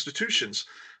institutions.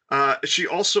 She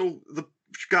also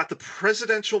got the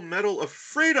Presidential Medal of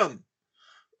Freedom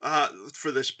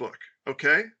for this book,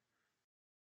 okay?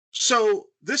 So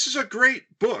this is a great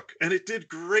book, and it did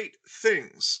great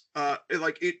things.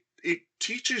 It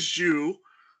teaches you...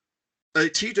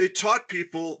 It taught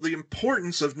people the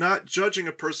importance of not judging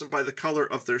a person by the color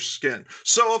of their skin.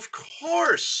 So of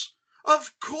course,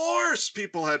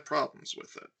 people had problems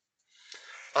with it.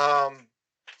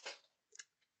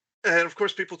 And of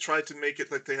course, people tried to make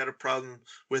it like they had a problem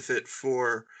with it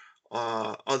for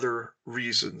other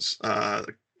reasons.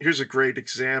 Here's a great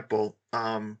example.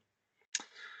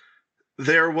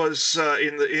 There was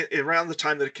around the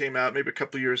time that it came out, maybe a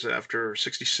couple of years after,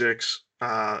 1966,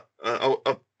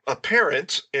 a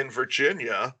parent in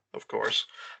Virginia, of course,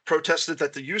 protested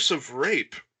that the use of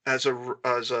rape as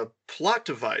a plot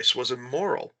device was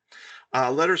immoral.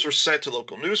 Letters were sent to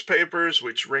local newspapers,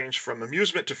 which ranged from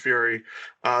amusement to fury.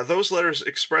 Those letters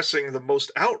expressing the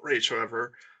most outrage,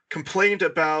 however, complained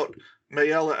about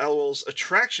Mayella Elwell's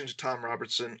attraction to Tom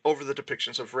Robertson over the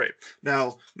depictions of rape.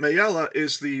 Now, Mayella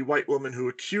is the white woman who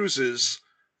accuses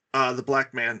the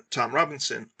black man, Tom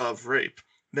Robinson, of rape.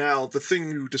 Now, the thing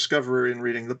you discover in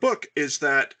reading the book is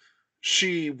that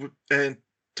she and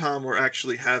Tom were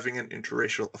actually having an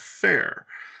interracial affair.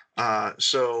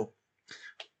 So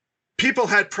people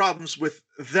had problems with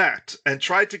that and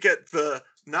tried to get the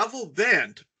novel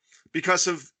banned because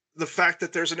of the fact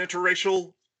that there's an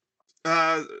interracial,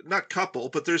 not couple,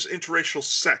 but there's interracial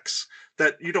sex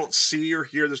that you don't see or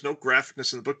hear. There's no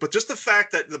graphicness in the book, but just the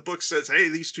fact that the book says, hey,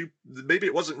 these two, maybe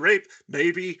it wasn't rape,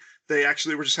 maybe they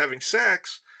actually were just having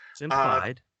sex. It's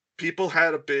implied. People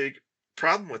had a big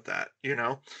problem with that,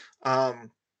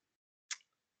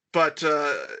 but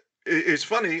it's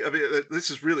funny. I mean,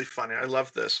 this is really funny. I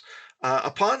love this.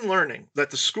 Upon learning that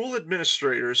the school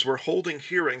administrators were holding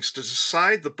hearings to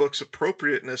decide the book's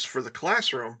appropriateness for the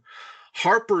classroom,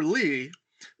 Harper Lee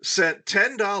sent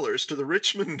 $10 to the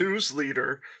Richmond News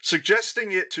Leader,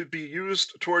 suggesting it to be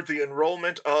used toward the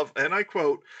enrollment of, and I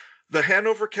quote, the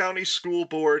Hanover County School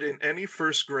Board in any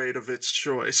first grade of its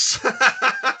choice.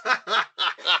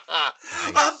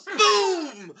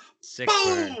 Boom! Sick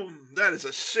Boom! burn. That is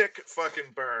a sick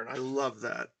fucking burn. I love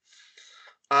that.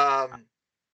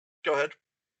 Go ahead.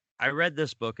 I read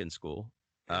this book in school,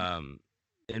 in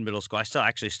middle school. I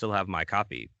still have my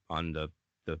copy on the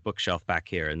bookshelf back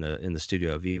here in the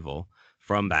Studio of Evil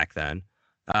from back then.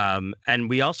 And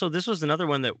this was another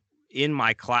one that in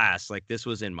my class, like this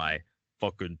was in my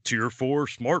fucking tier 4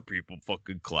 smart people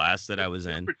fucking class that I was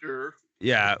in.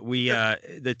 Yeah,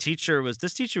 this teacher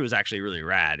was actually really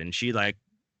rad, and she like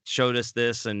showed us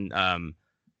this, and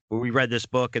we read this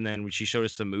book, and then she showed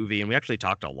us the movie, and we actually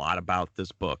talked a lot about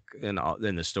this book and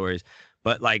in the stories.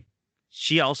 But like,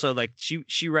 she also like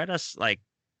she read us like,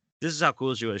 this is how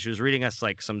cool she was. She was reading us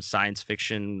like some science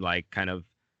fiction like kind of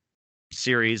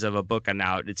series of a book, and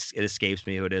now it escapes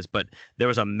me who it is, but there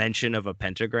was a mention of a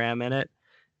pentagram in it,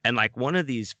 and like one of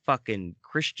these fucking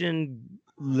Christian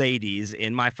ladies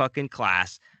in my fucking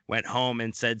class went home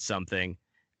and said something,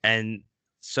 and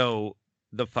so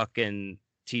the fucking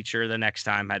teacher the next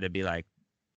time had to be like,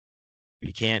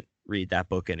 you can't read that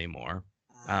book anymore,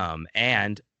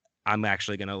 and I'm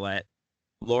actually gonna let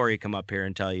Lori come up here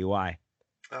and tell you why.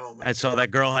 Oh my and so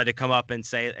that girl had to come up and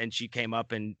say, and she came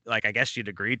up and like, I guess she'd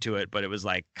agreed to it, but it was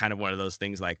like kind of one of those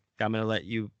things like, I'm gonna let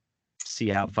you see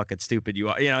how fucking stupid you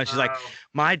are, she's like,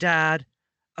 my dad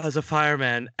was a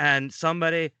fireman and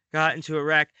somebody got into a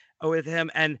wreck with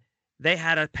him, and they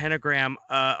had a pentagram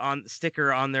on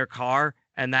sticker on their car,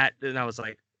 and I was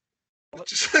like,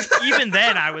 even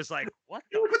then I was like, what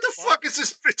the fuck is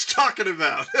this bitch talking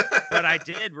about? But I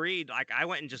did read, like, I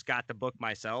went and just got the book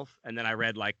myself, and then I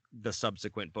read like the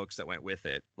subsequent books that went with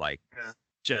it, like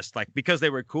just like because they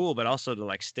were cool, but also to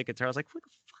like stick it to her. I was like, what the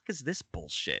fuck is this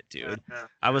bullshit, dude?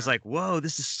 I was like, whoa,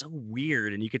 this is so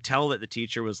weird. And you could tell that the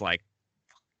teacher was like,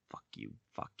 fuck you,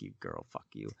 girl, fuck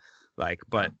you. Like,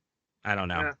 but I don't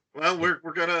know. Yeah. Well,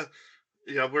 we're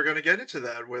gonna get into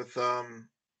that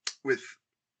with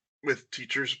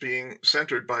teachers being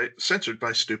censored by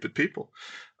stupid people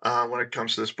when it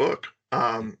comes to this book.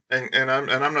 And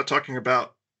I'm not talking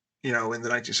about in the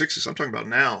 1960s. I'm talking about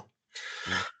now.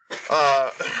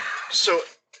 So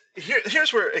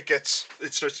here's where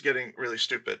it starts getting really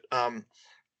stupid.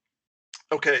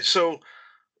 Okay, so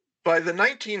by the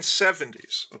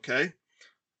 1970s,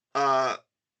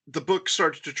 the book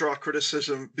started to draw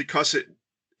criticism because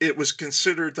it was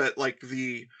considered that like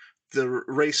the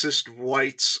racist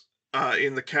whites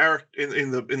in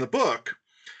the book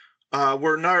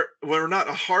were not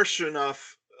a harsh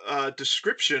enough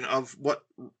description of what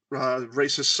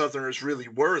racist Southerners really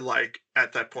were like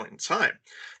at that point in time,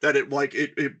 that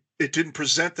it didn't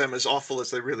present them as awful as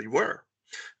they really were,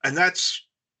 and that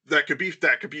could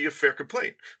be a fair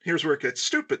complaint. Here's where it gets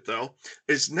stupid, though,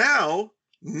 is now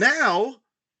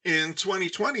in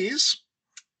 2020s,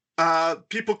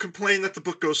 people complain that the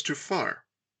book goes too far,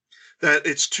 that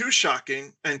it's too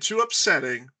shocking and too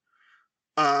upsetting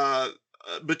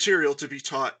material to be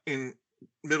taught in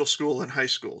middle school and high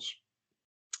schools.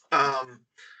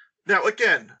 Now,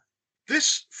 again,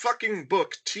 this fucking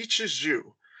book teaches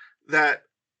you that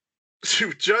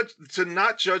to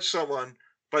not judge someone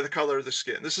by the color of the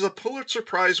skin. This is a Pulitzer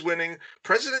Prize winning,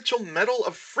 Presidential Medal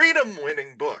of Freedom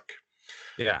winning book.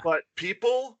 Yeah. But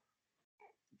people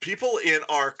in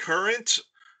our current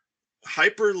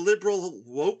hyper liberal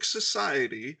woke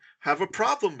society have a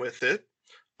problem with it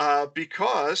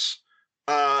because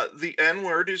The N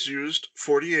word is used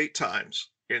 48 times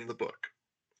in the book.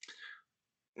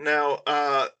 Now,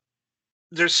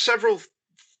 there's several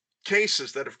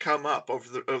cases that have come up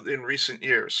in recent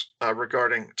years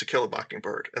regarding To Kill a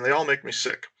Mockingbird, and they all make me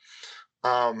sick.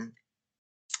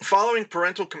 Following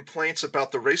parental complaints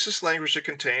about the racist language it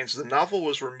contains, the novel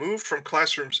was removed from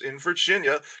classrooms in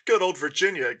Virginia, good old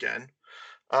Virginia again,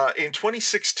 in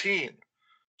 2016.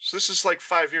 So this is like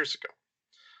 5 years ago.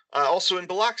 Also in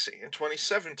Biloxi in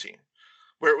 2017,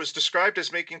 where it was described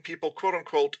as making people, quote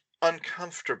unquote,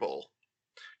 uncomfortable.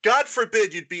 God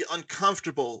forbid you'd be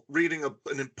uncomfortable reading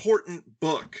an important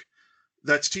book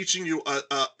that's teaching you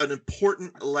an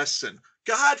important lesson.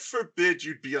 God forbid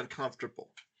you'd be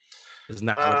uncomfortable. Isn't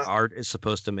that what art is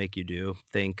supposed to make you do?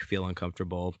 Think, feel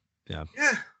uncomfortable. Yeah.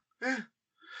 Yeah.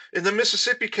 In the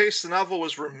Mississippi case, the novel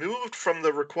was removed from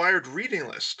the required reading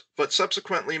list, but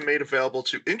subsequently made available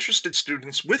to interested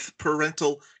students with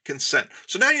parental consent.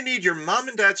 So now you need your mom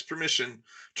and dad's permission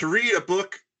to read a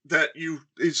book that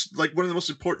is like one of the most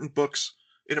important books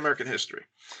in American history.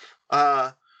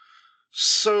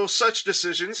 So such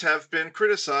decisions have been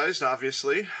criticized,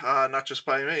 obviously, not just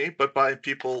by me, but by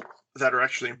people that are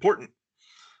actually important.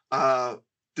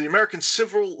 The American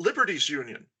Civil Liberties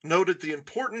Union noted the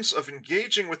importance of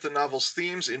engaging with the novel's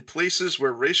themes in places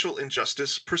where racial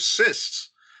injustice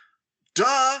persists.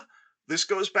 Duh! This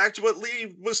goes back to what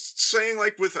Lee was saying,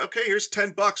 like with, okay, here's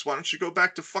 $10. Why don't you go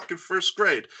back to fucking first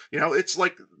grade? It's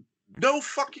like, no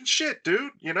fucking shit,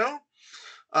 dude,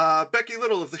 Becky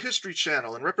Little of the History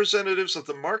Channel and representatives of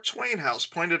the Mark Twain House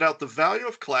pointed out the value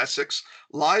of classics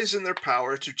lies in their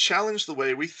power to challenge the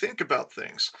way we think about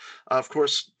things. Of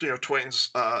course, Twain's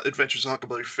Adventures of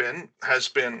Huckleberry Finn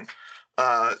has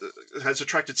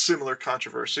attracted similar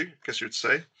controversy, I guess you'd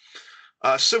say.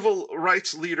 Civil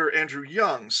rights leader Andrew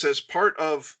Young says part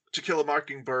of To Kill a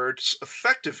Mockingbird's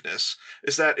effectiveness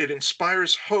is that it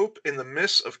inspires hope in the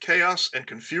midst of chaos and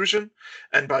confusion,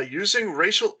 and by using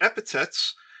racial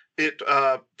epithets, it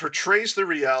portrays the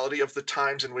reality of the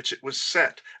times in which it was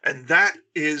set. And that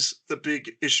is the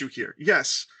big issue here.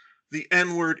 Yes, the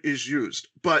N-word is used,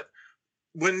 but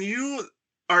when you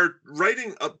are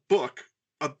writing a book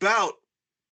about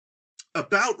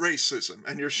racism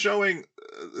and you're showing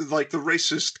like the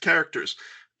racist characters,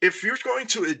 if you're going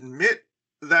to admit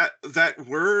that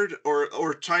word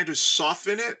or trying to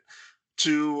soften it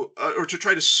or to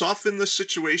try to soften the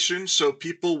situation so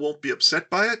people won't be upset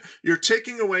by it, you're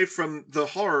taking away from the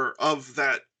horror of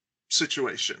that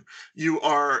situation. You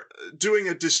are doing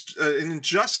an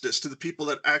injustice to the people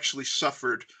that actually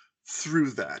suffered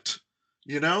through that.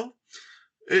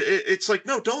 It's like,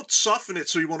 no, don't soften it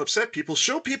so you won't upset people.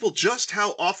 Show people just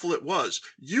how awful it was.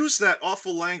 Use that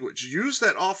awful language. Use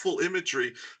that awful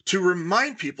imagery to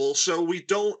remind people so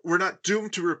we're not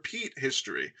doomed to repeat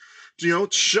history.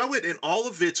 Show it in all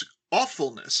of its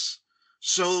awfulness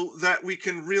so that we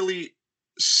can really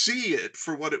see it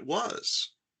for what it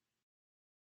was.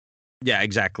 Yeah,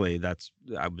 exactly. I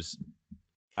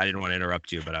didn't want to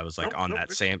interrupt you, but I was like on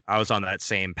that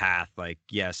same path. Like,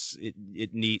 yes,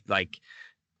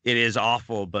 it is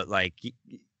awful, but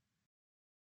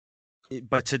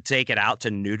but to take it out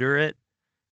to neuter it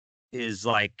is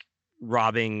like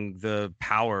robbing the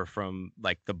power from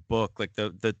like the book, like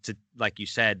like you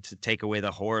said, to take away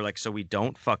the horror, like so we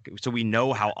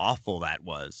know how awful that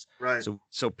was, right?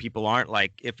 So people aren't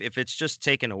like, if it's just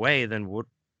taken away, then what?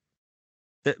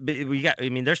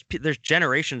 There's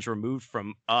generations removed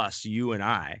from us, you and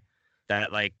I,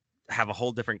 that like have a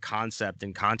whole different concept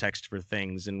and context for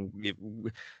things, and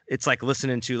it's like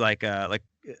listening to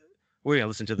we're gonna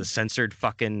listen to the censored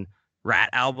fucking Rat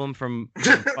album from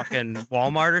fucking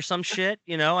Walmart or some shit,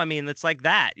 it's like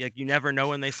that. Like, you never know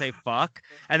when they say fuck,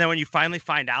 and then when you finally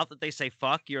find out that they say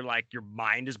fuck, you're like, your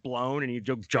mind is blown and you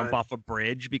jump off a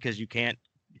bridge because you can't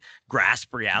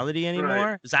grasp reality anymore.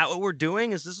 Right. Is that what we're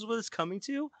doing? Is this what it's coming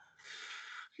to?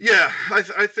 Yeah, I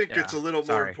think it's a little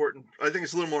more important. I think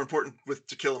it's a little more important with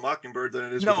To Kill a Mockingbird than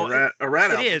it is with a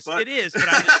rat album. It is, but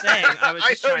I'm just saying. I was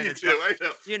just trying to.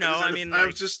 I know. I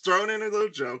was just throwing in a little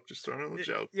joke.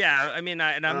 Yeah, I'm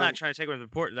not trying to take away the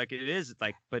important. Like, it is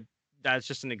like, but that's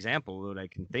just an example that I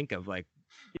can think of. Like,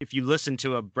 if you listen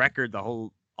to a record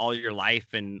all your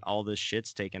life and all this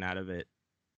shit's taken out of it.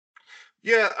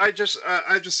 Yeah, I'm just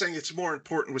saying it's more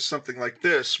important with something like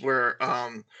this, where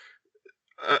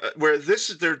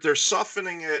they're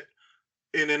softening it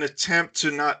in an attempt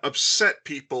to not upset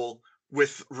people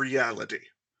with reality.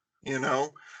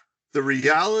 The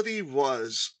reality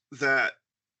was that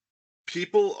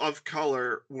people of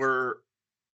color were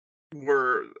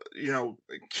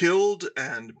killed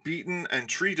and beaten and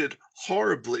treated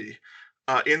horribly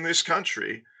in this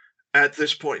country, at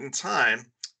this point in time.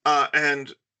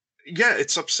 And yeah,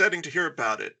 it's upsetting to hear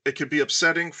about it. It could be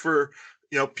upsetting for,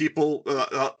 people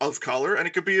of color, and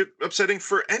it could be upsetting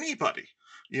for anybody,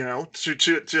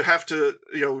 to have to,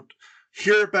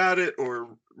 hear about it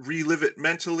or relive it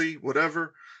mentally,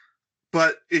 whatever.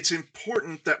 But it's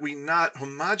important that we not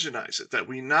homogenize it, that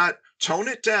we not tone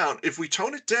it down. If we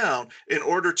tone it down in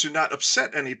order to not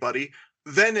upset anybody,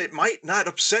 then it might not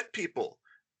upset people.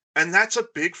 And that's a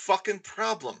big fucking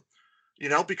problem,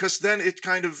 because then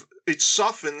it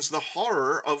softens the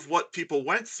horror of what people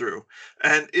went through.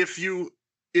 And if you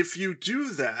do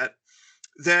that,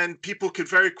 then people could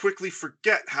very quickly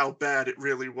forget how bad it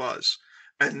really was.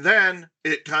 And then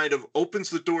it kind of opens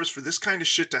the doors for this kind of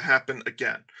shit to happen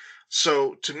again.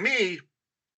 So to me,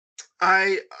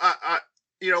 I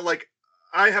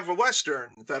have a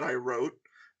Western that I wrote,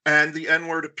 and the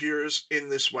N-word appears in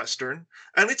this Western,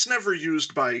 and it's never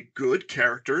used by good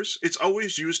characters. It's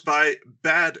always used by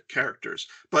bad characters.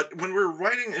 But when we're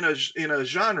writing in a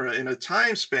genre, in a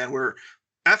time span where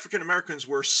African Americans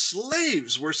were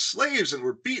slaves and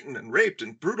were beaten and raped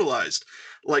and brutalized,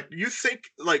 you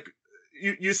think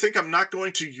I'm not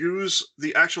going to use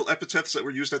the actual epithets that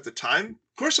were used at the time?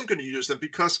 Of course I'm going to use them,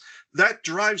 because that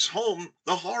drives home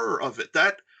the horror of it.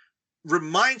 That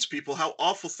reminds people how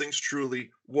awful things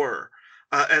truly were.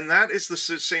 And that is the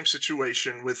same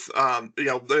situation with,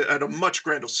 at a much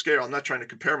grander scale. I'm not trying to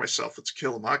compare myself with To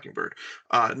Kill a Mockingbird,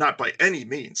 not by any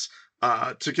means.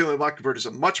 To Kill a Mockingbird is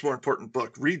a much more important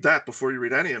book. Read that before you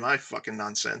read any of my fucking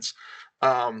nonsense.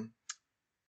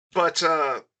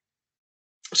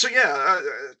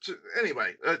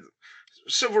 Anyway,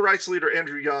 civil rights leader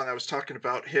Andrew Young, I was talking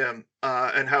about him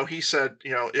and how he said,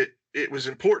 it was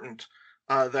important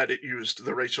that it used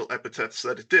the racial epithets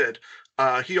that it did.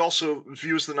 He also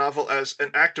views the novel as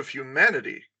an act of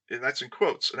humanity, and that's in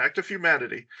quotes, an act of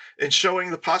humanity, in showing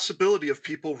the possibility of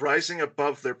people rising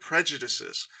above their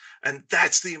prejudices. And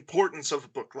that's the importance of a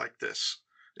book like this,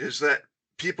 is that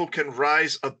people can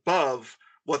rise above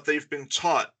what they've been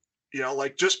taught.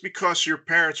 Just because your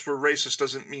parents were racist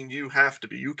doesn't mean you have to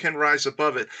be. You can rise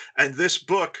above it. And this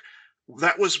book,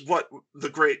 that was what the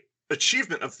great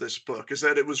achievement of this book is,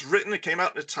 that it was written, it came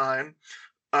out in a time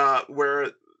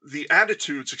where the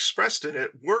attitudes expressed in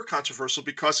it were controversial,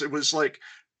 because it was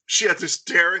she had this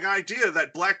daring idea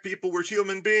that black people were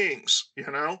human beings,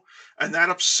 and that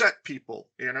upset people,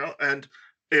 and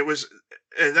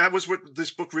that was what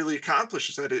this book really accomplished,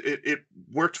 is that it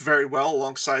worked very well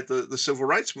alongside the civil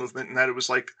rights movement, and that it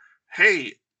was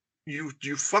hey,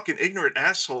 you fucking ignorant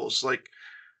assholes,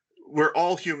 we're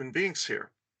all human beings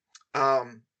here.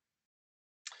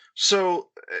 So,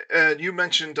 and you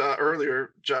mentioned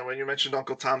earlier, John, when you mentioned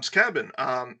Uncle Tom's Cabin,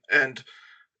 and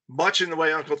much in the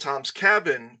way Uncle Tom's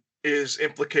Cabin is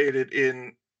implicated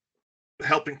in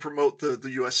helping promote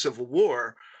the U.S. Civil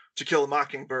War, To Kill a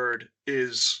Mockingbird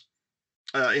is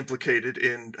implicated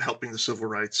in helping the civil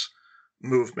rights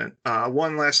movement.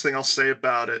 One last thing I'll say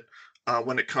about it,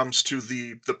 when it comes to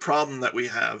the problem that we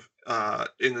have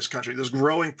in this country, this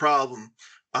growing problem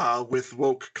with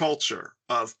woke culture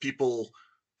of people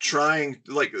trying,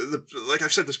 like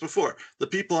I've said this before, the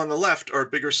people on the left are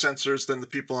bigger censors than the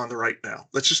people on the right now.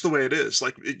 That's just the way it is.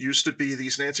 It used to be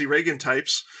these Nancy Reagan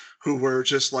types who were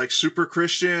just super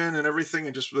Christian and everything,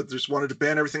 and just wanted to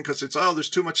ban everything because it's, there's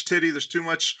too much titty, there's too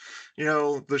much,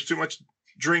 there's too much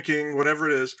drinking, whatever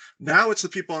it is. Now it's the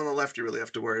people on the left you really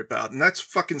have to worry about. And that's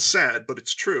fucking sad, but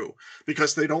it's true,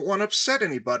 because they don't want to upset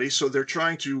anybody. So they're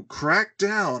trying to crack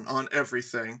down on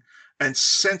everything and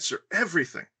censor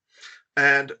everything.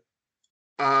 And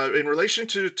in relation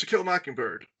to Kill a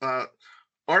Mockingbird,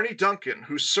 Arne Duncan,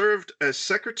 who served as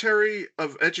Secretary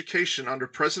of Education under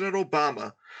President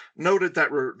Obama, noted that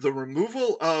the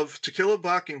removal of To Kill a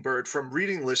Mockingbird from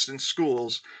reading lists in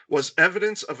schools was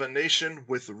evidence of a nation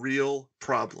with real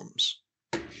problems.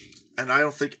 And I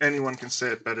don't think anyone can say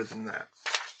it better than that.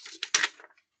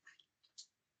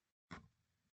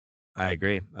 I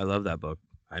agree. I love that book.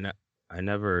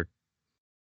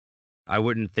 I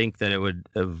wouldn't think that it would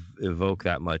evoke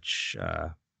that much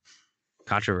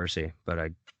controversy, but I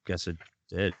guess it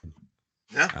did.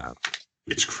 Yeah.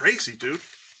 It's crazy, dude.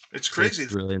 It's crazy.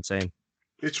 It's really insane.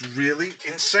 It's really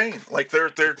insane.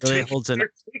 They're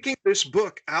taking this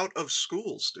book out of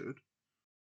schools, dude.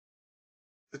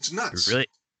 It's nuts.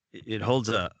 It holds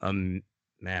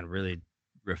really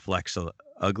reflects the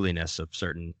ugliness of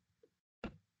certain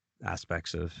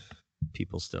aspects of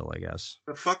people still, I guess.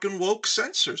 The fucking woke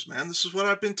censors, man. This is what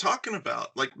I've been talking about.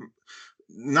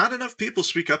 Not enough people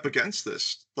speak up against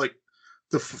this.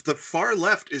 The far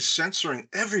left is censoring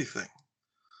everything.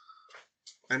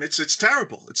 And it's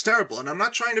terrible. It's terrible. And I'm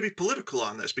not trying to be political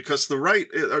on this because the right,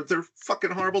 they're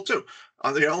fucking horrible too.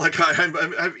 Like I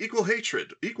have equal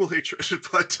hatred.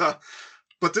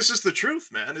 But this is the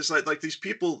truth, man. Is like these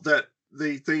people that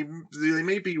they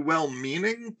may be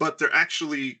well-meaning, but they're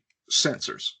actually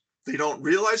censors. They don't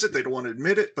realize it. They don't want to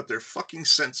admit it, but they're fucking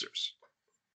censors.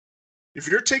 If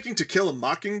you're taking To Kill a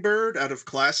Mockingbird out of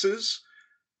classes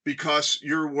because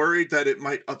you're worried that it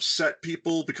might upset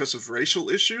people because of racial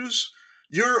issues,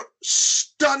 you're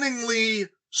stunningly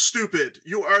stupid.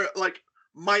 You are like,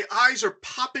 my eyes are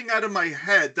popping out of my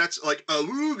head. That's like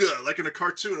Aluga, like in a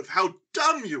cartoon of how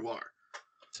dumb you are.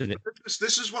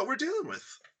 This is what we're dealing with.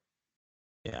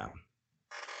 Yeah.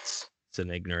 It's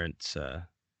an ignorance.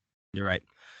 You're right.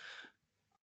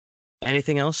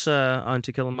 Anything else on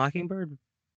To Kill a Mockingbird?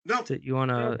 No. That you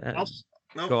want to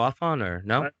no. go off on, or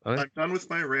no? I'm done with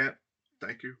my rant.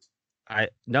 Thank you.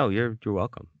 No, you're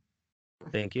welcome.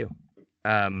 Thank you.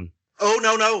 Oh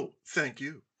no! Thank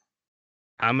you.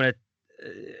 I'm gonna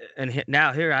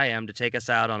now here I am to take us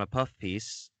out on a puff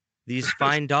piece. These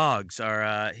fine dogs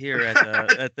are here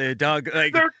at the dog.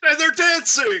 Like, they're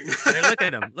dancing. Look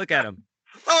at them! Look at them!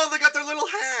 Oh, they got their little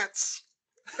hats.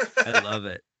 I love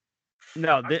it.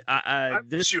 No, I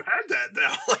wish you had that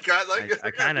now.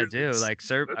 I kind of do. Like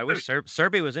I wish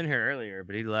Serby was in here earlier,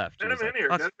 but he left. Get him in here.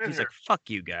 He's like, fuck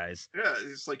you guys. Yeah,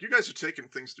 he's like, you guys are taking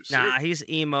things too Nah, seriously. he's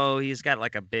emo. He's got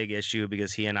like a big issue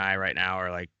because he and I right now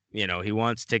are like, he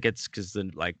wants tickets because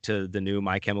to the new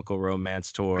My Chemical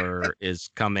Romance tour is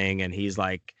coming, and he's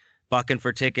like bucking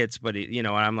for tickets, but and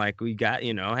I'm like, we got,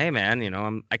 hey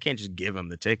man, I can't just give him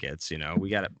the tickets, we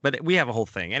got it, but we have a whole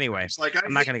thing anyway. It's like,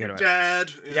 I'm not gonna get it.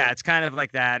 Dad. Yeah, it's kind of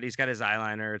like that. He's got his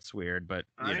eyeliner. It's weird, but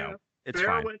it's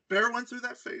fine. Bear went through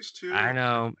that phase too. I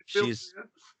know. She's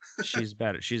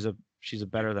better. She's a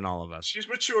better than all of us. She's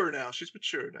mature now,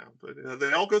 but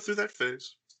they all go through that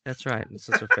phase. That's right. It's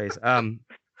such a phase.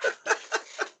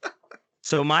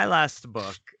 So my last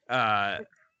book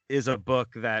is a book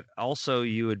that also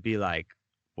you would be like,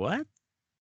 what?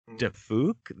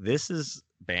 Defook? This is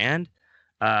banned?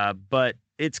 But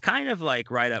it's kind of like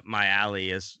right up my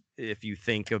alley as if you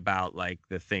think about like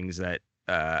the things that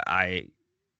I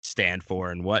stand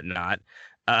for and whatnot.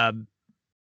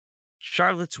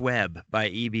 Charlotte's Web by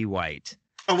E.B. White.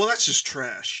 Oh, well, that's just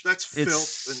trash. That's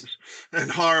filth and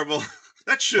horrible.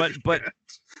 That should be banned.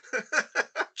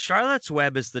 Charlotte's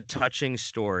Web is the touching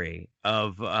story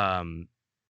of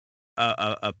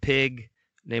a pig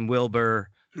named Wilbur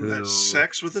who has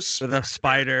sex with a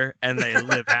spider, and they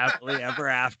live happily ever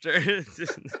after.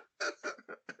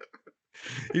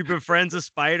 He befriends a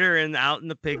spider out in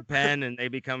the pig pen, and they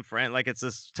become friends. Like, it's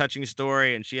this touching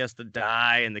story, and she has to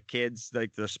die, and the kids,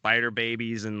 like the spider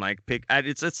babies, and like pig.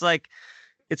 It's like,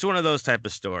 it's one of those type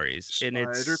of stories.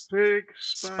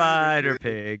 Spider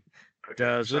pig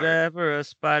does whatever a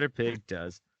spider pig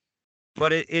does.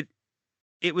 But it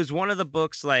was one of the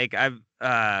books, like I've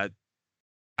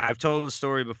told the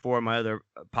story before in my other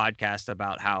podcast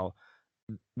about how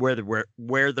where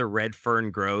the red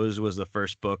fern grows was the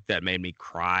first book that made me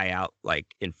cry out, like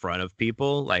in front of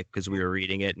people, like because we were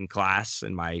reading it in class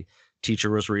and my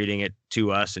teacher was reading it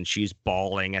to us and she's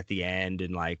bawling at the end,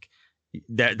 and like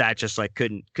that just like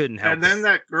couldn't help. And then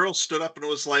that girl stood up and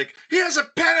was like, he has a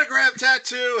pentagram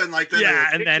tattoo, and like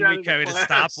and then we kind of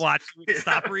stopped watching,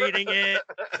 stop reading it.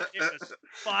 It was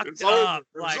fucked up.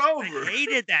 I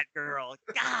hated that girl.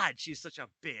 God, she's such a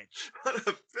bitch. What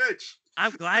a bitch.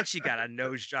 I'm glad she got a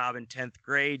nose job in 10th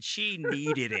grade. She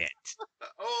needed it.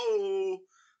 Oh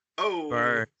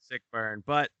burn, sick burn.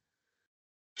 But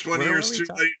 20 years too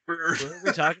late for her. What are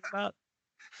we talking about?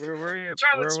 Where were you?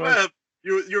 Charlotte's Web.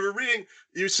 You were reading.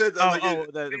 You said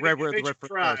the red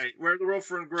cry. Where the red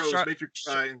fern grows made you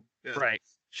cry. Yeah. Right.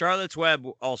 Charlotte's Web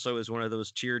also is one of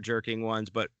those tear jerking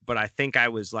ones, but I think I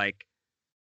was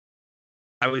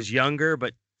younger,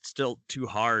 but still too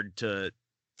hard to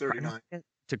 39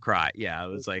 to cry. Yeah, I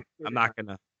was like,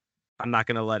 39. I'm not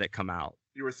gonna let it come out.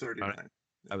 You were 39.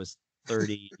 I was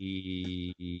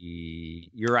 30.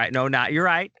 You're right. No, not you're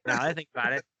right. Now that I think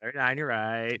about it, 39. You're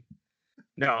right.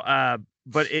 No,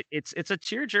 but it's a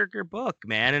tearjerker book,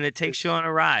 man, and it takes you on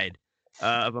a ride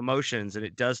of emotions, and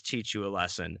it does teach you a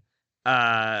lesson.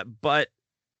 But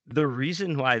the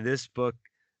reason why this book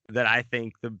that I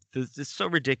think is so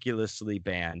ridiculously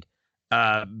banned,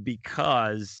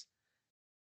 because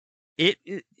it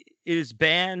is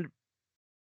banned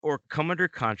or come under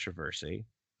controversy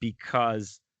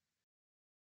because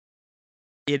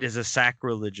it is a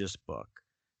sacrilegious book,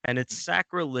 and it's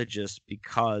sacrilegious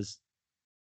because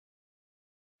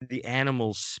the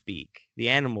animals speak, the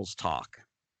animals talk,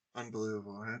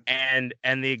 Unbelievable, right? And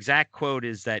the exact quote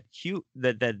is that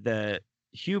the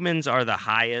humans are the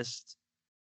highest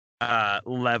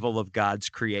level of God's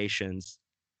creations,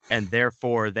 and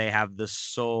therefore they have the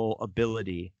sole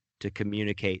ability to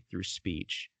communicate through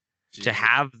speech. To Jesus.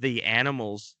 have the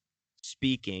animals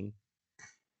speaking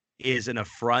is an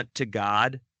affront to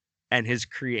God and his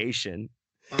creation.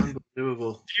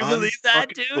 Unbelievable. Do you believe that,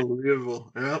 dude?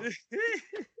 Unbelievable. Yep.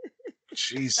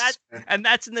 Jesus. man.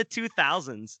 That's in the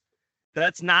 2000s.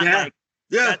 That's not Yeah. like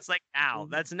Yeah. that's like now.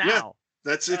 That's now.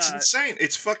 It's insane.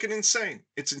 It's fucking insane.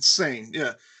 It's insane.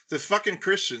 Yeah. The fucking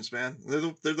Christians, man.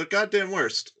 They're the goddamn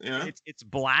worst. You know? It's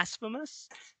blasphemous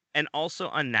and also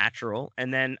unnatural.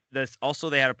 And then they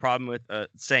had a problem with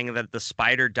saying that the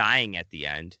spider dying at the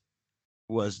end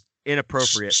was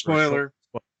inappropriate. Spoiler.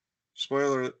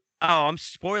 Oh, I'm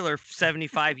spoiler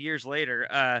 75 years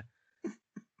later.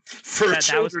 For a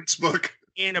children's book.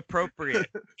 Inappropriate.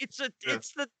 It's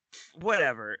the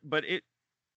whatever, but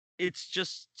it's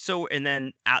just so. And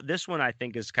then this one I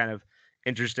think is kind of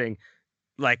interesting.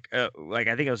 Like I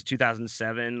think it was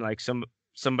 2007. Like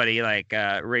somebody like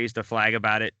raised a flag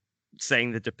about it,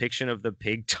 saying the depiction of the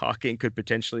pig talking could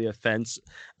potentially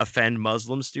offend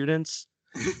Muslim students.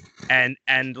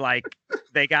 and like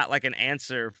they got like an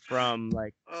answer from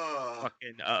like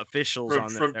fucking officials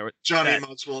from Johnny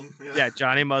Muslim. Yeah,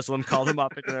 Johnny Muslim called him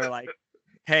up and they're like,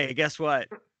 "Hey, guess what?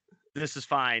 This is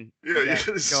fine. Yeah,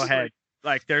 go ahead.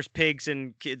 Like there's pigs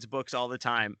in kids' books all the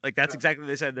time. Like that's exactly what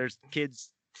they said. There's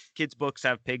kids' books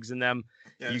have pigs in them.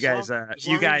 Yeah, you guys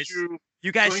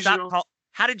stop.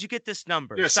 How did you get this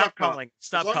number? Yeah, stop calling.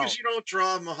 Stop calling. As long as you don't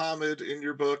draw Muhammad in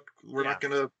your book, we're not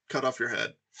gonna cut off your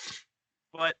head.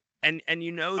 But and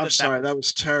you know that. I'm sorry, that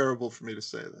was terrible for me to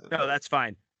say that. No, that's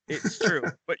fine. It's true.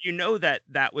 But you know that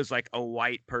was like a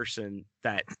white person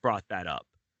that brought that up.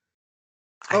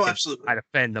 Absolutely. I'd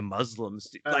offend the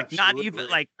Muslims. Like not even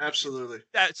like absolutely.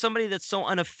 Somebody that's so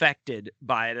unaffected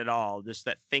by it at all, just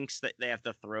that thinks that they have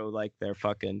to throw like their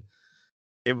fucking.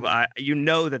 You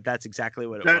know that's exactly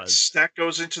what it was. That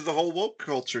goes into the whole woke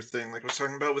culture thing, like I was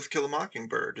talking about with Kill a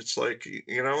Mockingbird. It's like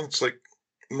it's like.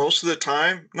 Most of the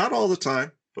time, not all the time,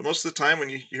 but most of the time when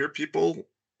you hear people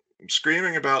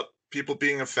screaming about people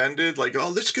being offended, like,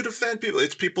 oh, this could offend people.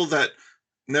 It's people that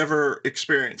never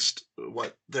experienced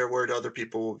what their word other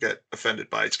people will get offended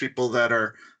by. It's people that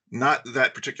are not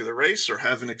that particular race or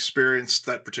haven't experienced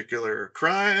that particular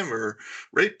crime or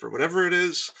rape or whatever it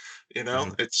is.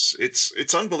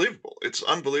 It's unbelievable. It's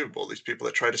unbelievable. These people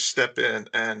that try to step in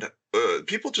and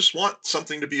people just want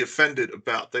something to be offended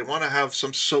about. They want to have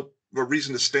a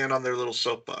reason to stand on their little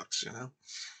soapbox,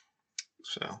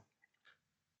 So,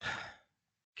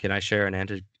 can I share an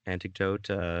anecdote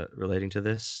relating to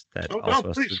this that also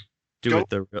has to do with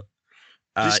the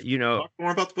talk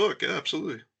more about the book? Yeah,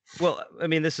 absolutely. Well, I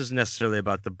mean, this isn't necessarily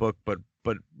about the book, but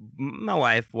my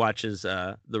wife watches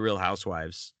The Real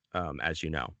Housewives, as you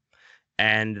know,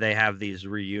 and they have these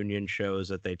reunion shows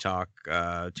that they talk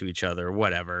to each other,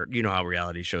 whatever. You know how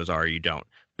reality shows are, you don't,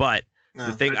 but.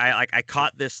 The thing I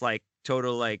caught this like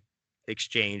total like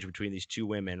exchange between these two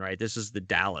women, right? This is the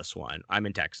Dallas one. I'm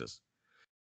in Texas.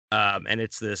 And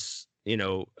it's this,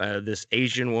 this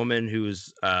Asian woman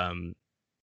who's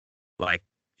like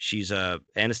she's a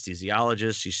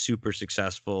anesthesiologist, she's super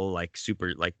successful, like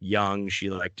super like young, she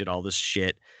like did all this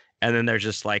shit. And then there's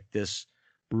just like this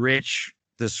rich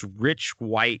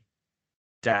white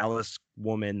Dallas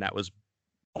woman that was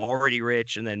already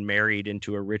rich and then married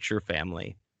into a richer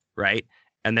family. Right.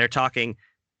 And they're talking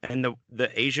and the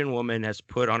Asian woman has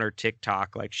put on her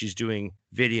TikTok, like she's doing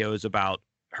videos about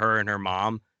her and her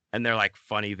mom. And they're like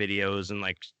funny videos. And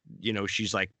like,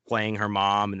 she's like playing her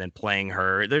mom and then playing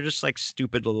her. They're just like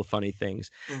stupid little funny things.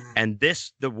 Mm-hmm. And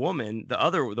the woman,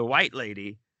 the white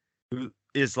lady who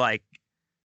is like,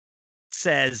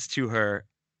 says to her,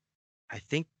 I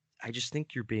just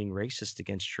think you're being racist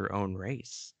against your own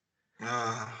race.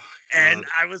 Oh, and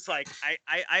I was like,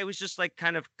 I was just like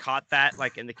kind of caught that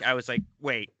like I was like,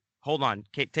 wait, hold on,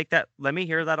 take that. Let me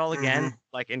hear that all again, mm-hmm.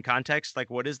 like in context. Like,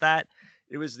 what is that?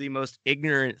 It was the most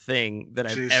ignorant thing that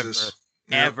I've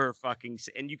ever fucking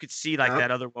seen. And you could see like that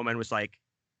other woman was like,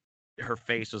 her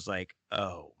face was like,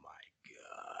 oh my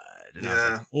God. And I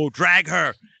was like, oh, drag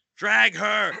her.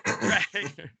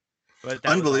 But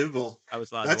unbelievable. I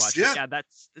was allowed to watch it. Yeah,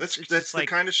 that's the like,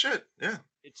 kind of shit. Yeah.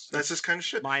 That's this kind of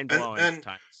shit. Mind blowing and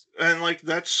times. And like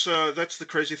that's the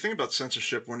crazy thing about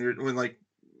censorship when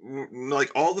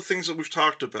like all the things that we've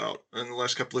talked about in the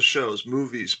last couple of shows,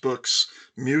 movies, books,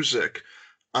 music,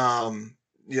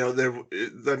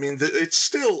 it's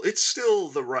still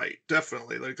the right,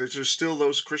 definitely. Like there's still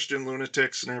those Christian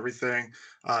lunatics and everything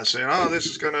saying, oh, this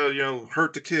is gonna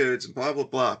hurt the kids and blah blah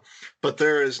blah. But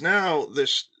there is now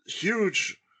this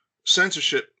huge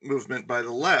censorship movement by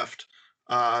the left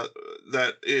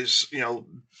that is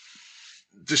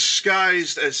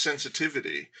disguised as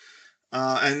sensitivity.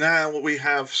 And now we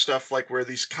have stuff like where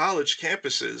these college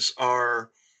campuses are,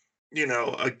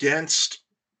 against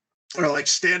or like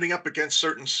standing up against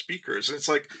certain speakers. And it's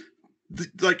like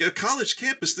a college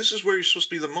campus, this is where you're supposed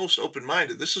to be the most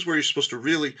open-minded. This is where you're supposed to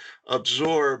really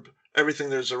absorb everything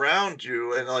that's around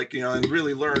you and and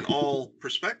really learn all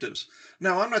perspectives.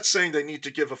 Now, I'm not saying they need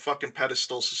to give a fucking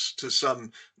pedestal to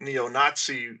some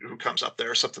neo-Nazi who comes up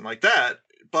there or something like that.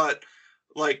 But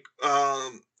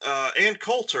Ann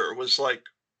Coulter was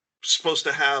supposed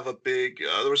to have a big,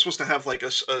 they were supposed to have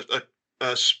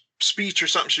a speech or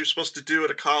something she was supposed to do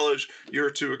at a college a year or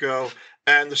two ago,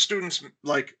 and the students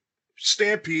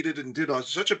stampeded and did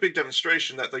such a big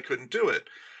demonstration that they couldn't do it.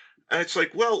 And it's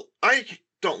like, well, I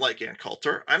don't like Ann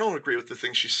Coulter. I don't agree with the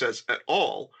things she says at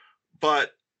all,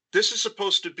 but this is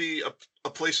supposed to be a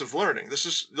place of learning. This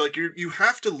is you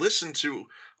have to listen to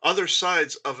other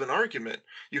sides of an argument.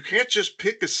 You can't just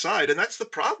pick a side. And that's the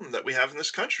problem that we have in this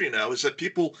country now, is that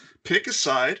people pick a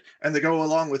side and they go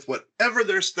along with whatever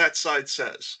that side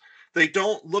says. They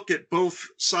don't look at both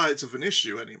sides of an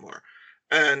issue anymore.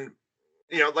 And,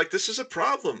 this is a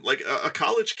problem. Like a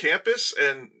college campus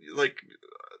and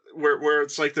where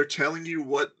it's like they're telling you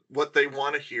what they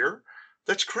want to hear.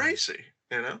 That's crazy,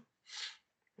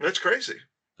 That's crazy.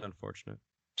 It's unfortunate.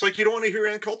 It's like, you don't want to hear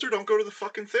Ann Coulter? Don't go to the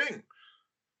fucking thing.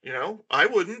 I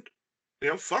wouldn't.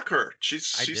 Fuck her.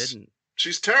 She's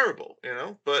terrible,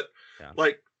 but yeah.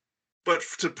 But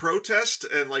to protest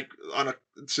and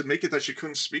to make it that she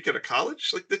couldn't speak at a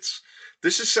college,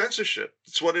 this is censorship.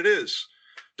 It's what it is.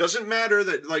 Doesn't matter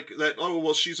that oh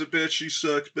well, she's a bitch, she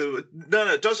sucks, but no,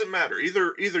 it doesn't matter.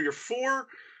 Either you're for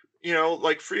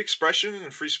free expression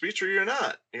and free speech, or you're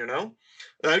not. And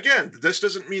again, this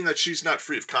doesn't mean that she's not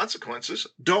free of consequences.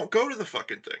 Don't go to the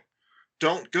fucking thing.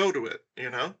 Don't go to it.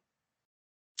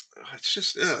 It's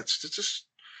just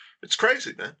it's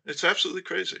crazy, man. It's absolutely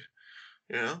crazy.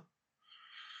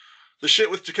 The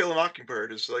shit with To Kill a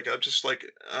Mockingbird is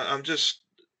I'm just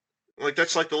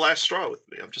that's the last straw with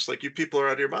me. I'm just you people are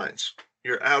out of your minds.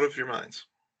 You're out of your minds.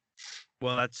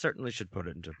 Well, that certainly should put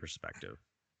it into perspective,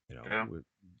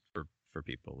 for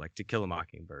people. To Kill a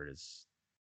Mockingbird is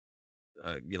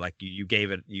you gave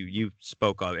it, you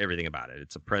spoke of everything about it.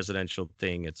 It's a presidential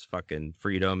thing. It's fucking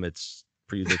freedom. It's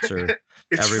Pulitzer.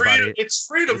 It's everybody. Freedom. It's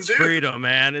freedom, it's dude. Freedom,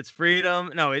 man. It's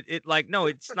freedom. No, no,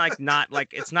 it's not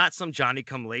it's not some Johnny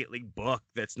Come Lately book.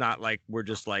 That's not we're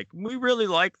just we really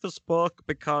like this book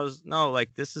because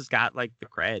this has got the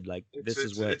cred. This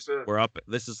is what we're up.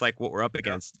 This is what we're up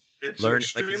against. This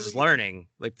is learning.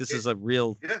 This is a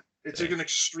real. Yeah, it's an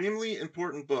extremely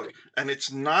important book, and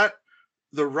it's not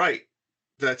the right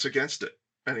that's against it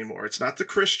anymore. It's not the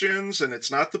Christians and it's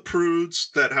not the prudes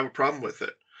that have a problem with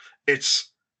it.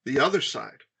 It's the other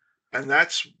side. And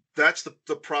that's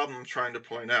the problem I'm trying to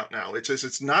point out now.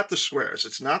 It's not the squares.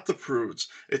 It's not the prudes.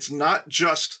 It's not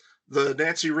just the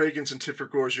Nancy Reagans and Tipper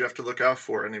Gores you have to look out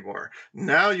for anymore.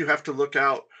 Now you have to look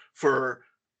out for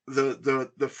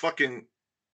the fucking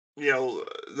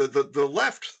the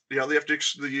left,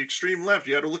 the extreme left.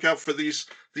 You got to look out for these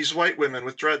white women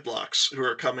with dreadlocks who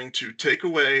are coming to take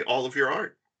away all of your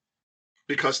art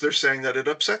because they're saying that it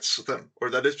upsets them, or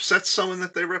that it upsets someone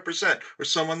that they represent, or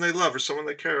someone they love, or someone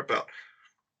they care about.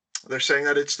 They're saying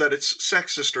that it's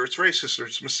sexist, or it's racist, or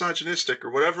it's misogynistic, or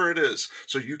whatever it is.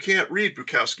 So you can't read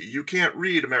Bukowski. You can't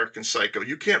read American Psycho.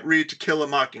 You can't read To Kill a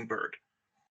Mockingbird.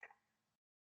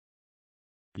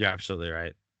 You're absolutely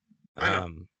right.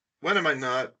 When am I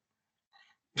not?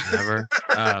 Never.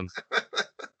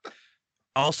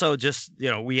 Also, just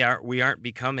we aren't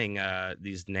becoming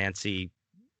these Nancy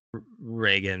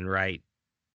Reagan right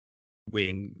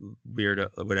wing weird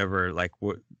whatever.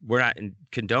 We're not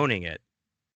condoning it.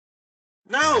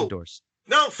 No,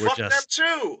 fuck them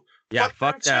too. Yeah,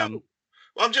 fuck them. Too.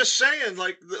 I'm just saying,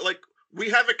 we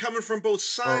have it coming from both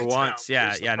sides. For once,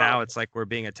 now. Now it's we're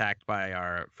being attacked by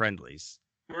our friendlies.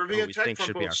 We're being attacked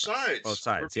from both sides. Both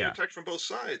sides, We're being attacked from both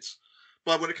sides.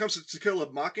 But when it comes to Kill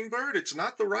a Mockingbird, it's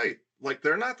not the right.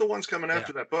 They're not the ones coming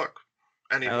after that book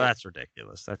anymore. Oh, that's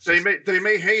ridiculous. They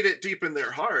may hate it deep in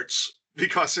their hearts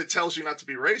because it tells you not to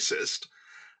be racist,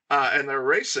 and they're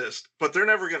racist. But they're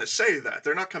never going to say that.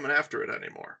 They're not coming after it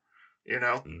anymore.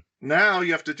 Now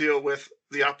you have to deal with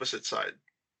the opposite side.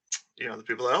 The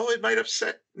people that it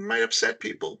might upset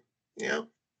people.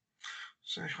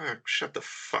 So, shut the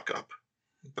fuck up.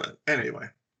 But anyway,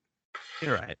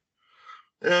 You're right.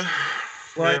 yeah.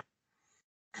 Well,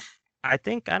 I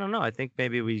don't know. I think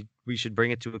maybe we should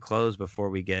bring it to a close before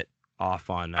we get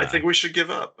off on. I think we should give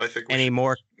up. I think I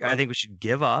think we should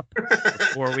give up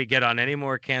before we get on any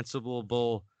more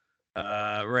cancelable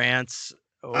rants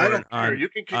or I don't care. You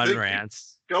can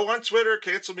unrants. Go on Twitter,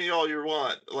 cancel me all you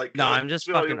want. Like, no, I'm just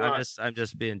fucking. I'm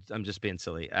just being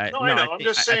silly. I know. I'm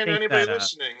just saying, anybody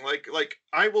listening, like,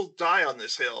 I will die on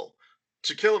this hill.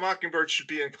 To Kill a Mockingbird should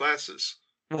be in classes.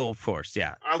 Well, of course,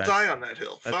 yeah. I'll die on that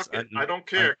hill. Fuck it. I don't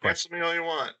care. Cancel me all you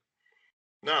want.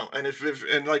 No, and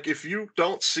if you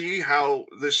don't see how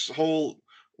this whole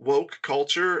woke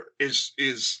culture is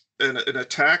an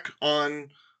attack on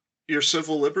your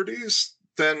civil liberties,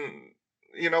 then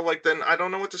then I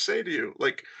don't know what to say to you.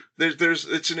 Like,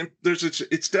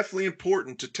 it's definitely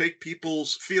important to take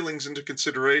people's feelings into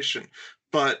consideration,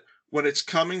 but when it's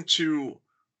coming to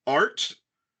art,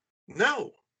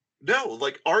 no,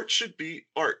 like, art should be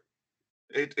art.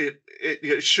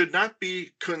 It should not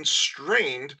be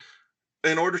constrained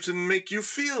in order to make you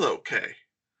feel okay.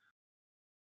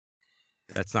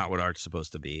 That's not what art's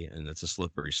supposed to be, and it's a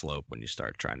slippery slope when you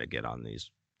start trying to get on these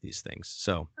things.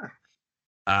 So,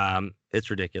 it's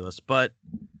ridiculous. But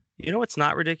you know what's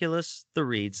not ridiculous? The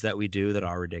reads that we do that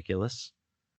are ridiculous.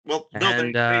 Well,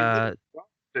 no, they're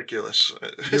ridiculous.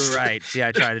 You're right. See,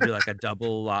 I try to do like a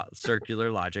double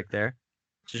circular logic there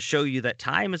to show you that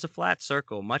time is a flat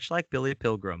circle, much like Billy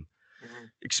Pilgrim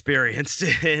experienced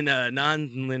in a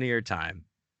non-linear time.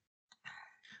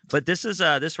 But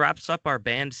this wraps up our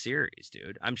band series,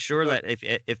 dude. I'm sure that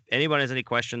if anyone has any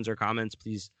questions or comments,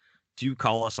 please do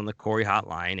call us on the Corey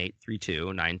hotline,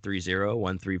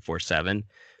 832-930-1347.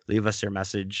 Leave us your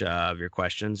message of your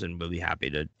questions, and we'll be happy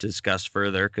to discuss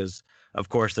further, because of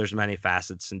course there's many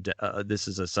facets, and this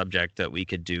is a subject that we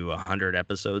could do 100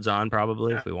 episodes on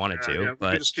probably if we wanted to. Yeah,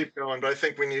 but we just keep going. But I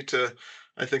think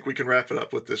we can wrap it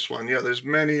up with this one. Yeah, there's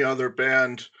many other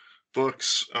band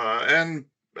books and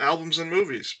albums and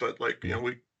movies, but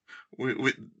we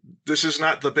this is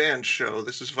not the band show.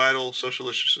 This is Vital Social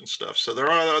Issues and stuff. So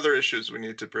there are other issues we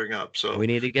need to bring up. So we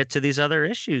need to get to these other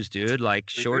issues, dude. Like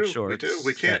shorts. We do.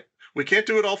 We can't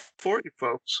do it all for you,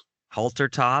 folks. Halter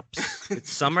tops. It's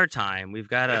summertime. We've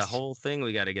got a whole thing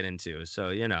we got to get into. So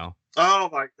Oh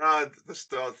my God,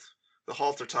 the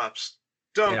halter tops.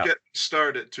 Don't get me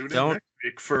started. Tune in next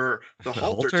week for the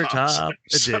halter top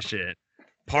edition,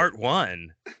 part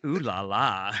 1. Ooh la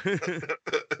la.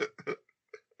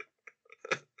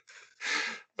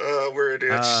 We're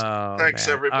idiots. Thanks,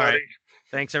 everybody. Right.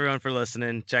 Thanks, everyone, for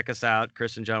listening. Check us out,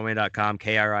 chrisandjohnwayne.com,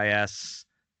 KRIS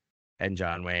and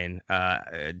John Wayne.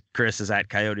 Chris is at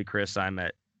Coyote Chris. I'm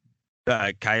at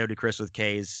Coyote Chris with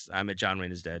K's. I'm at John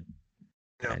Wayne is Dead.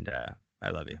 Yep. And I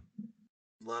love you.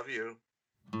 Love you.